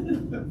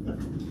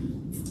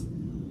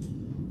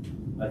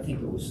 I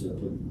think it was,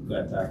 we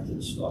got back to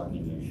the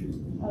stalking issue.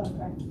 Oh,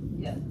 okay.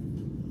 Yeah.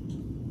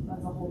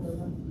 That's a whole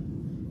different.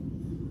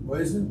 Why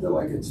isn't it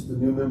like it's the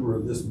new member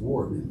of this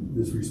board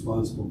that's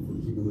responsible for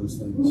keeping those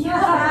things?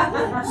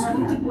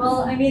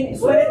 Well, I mean, Yeah,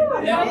 what, wait a minute,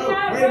 Put me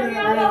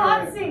on the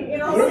hot wait a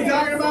seat. What are we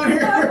talking about here?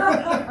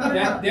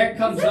 That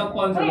comes up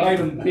under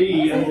item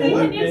B. Is under it the new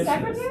new business.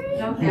 secretary?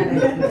 Don't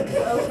panic. I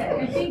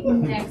Okay. think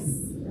next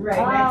right,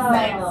 Oh.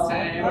 next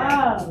time.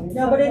 Oh.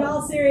 No, but in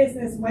all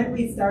seriousness, when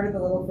we started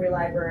the Little Free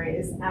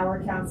Libraries,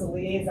 our council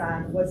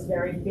liaison was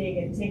very big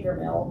in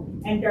Tinkermill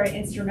and very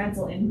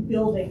instrumental in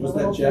building the Was that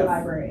Little Free Jeff?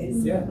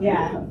 Libraries. Yeah.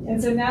 Yeah,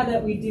 and so now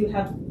that we do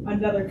have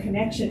another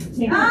connection to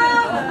Tinkermill,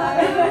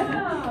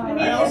 Ah! I mean,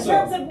 I in also-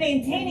 terms of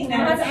maintaining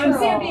that, I'm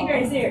saying being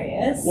very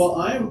serious. Well,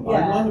 I'm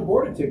Yeah. on the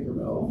board at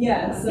Tinkermill.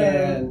 Yeah, so-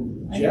 And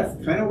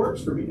Jeff kind of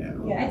works for me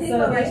now. Yeah, I think so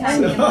what we're like,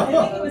 talking I about-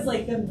 think it was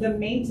like the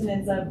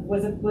maintenance of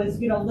was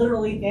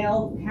literally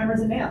hammers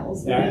and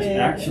nails.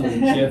 Actually,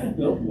 Jeff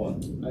built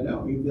one. I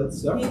know, he built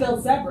several. He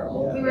built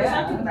several. Yeah. We were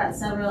Yeah. talking about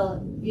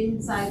several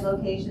inside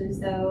locations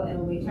though, and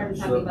when we started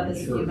talking about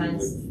this a few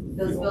months,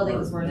 those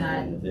buildings were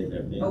not open They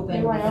because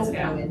weren't of open,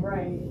 COVID.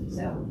 right.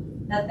 So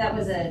that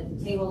was a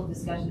table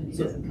discussion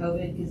because of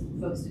COVID, because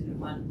folks didn't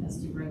want us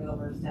to bring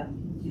over stuff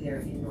to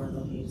their indoor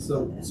locations.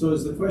 So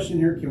is the question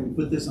here, can we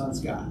put this on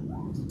Scott?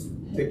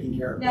 Taking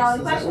care of this? No,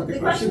 Is that what the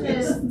question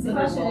is,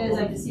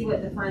 like to see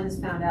what the Friends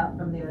found out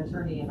from their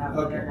attorney about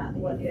whether or not they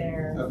What could do it.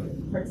 their Okay,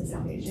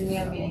 participation. And we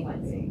have a meeting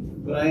Wednesday.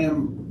 but I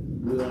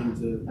am willing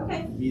to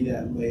Okay, be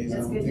that liaison.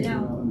 That's good with to know.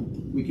 Tinkermill,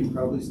 and we can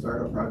probably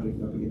start a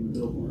project up again in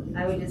Billboard.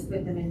 I would just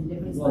put them in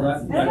different Well,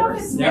 spots. I don't know if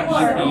it's that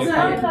more. might be a It's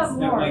not good, enough that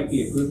more. might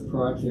be a good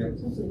project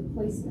Especially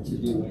placement. to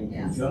do in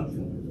Yeah.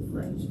 conjunction with the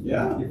Friends.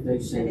 Yeah. If they I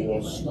say think it they'll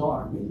would.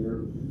 stock and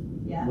you're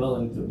Yeah,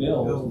 willing to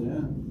build, Yeah.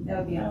 that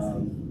would be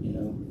awesome.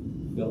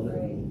 Build it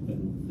Right.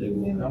 and they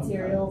will New come.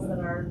 materials that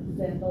are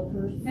vandal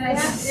proof. And I have,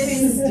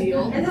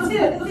 Steel. and the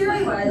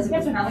theory was, it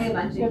was probably a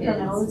bunch of Good for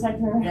metal kids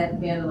detector.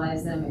 that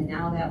vandalized them, and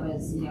now that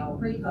was,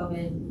 pre-COVID,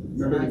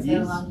 so Remember now the it's been a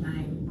geese? long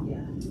time, yeah,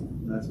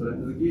 That's what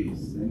happened to the geese.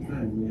 Same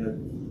thing. We had,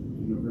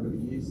 remember the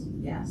geese?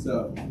 yeah.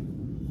 So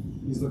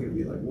he's looking at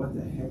me like, what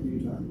the heck are you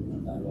talking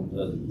about? I don't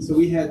know. So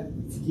we had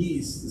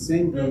geese, the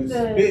same Like goose,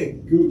 the-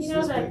 big goose, You know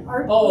this that big.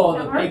 art. Oh,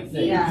 the art big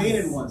thing. Yeah.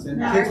 Painted ones, and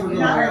Not kids were our- going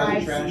not our around and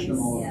ice trashing them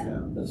all geese, over yeah. town.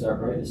 Is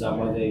that right? Is that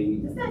why they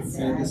Isn't that And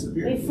sad?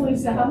 disappeared. They flew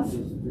south.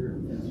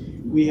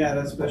 disappeared? We had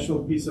a special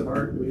piece of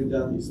art. We had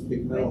done these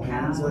big metal Big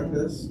hands cow. like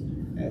this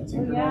at Oh,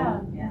 Tinkermill.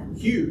 yeah. Yeah,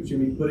 Huge,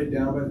 and we put it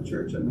down by the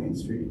church on Main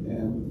Street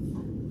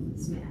and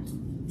smash.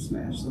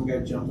 smashed. Some guy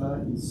jumped on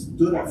it and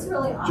stood That's on it,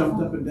 really jumped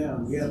awful. up and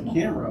down. We had a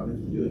camera of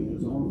it doing it. It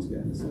was a homeless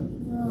guy. So.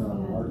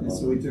 Oh. And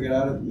so we took it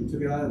out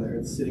of there.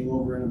 It's sitting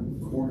over in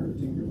a corner of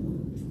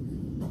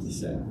Tinkermill. It's a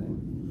sad thing.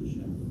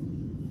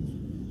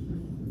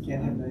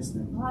 Can't have nice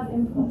things. A lot of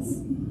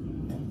inputs.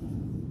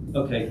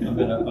 Okay, I'm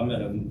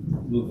gonna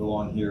move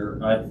along here.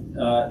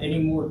 Any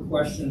more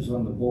questions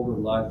on the Boulder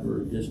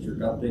Library District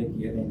update? Do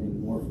you have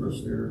anything more for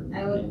us there?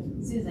 I would,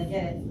 as soon as I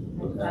get it,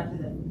 I will Okay. talk to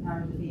the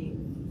powers that be.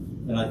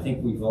 And I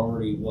think we've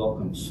already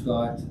welcomed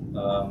Scott.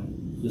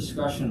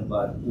 Discussion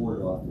about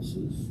board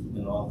offices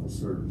and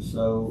officers.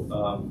 So,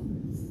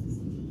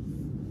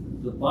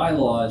 the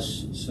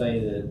bylaws say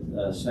that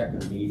a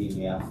second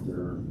meeting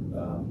after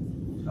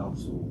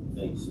council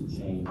makes a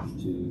change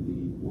to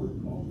the board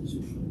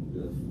composition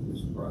of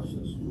this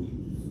process,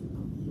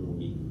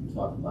 we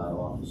talk about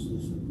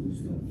offices and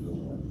who's going to fill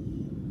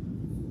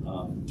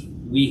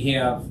them. We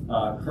have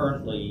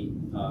currently,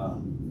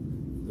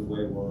 the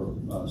way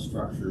we're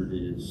structured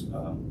is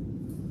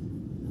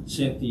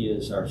Cynthia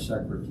is our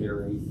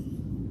secretary,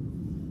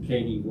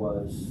 Katie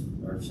was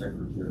our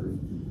secretary,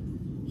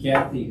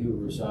 Kathy, who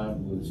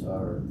resigned, was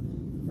our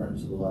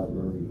Friends of the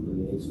Library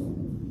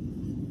liaison.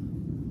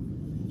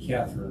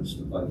 Catherine's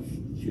the vice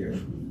chair.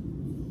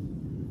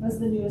 Was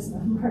the newest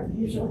member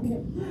usually.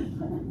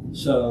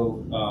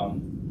 So,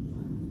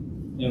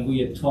 and we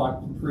had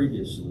talked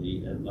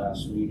previously at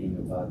last meeting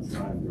about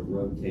trying to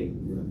rotate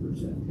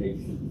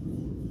representation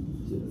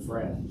to the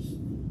Friends,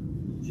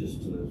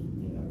 just to,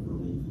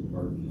 relieve the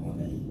burden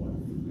on any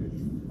one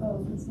division.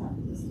 Oh, it's not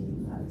just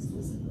doing that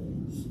explicitly.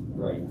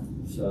 Right,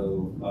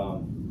 so,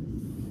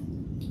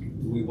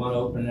 do we want to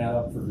open that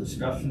up for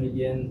discussion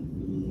again?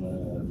 Do we want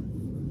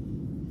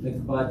to think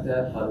about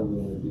that? How do we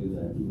want to do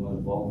that? Do you want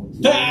to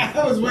volunteer?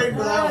 I was waiting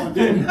for that one,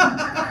 dude.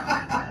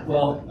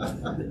 Well,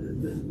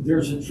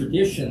 there's a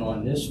tradition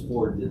on this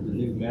board that the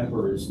new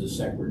member is the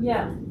secretary.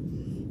 Yeah.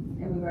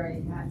 And we've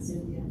already got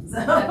Cynthia, so.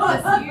 You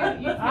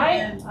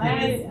I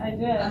can.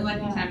 did.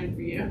 Unlucky yeah. timing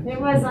for you. It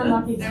was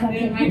unlucky That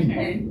was my timing.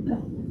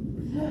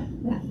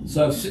 turn.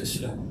 So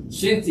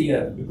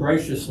Cynthia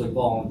graciously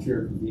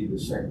volunteered to be the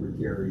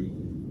secretary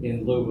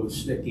in lieu of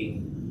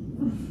sticking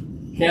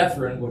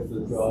Catherine with the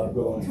job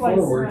going Twice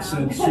forward, around.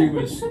 since she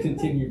was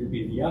continued to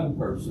be the young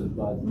person,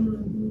 but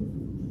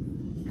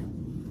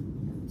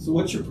So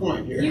what's your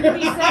point here? You can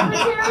be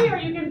secretary or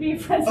you can be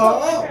principal.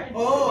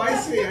 I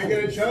see. I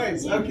get a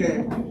choice.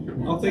 Okay.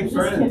 I'll take Just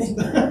friends.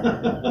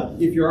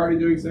 kidding. If you're already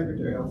doing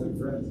secretary, I'll take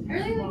friends. I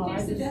really Well, like I your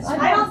just- suggestion.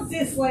 I don't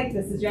dislike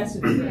the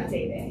suggestion of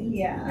rotating,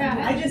 yeah.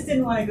 Yeah. I just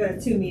didn't want to go to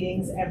 2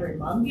 meetings every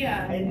month.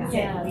 Yeah. In the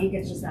Yeah. same week,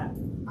 it's just not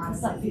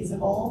honestly not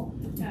feasible.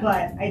 Yeah.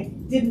 But I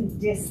didn't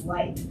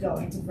dislike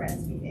going to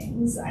Friends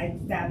meetings. I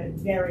found it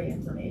very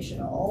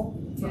informational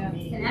for Yeah.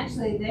 me. And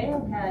actually, they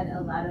have had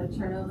a lot of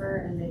turnover,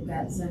 and they've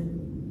got some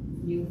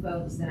new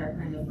folks that are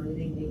kind of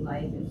breathing new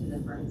life into the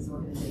Friends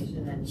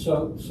organization, and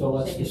so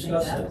let's Shaking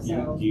discuss things up, it.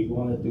 so- Do you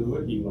want to do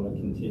it? Do you want to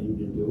continue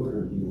to do it,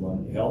 or do you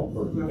want help,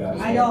 or do you guys?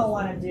 I don't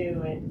want to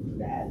do it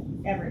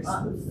every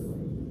month.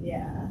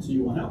 Yeah, So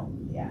you want help?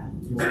 yeah.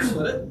 You want to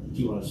split it?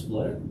 Do you want to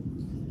split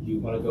it? Do you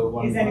want to go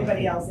one? Is month?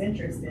 anybody else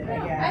interested,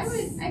 I Yeah,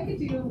 guess? I could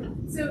do,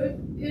 so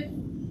if,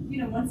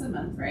 once a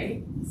month,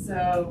 right?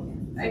 So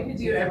I could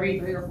do every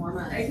 3 or 4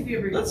 months. I could do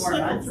every Let's 4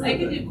 slip it months. through I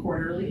could then. do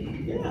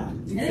quarterly. Yeah.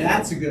 And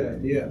That's a good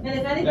idea. And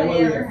if That anybody way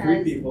we ever have 3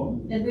 has,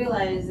 people. and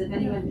realize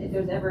if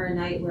there's ever a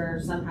night where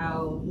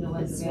somehow no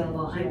one's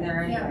available, I'm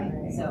there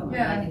anyway, Yeah. so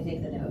Yeah. I can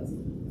take the notes.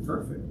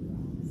 Perfect.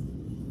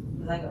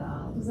 Cause I go,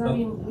 oh, Does that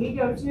mean we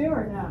go too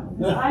or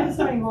no? 'Cause I'm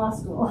starting law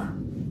school.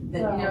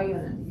 then you know you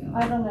have to go.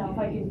 I don't know if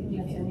I can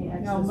commit to any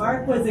extra. No,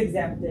 Mark was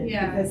exempted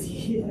Yeah. because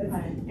he has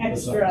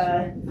That's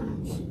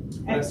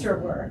extra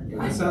work.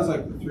 It sounds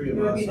like the 3 It of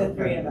would us. be the okay.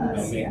 3 of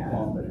us, I mean, yeah.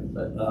 confident,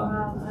 but,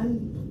 I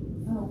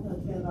don't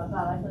feel good about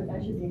that. I feel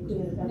like I should be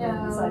included if everyone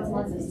No, besides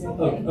it's- Liz is it's doing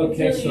okay. it.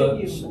 okay, It's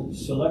really so, you.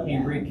 so let me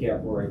Yeah.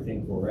 recap where I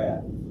think we're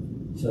at.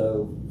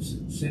 So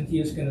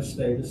Cynthia's gonna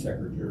stay the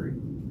secretary.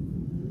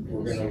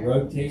 We're gonna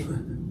rotate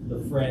the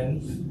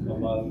friends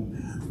among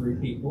 3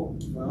 people.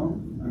 Well,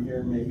 I'm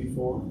hearing maybe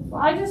 4.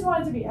 Well, I just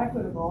want it to be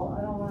equitable.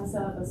 I don't want to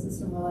set up a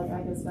system where like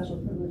I get special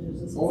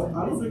privileges. Just Well, because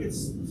I I'm don't busy.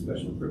 think it's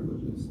special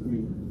privileges. I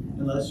mean,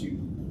 unless you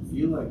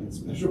feel like it's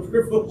special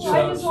privileges. Well,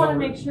 I just So- want so to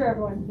we're- make sure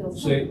everyone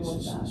feels So, comfortable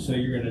with that. so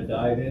you're gonna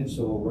dive in,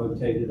 so we'll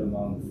rotate it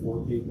among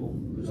 4 people,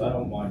 because I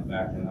don't mind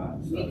backing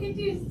up, We so. could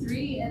do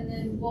 3 and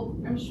then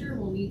I'm sure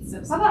we'll need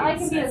substitutes. How about I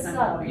can be a at some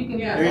sub? point. You can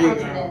be Yeah. There an you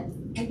alternate.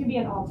 I can be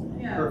an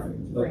alternate. Yeah. Perfect.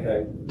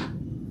 Okay,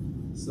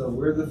 So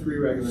we're the 3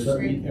 regulars. So-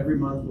 Every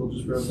month we'll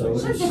just rotate. So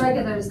Should the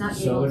regulars not be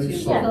So able it to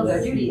is fulfill their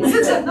so-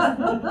 duties?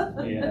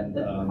 and,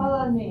 Call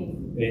on me.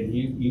 and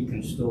you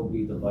can still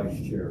be the vice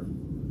chair.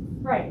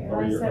 Right, and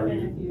Are I you- step are in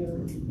you-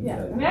 if you,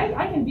 yeah. Okay. I mean,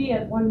 I can be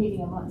at 1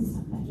 meeting a month.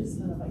 I just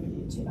don't know if I can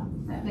do 2.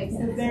 That makes Is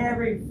sense. there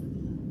every,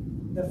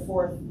 the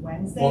 4th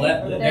Wednesday? Well, or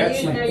that, the-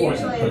 that's they're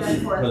important, usually the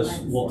fourth because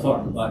Wednesday. we'll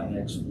talk about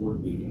next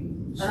board meeting.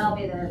 But I'll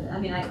be there, I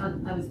mean,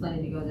 I was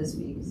planning to go this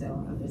week,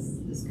 so,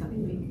 this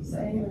coming week, so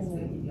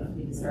Anyway. you don't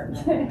need to start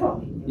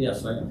that.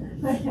 Yes, I am.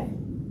 Okay.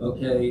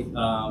 Okay,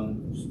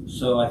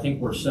 so I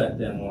think we're set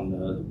then on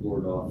the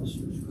board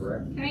officers,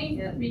 correct? Can I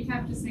Yep.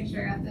 recap, just make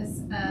sure I got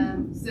this?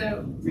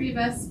 So 3 of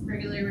us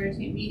regularly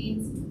rotate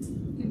meetings,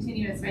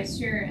 continue as vice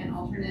chair and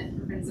alternate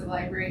for Friends of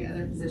Library,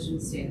 other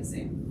positions stay the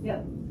same.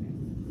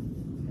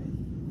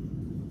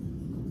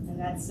 And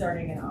that's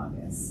starting in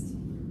August.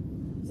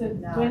 So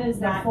Not- when is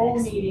the not full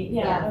next meeting?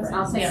 Yeah, that's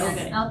I'll right. take Yeah,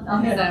 next, okay.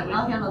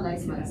 I'll handle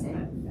next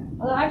Wednesday.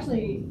 Although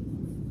actually,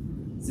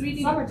 So we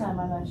do, summertime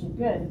I'm actually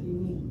good if you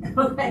need.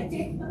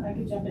 Okay. I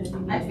could jump in if you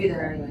need. I have to be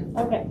there anyway.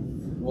 Okay.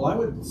 Well, I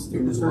would stick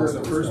When with does her law at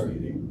the school first start?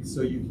 meeting,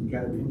 so you can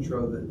kind of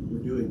intro that we're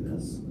doing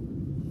this,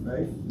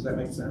 right? Does that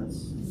make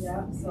sense?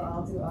 Yeah, so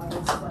I'll do August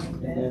And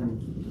 25th.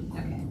 then,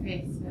 Okay.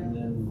 okay, so and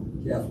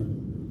then,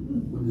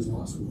 Catherine, when is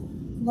law school?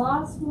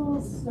 Law school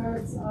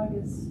starts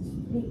August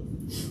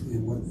 8th.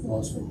 And what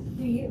law school?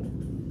 Do you?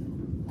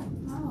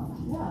 Oh,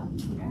 yeah.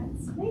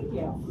 congrats. Thank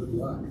you. Good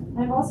luck.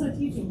 I'm also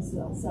teaching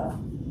still, so.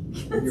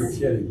 You're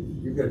kidding.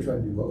 You've got to try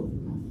to do both.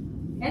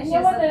 And You she know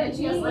has, what the and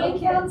she has little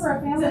median income kids. for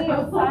a family so-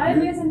 of 5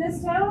 is in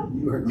this town?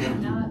 You are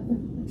Not-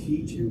 going to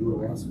teach and go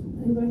to law school.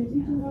 I'm going to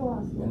teach and go to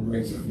law school. And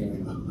raise a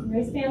family.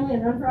 Raise family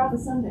and run for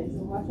office someday, so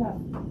watch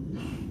out.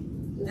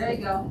 There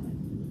you go.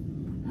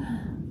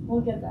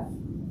 We'll get that.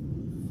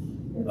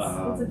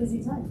 Uh, It's a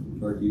busy time.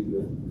 Are you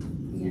good?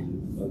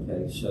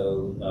 Okay,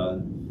 so,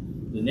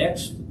 the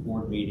next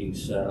board meeting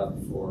set up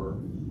for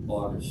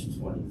August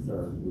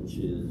 23rd, which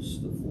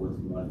is the 4th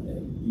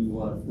Monday. Do you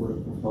want to put a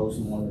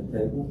proposal on the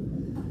table?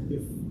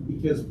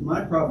 because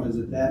my problem is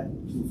that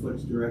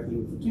conflicts directly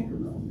with the Tinker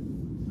Mill.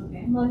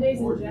 Okay. Mondays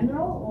in Or-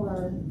 general,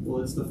 or?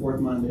 Well, it's the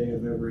 4th Monday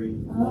of every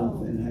Oh.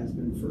 month and has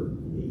been for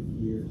 8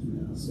 years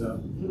now, so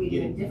Can we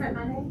do a different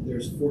Monday?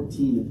 there's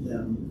 14 of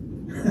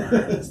them.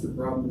 That's the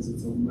problem, is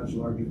it's a much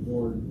larger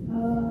board.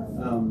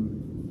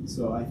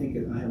 So I think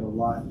I have a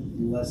lot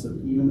less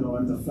of, even though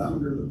I'm the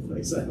founder of the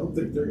place, I don't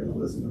think they're gonna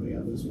listen to me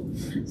on this one.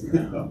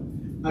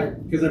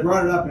 Because I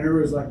brought it up and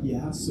everybody was like,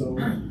 yeah, so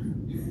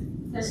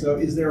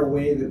is there a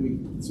way that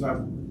so I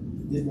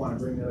did want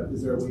to bring that up,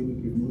 is there a way we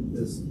could move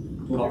this to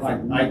a Well,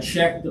 different I week?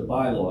 checked the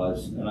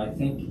bylaws, and I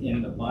think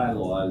in the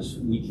bylaws,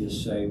 we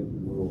just say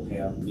we'll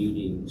have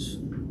meetings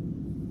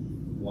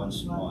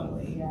once a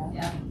month.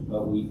 Yeah,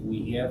 But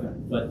we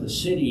haven't, but the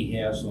city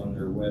has on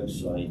their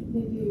website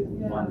they do,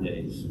 yeah.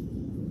 Mondays,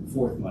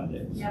 fourth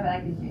Mondays, Yeah, but I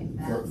can change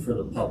that. for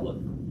the public.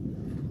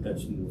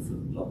 That's more for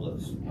the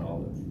public's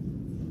knowledge.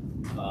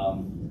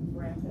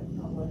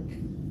 Rampant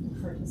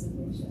public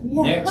participation.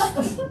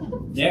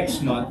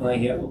 Next month, I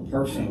have a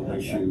personal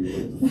issue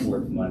with the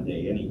fourth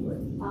Monday anyway,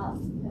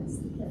 That's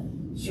the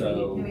thing.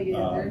 so. Can we do the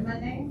third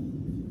Monday?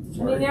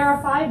 I mean, there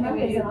are 5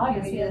 Mondays in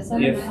August. Can we We have do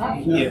seven the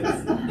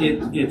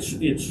third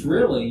options. It's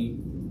really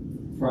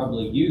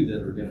probably you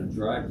that are gonna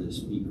drive this,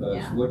 because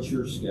Yeah. what's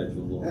your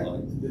schedule look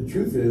like? The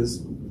truth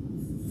is,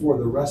 for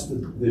the rest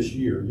of this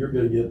year, you're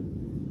gonna get,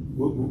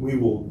 we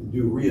will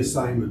do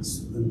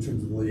reassignments in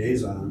terms of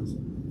liaisons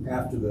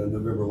after the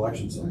November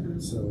election cycle.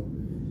 So,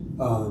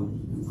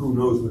 who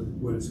knows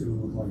what it's gonna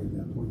look like at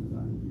that point in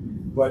time.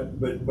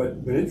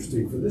 But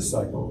interesting for this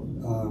cycle,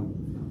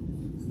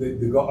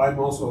 I'm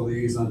also a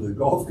liaison to the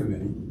golf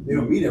committee. They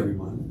don't meet every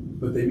month,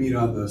 but they meet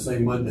on the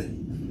same Monday.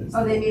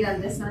 Oh, they meet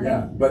on this Monday?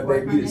 Yeah, but they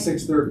Fourth meet at Monday?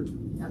 6:30.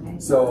 Okay.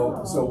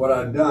 So what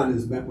I've done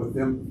is met with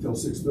them till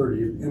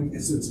 6:30, and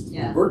since it's been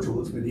Yeah. virtual,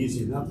 it's been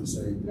easy enough to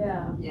say,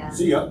 Yeah. Yeah.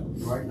 see ya,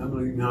 right?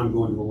 And now I'm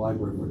going to the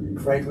library board meeting.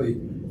 Frankly,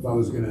 if I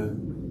was gonna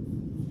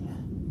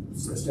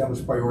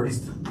establish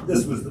priorities,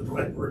 this was the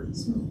priority.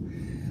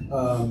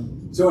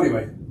 So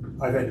anyway,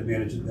 I've had to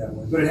manage it that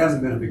way, but it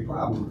hasn't been a big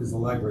problem because the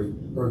library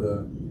or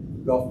the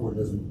golf board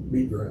doesn't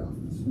meet very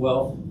often.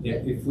 Well,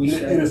 if we And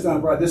say, it's not a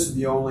problem. This is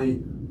the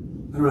only,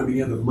 I don't have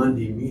any other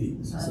Monday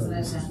meetings. That's So what I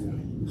this is,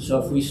 said.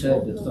 so if we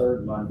said the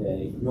third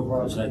Monday, No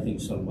problem. because I think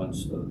some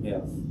months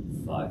have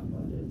 5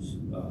 Mondays,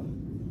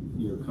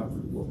 you're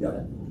comfortable with Yep.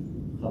 that?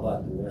 How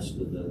about the rest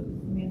of the,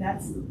 I mean,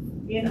 that's,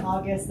 in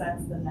August,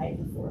 that's the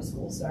night before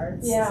school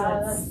starts. Yeah,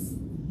 so that's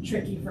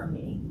tricky for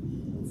me.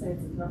 I'd say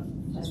it's a rough.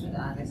 Just for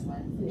the August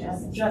one. Yeah.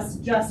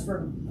 Just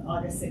for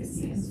August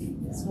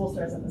 16th. School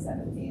starts on the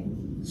 17th.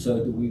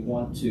 so do we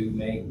want to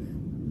make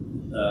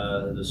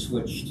the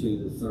switch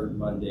to the third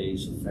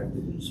Mondays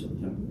effective in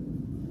September?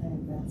 I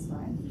think that's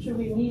fine. Should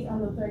we meet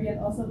on the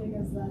 30th also,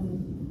 because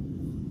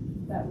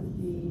then that would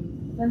be,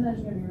 then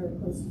that's gonna be really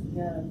close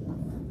together.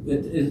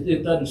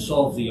 It doesn't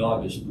solve the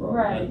August problem.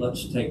 Right.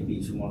 Let's take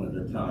these one at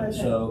a time. Okay.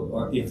 So,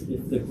 or if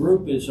the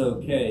group is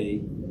okay,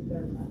 The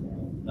third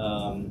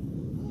Monday.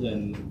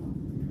 then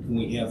can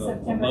we have a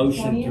September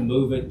motion to 20th?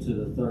 move it to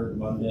the third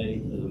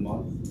Monday of the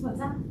month? What's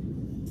that?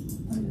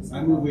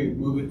 I move we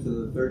move it to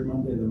the third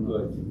Monday of the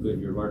month. Good,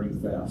 you're learning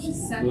fast.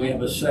 Second. Do we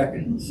have a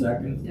second?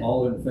 Second, Yeah.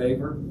 all in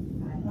favor?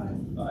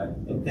 Aye.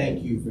 And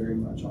thank you very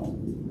much, all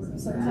of you.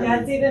 Yeah,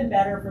 it's even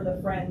better for the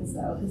friends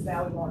though, because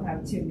now we won't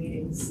have 2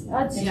 meetings.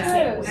 That's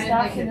Yeah, true, I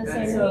staff like in it the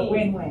better. same So week.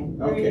 win-win.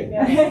 There you Okay.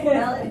 go.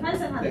 Well, it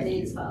depends on how the Thank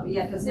dates you. fall.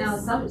 Yeah, because now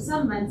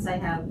some months I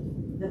have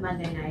the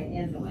Monday night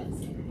and the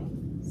Wednesday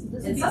night. So this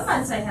would And be some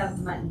months I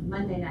have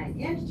Monday night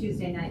and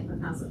Tuesday night for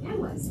council and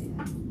Wednesday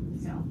night.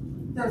 So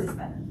third is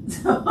better.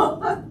 So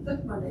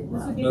the Monday.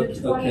 This would be Okay, the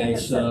 20th of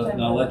so September.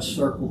 now let's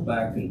circle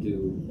back and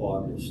do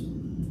August.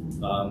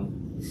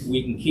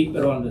 We can keep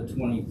it on the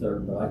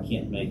 23rd, but I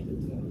can't make the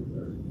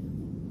 23rd.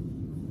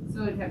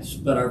 So we'd have,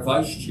 But our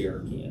vice chair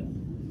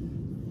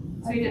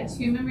can. so you got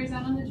 2 members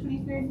out on the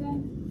 23rd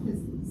then?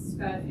 Because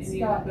Scott and you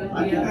Scott, both yeah.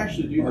 I be can out.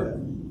 actually do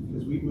that,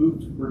 because we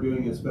moved, we're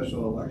doing a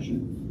special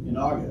election in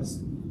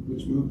August,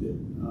 which moved it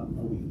a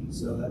week,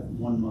 so that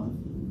 1 month,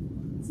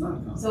 it's not a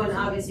conflict. So in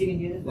August you can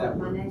do the That fourth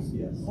Monday? works,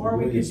 yes. Or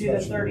we could do the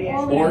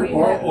 30th. Or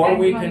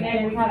we can-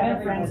 And we can have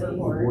a friends The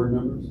report. board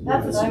members?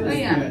 That's what I Oh, was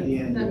yeah, at the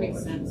end. that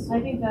makes sense. I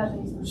think that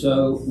makes sense.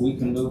 So we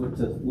can move it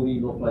to, what do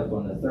you look like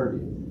on the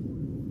 30th?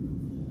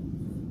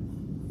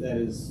 That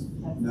is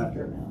not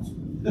good.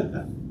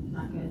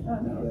 Not good.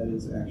 No, that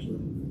is actually,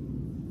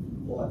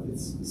 well,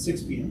 it's a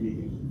 6 p.m.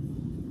 meeting,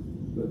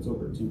 but it's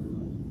over at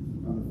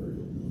Timberline on the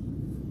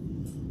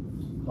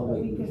 30th. How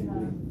late We would could you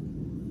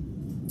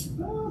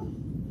have,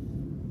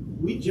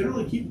 We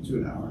generally keep it to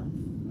an hour.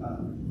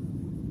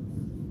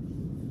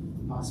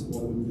 Possible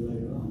it wouldn't be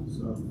later on,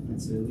 so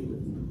I'd say leave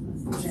it.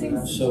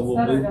 seems So we'll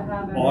better move to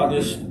have it.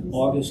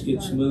 August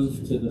gets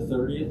moved to the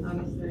 30th?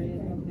 August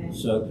 30th, okay.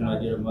 So can I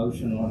get a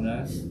motion on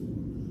that?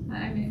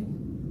 I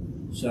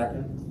mean,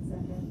 Second?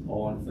 Second.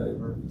 All in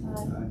favor?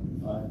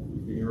 Aye.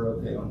 You're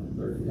okay on the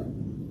 30th?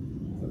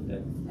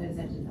 Okay. I just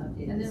have to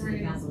update And the then we're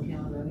city gonna- council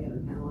calendar, we have a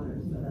calendar,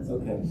 but that's.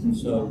 Okay,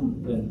 so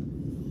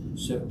then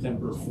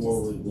September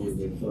forward will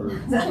be the 3rd.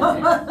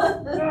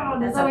 Oh,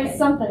 there's always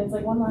something, it's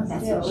like one last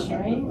That's deal, okay.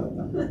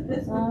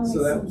 right? So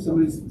that,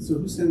 so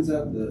who sends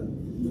out the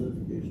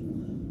notification on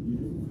that?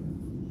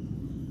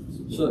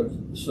 You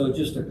do? So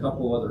just a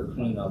couple other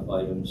cleanup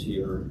items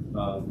here.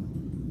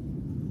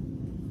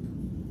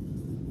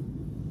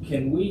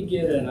 Can we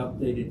get an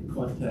updated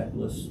contact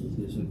list with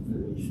his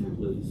information,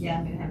 please? Yeah,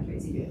 I'm gonna have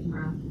Tracy do it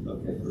tomorrow.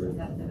 Okay, great.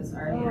 That was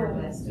already on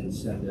our list. And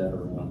send that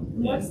around.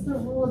 What's the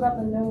rule about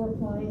the no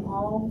replying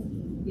all?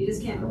 You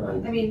just can't,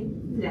 Right. I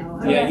mean,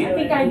 no. Yeah, I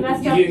think I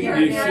messed up. You You're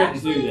shouldn't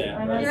actually- do that,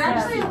 I right? You're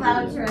actually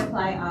allowed to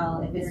reply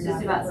all if it's You're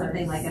just not about the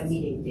something first. like a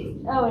meeting date.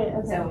 Oh, wait,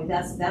 okay. So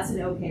that's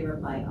an okay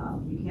reply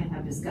all. You can't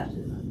have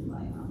discussions on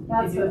reply all. You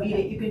That's can do a okay.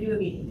 meeting, you can do a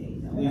meeting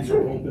date though. These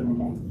are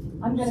open.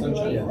 I'm gonna be late,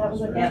 Sunshine that was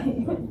laws, okay.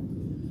 right?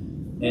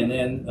 And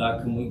then,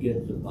 can we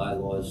get the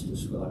bylaws to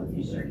Scott if You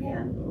he's sure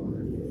can.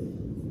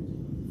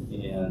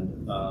 already?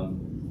 And,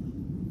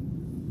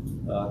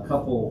 a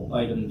couple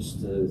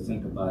items to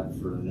think about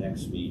for the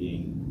next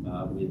meeting.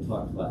 We had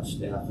talked about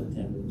staff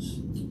attendance.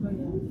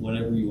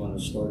 Whenever you want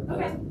to start that.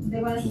 Okay,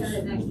 they wanna start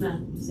it next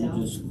month, We'll so.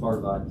 just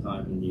carve out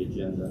time in the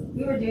agenda.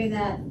 We were doing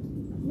that a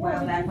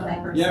while back when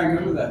I first Yeah, I started.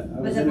 remember that. I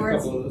But was the in a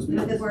board's, couple of those but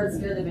the meetings.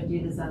 board's really would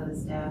do this out of the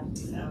staff,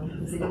 so,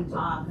 because they didn't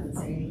talk and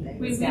say anything.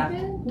 We Staff-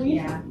 did?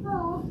 Yeah,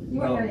 Oh, you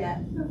weren't there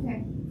yet.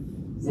 okay.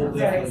 We'll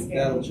definitely-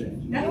 That'll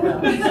change.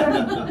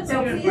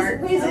 So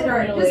please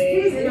interact, just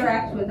please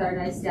interact with our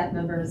nice staff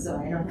members, so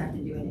I don't have to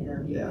do an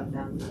interview Yeah. with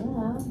them.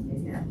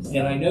 Yeah.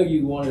 And I know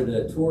you wanted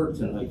a tour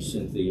tonight,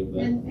 Cynthia,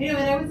 but, And, you know,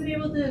 and I wasn't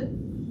able to.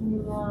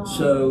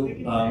 so,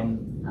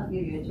 I'll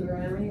give you a tour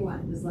whenever you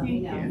want, just let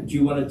me Thank know. do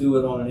you want to do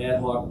it on an ad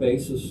hoc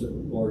basis,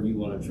 or do you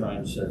want to try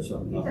and set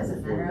something It up?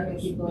 doesn't before matter, I'll give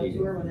next people a meeting?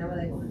 tour whenever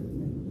they want.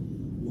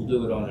 We'll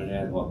do it on an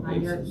ad hoc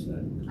I'm here. basis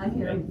then. I'm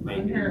here, Make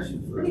I'm it here easy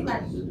for pretty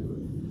everyone much to do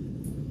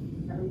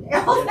every day,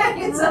 all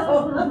day,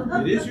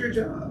 so. It is your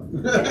job.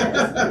 It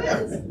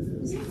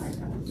is. It's my job.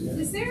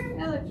 Is there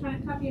an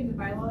electronic copy of the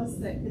bylaws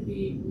that could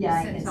be Yeah,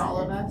 I sent can to all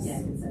of send it. us? Yeah,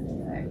 I can send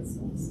it. I would say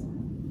so.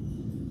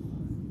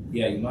 it.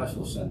 Yeah, you might as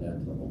well send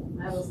that to all.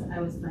 I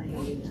was planning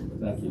on doing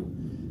that. Thank you.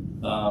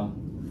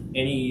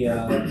 Any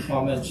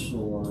comments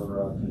or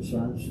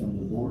concerns from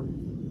the board?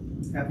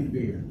 Happy to be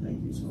here.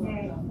 Thank you so much.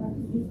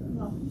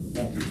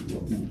 Thank you.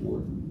 Welcome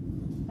aboard.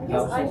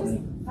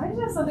 I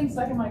just have something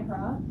stuck in my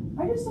craw.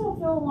 I just don't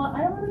feel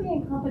I don't want to be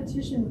in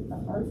competition with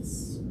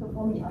the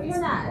performing arts.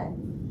 You're not.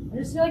 people. I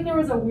just feel like there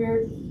was a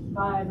weird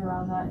vibe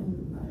around that,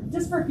 and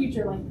just for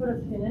future, like put a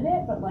pin in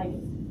it, but like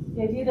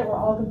the idea that we're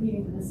all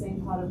competing for the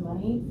same pot of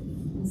money,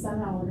 and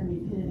somehow we're going to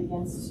be pitted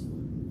against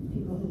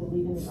people who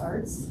believe in the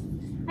arts.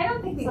 I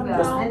don't think we will.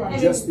 Somehow, And- like-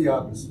 and Just the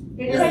opposite.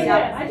 it is Yeah, the yeah,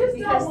 I opposite, just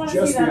because- don't want to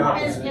Just see the that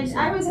opposite. happen. And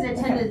I was in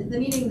attendance, the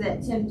meeting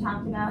that Tim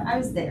talked about, I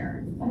was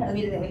there, the Okay.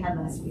 meeting that we had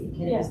last week.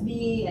 And it was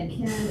me and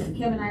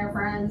Kim and I are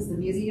friends, the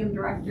museum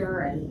director,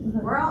 and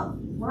Mhm. we're all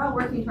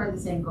working toward the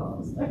same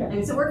goals. Okay.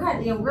 And so we're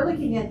we're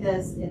looking at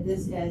this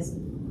as,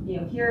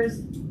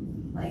 here's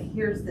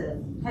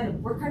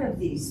we're kind of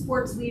the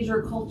sports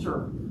leisure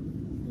culture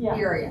Yeah.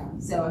 area.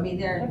 So, I mean,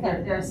 there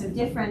are some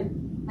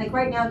different, like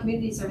right now,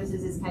 community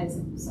services is kind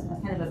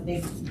of a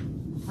big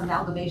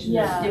amalgamation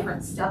Yeah. of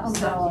different stuff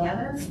Umbrella.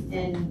 together.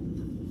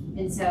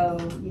 And so,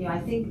 I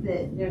think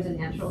that there's a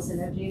natural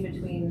synergy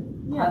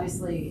between Yeah.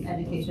 obviously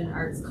education,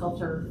 arts,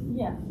 culture,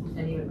 Yeah.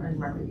 and even and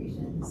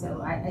recreation.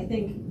 So I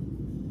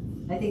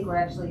think we're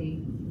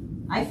actually,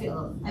 I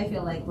feel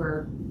like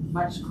we're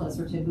much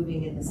closer to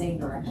moving in the same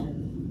direction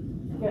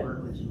than we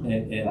were originally.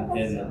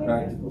 And the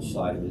practical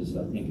side of it is,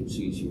 I think it's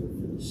easier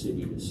for the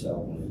city to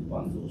sell when it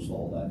bundles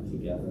all that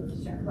together.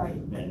 Sure. Right.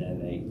 And then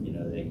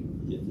they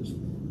get this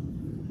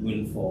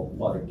windfall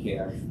pot of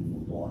cash from the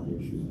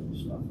bond issue and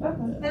stuff like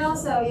Okay. that. And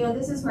also,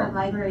 this is where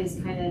libraries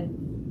kind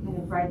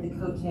of ride the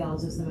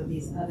coattails of some of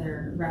these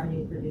other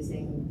revenue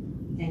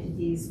producing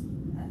entities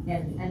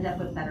and end up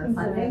with better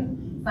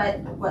funding. But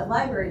what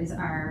libraries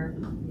are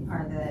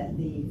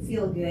the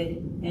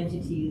feel-good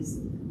entities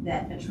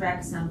that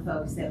attract some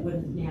folks that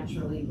wouldn't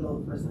naturally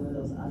vote for some of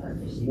those other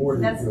issues. More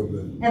than That's, feel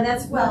good. and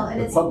that's, well, and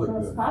The it's, public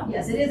Most good. popular.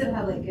 yes, it is a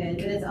public good,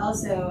 but it's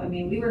also, I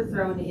mean, we were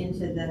thrown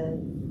into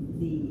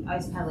the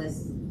Ice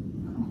Palace,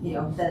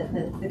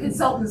 the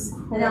consultant's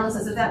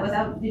analysis of that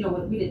without, we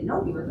didn't know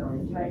we were thrown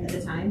into it at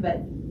the time,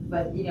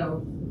 but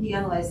he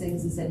analyzed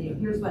things and said,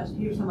 here's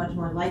how much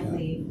more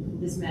likely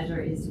this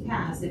measure is to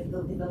pass if the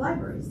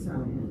library is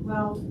thrown in.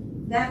 Well,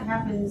 that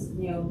happens,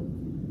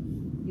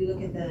 you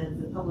look at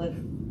the public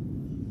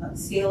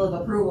scale of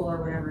approval or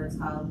whatever it's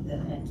called that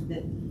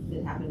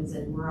happens,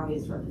 and we're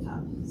always toward the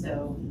top.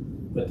 So.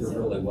 But there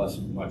really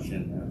wasn't much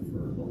in that for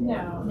the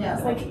No. No.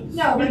 It's like,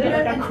 No, but Maybe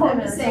like a I'm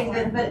corner just saying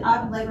that, somewhere.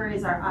 but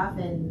libraries are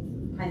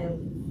often kind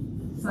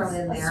of thrown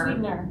in a there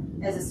sweetener.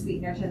 as a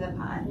sweetener to the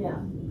pot. Yeah.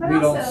 But We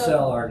don't also,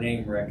 sell our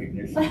name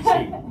recognition. See?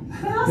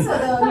 but also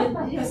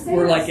though, say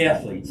We're like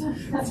that's- athletes.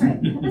 That's right.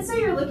 And so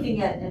you're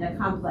looking at a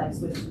complex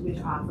which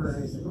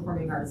offers a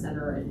performing arts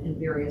center and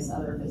various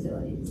other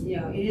facilities.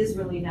 It is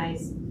really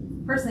nice.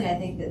 Personally, I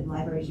think that the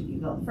library should be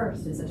built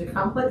first in such a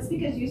complex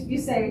because you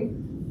say,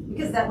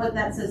 because what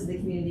that says to the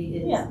community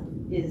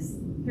is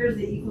here's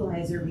the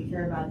equalizer, we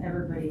care about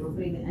everybody, we're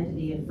putting the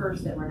entity in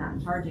first that we're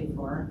not charging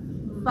for.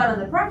 But on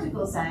the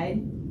practical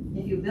side,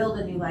 if you build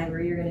a new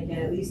library, you're gonna get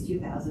at least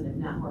 2,000, if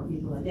not more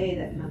people a day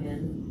that come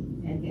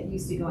in and get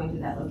used to going to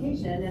that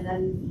location, and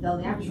then they'll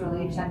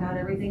naturally check out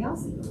everything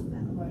else that goes with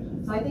that.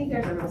 So I think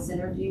there's a real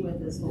synergy with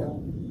this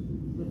whole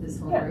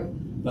Yeah. group.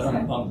 But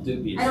I'm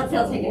dubious. I don't feel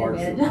about a taken large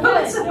advantage group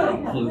of. that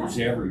includes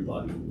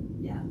everybody.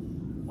 Yeah.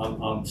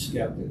 I'm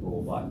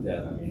skeptical about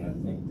that. I mean,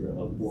 I think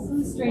a board Some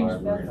for the strange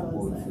library and a bedfellows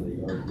board there. for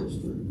the art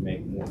district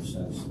make more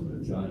sense than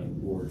a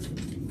giant board.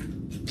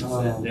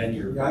 Then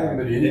you're. Yeah, I haven't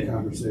been in any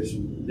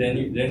conversation.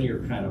 Then you're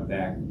kind of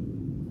back,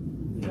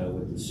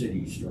 with the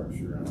city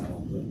structure, and I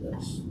don't think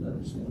that's gonna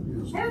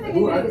be. I don't think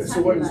anybody's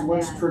So talking about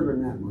what's that.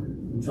 triggering that, Mark?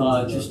 In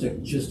terms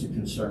of- Just a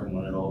concern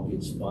when it all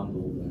gets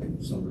bundled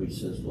and somebody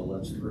says, well,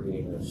 let's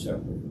create a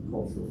separate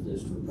cultural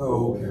district.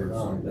 Oh, okay. Or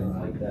All right, something all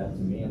right. like that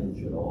to manage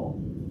it all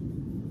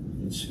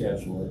and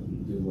schedule it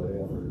and do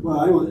whatever. Well,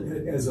 I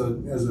don't, as a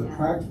Yeah.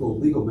 practical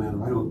legal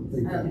matter, I don't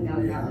think I that don't think would that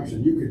be would an happen.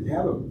 option.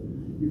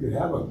 You could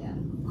have a Yeah.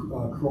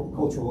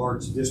 cultural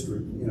arts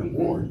district in a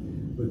board,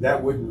 but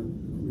that wouldn't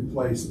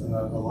replace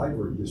a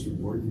library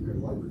district board if you could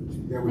have a library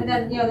district. That would And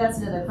then, that's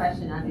another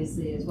question,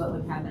 obviously, is what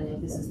would happen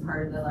if this is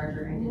part of the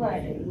larger entity?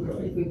 Right.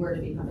 If we were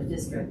to become a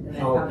district, and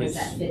then How how it does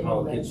gets, that fit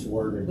how in it gets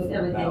worded. with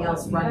everything ballot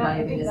else and run by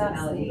a I think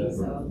that's municipality, whatever,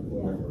 so.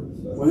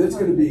 whatever. Well, it's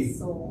gonna be,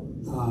 Soul.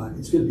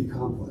 it's gonna be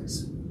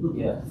complex,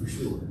 Yeah. for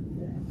sure.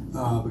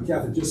 But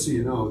Catherine, just so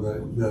you know,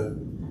 the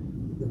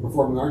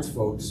performing arts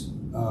folks,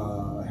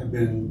 have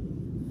been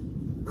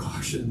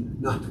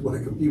cautioned not to want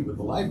to compete with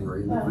the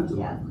library and the printed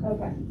yeah. library.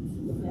 Okay.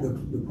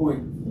 The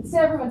point, It's to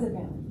everyone's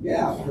advantage.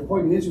 yeah, the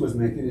point Nancy was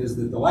making is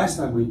that the last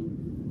time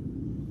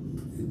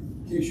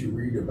in case you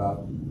read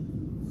about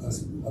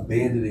us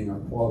abandoning our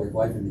quality of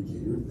life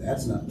indicator,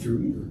 that's not true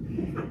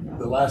either.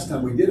 The last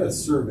time we did a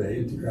survey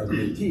in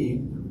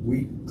 2018,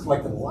 we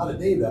collected a lot of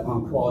data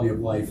on quality of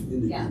life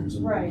indicators.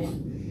 Right.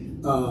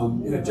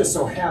 And it just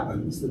so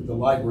happens that the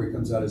library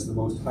comes out as the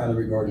most highly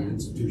regarded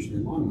institution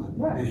in Longmont,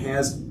 Right. and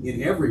has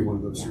in every one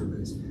of those Yeah.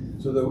 surveys.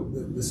 So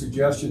the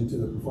suggestion to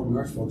the performing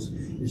arts folks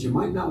is you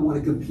might not want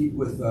to compete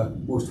with the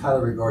most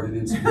highly regarded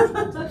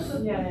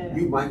institution. Yeah.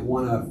 You might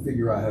want to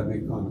figure out how to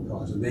make common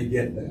cause, and they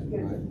get that,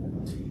 Good. right?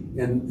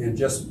 And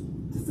just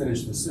to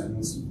finish the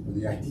sentence or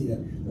the idea,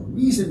 the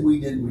reason we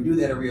do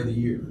that every other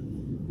year,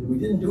 and we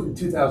didn't do it in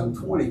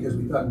 2020 because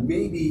we thought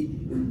maybe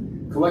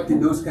collecting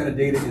those kind of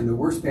data in the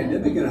worst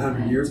pandemic in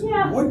 100 years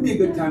Yeah. wouldn't be a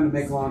good time to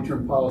make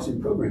long-term policy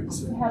and program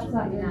decisions. Perhaps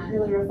not Yeah.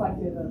 really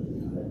reflective of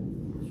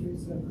the true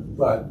scope.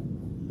 But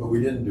we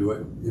didn't do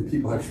it, and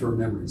people have short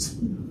memories.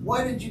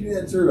 Why did you do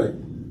that survey?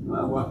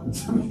 Well,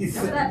 somebody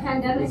Remember that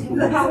pandemic?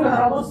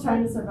 We're all just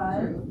trying to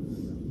survive.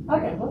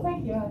 Okay, well,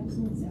 thank you. I just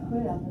need to put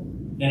it out there.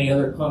 Any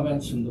other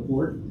comments from the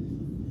board?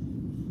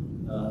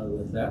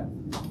 With that,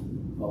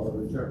 call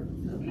it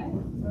adjourned. Okay.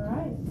 All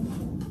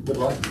right. Good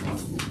luck.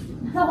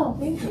 Oh,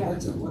 thank you.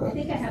 That's a- what I a-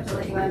 think I have to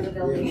let you out of the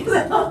building.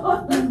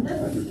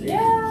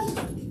 Yeah.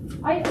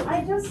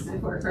 I just, I'm a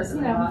poor person.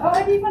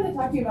 it'd be fun to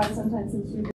talk to you about it sometime since you're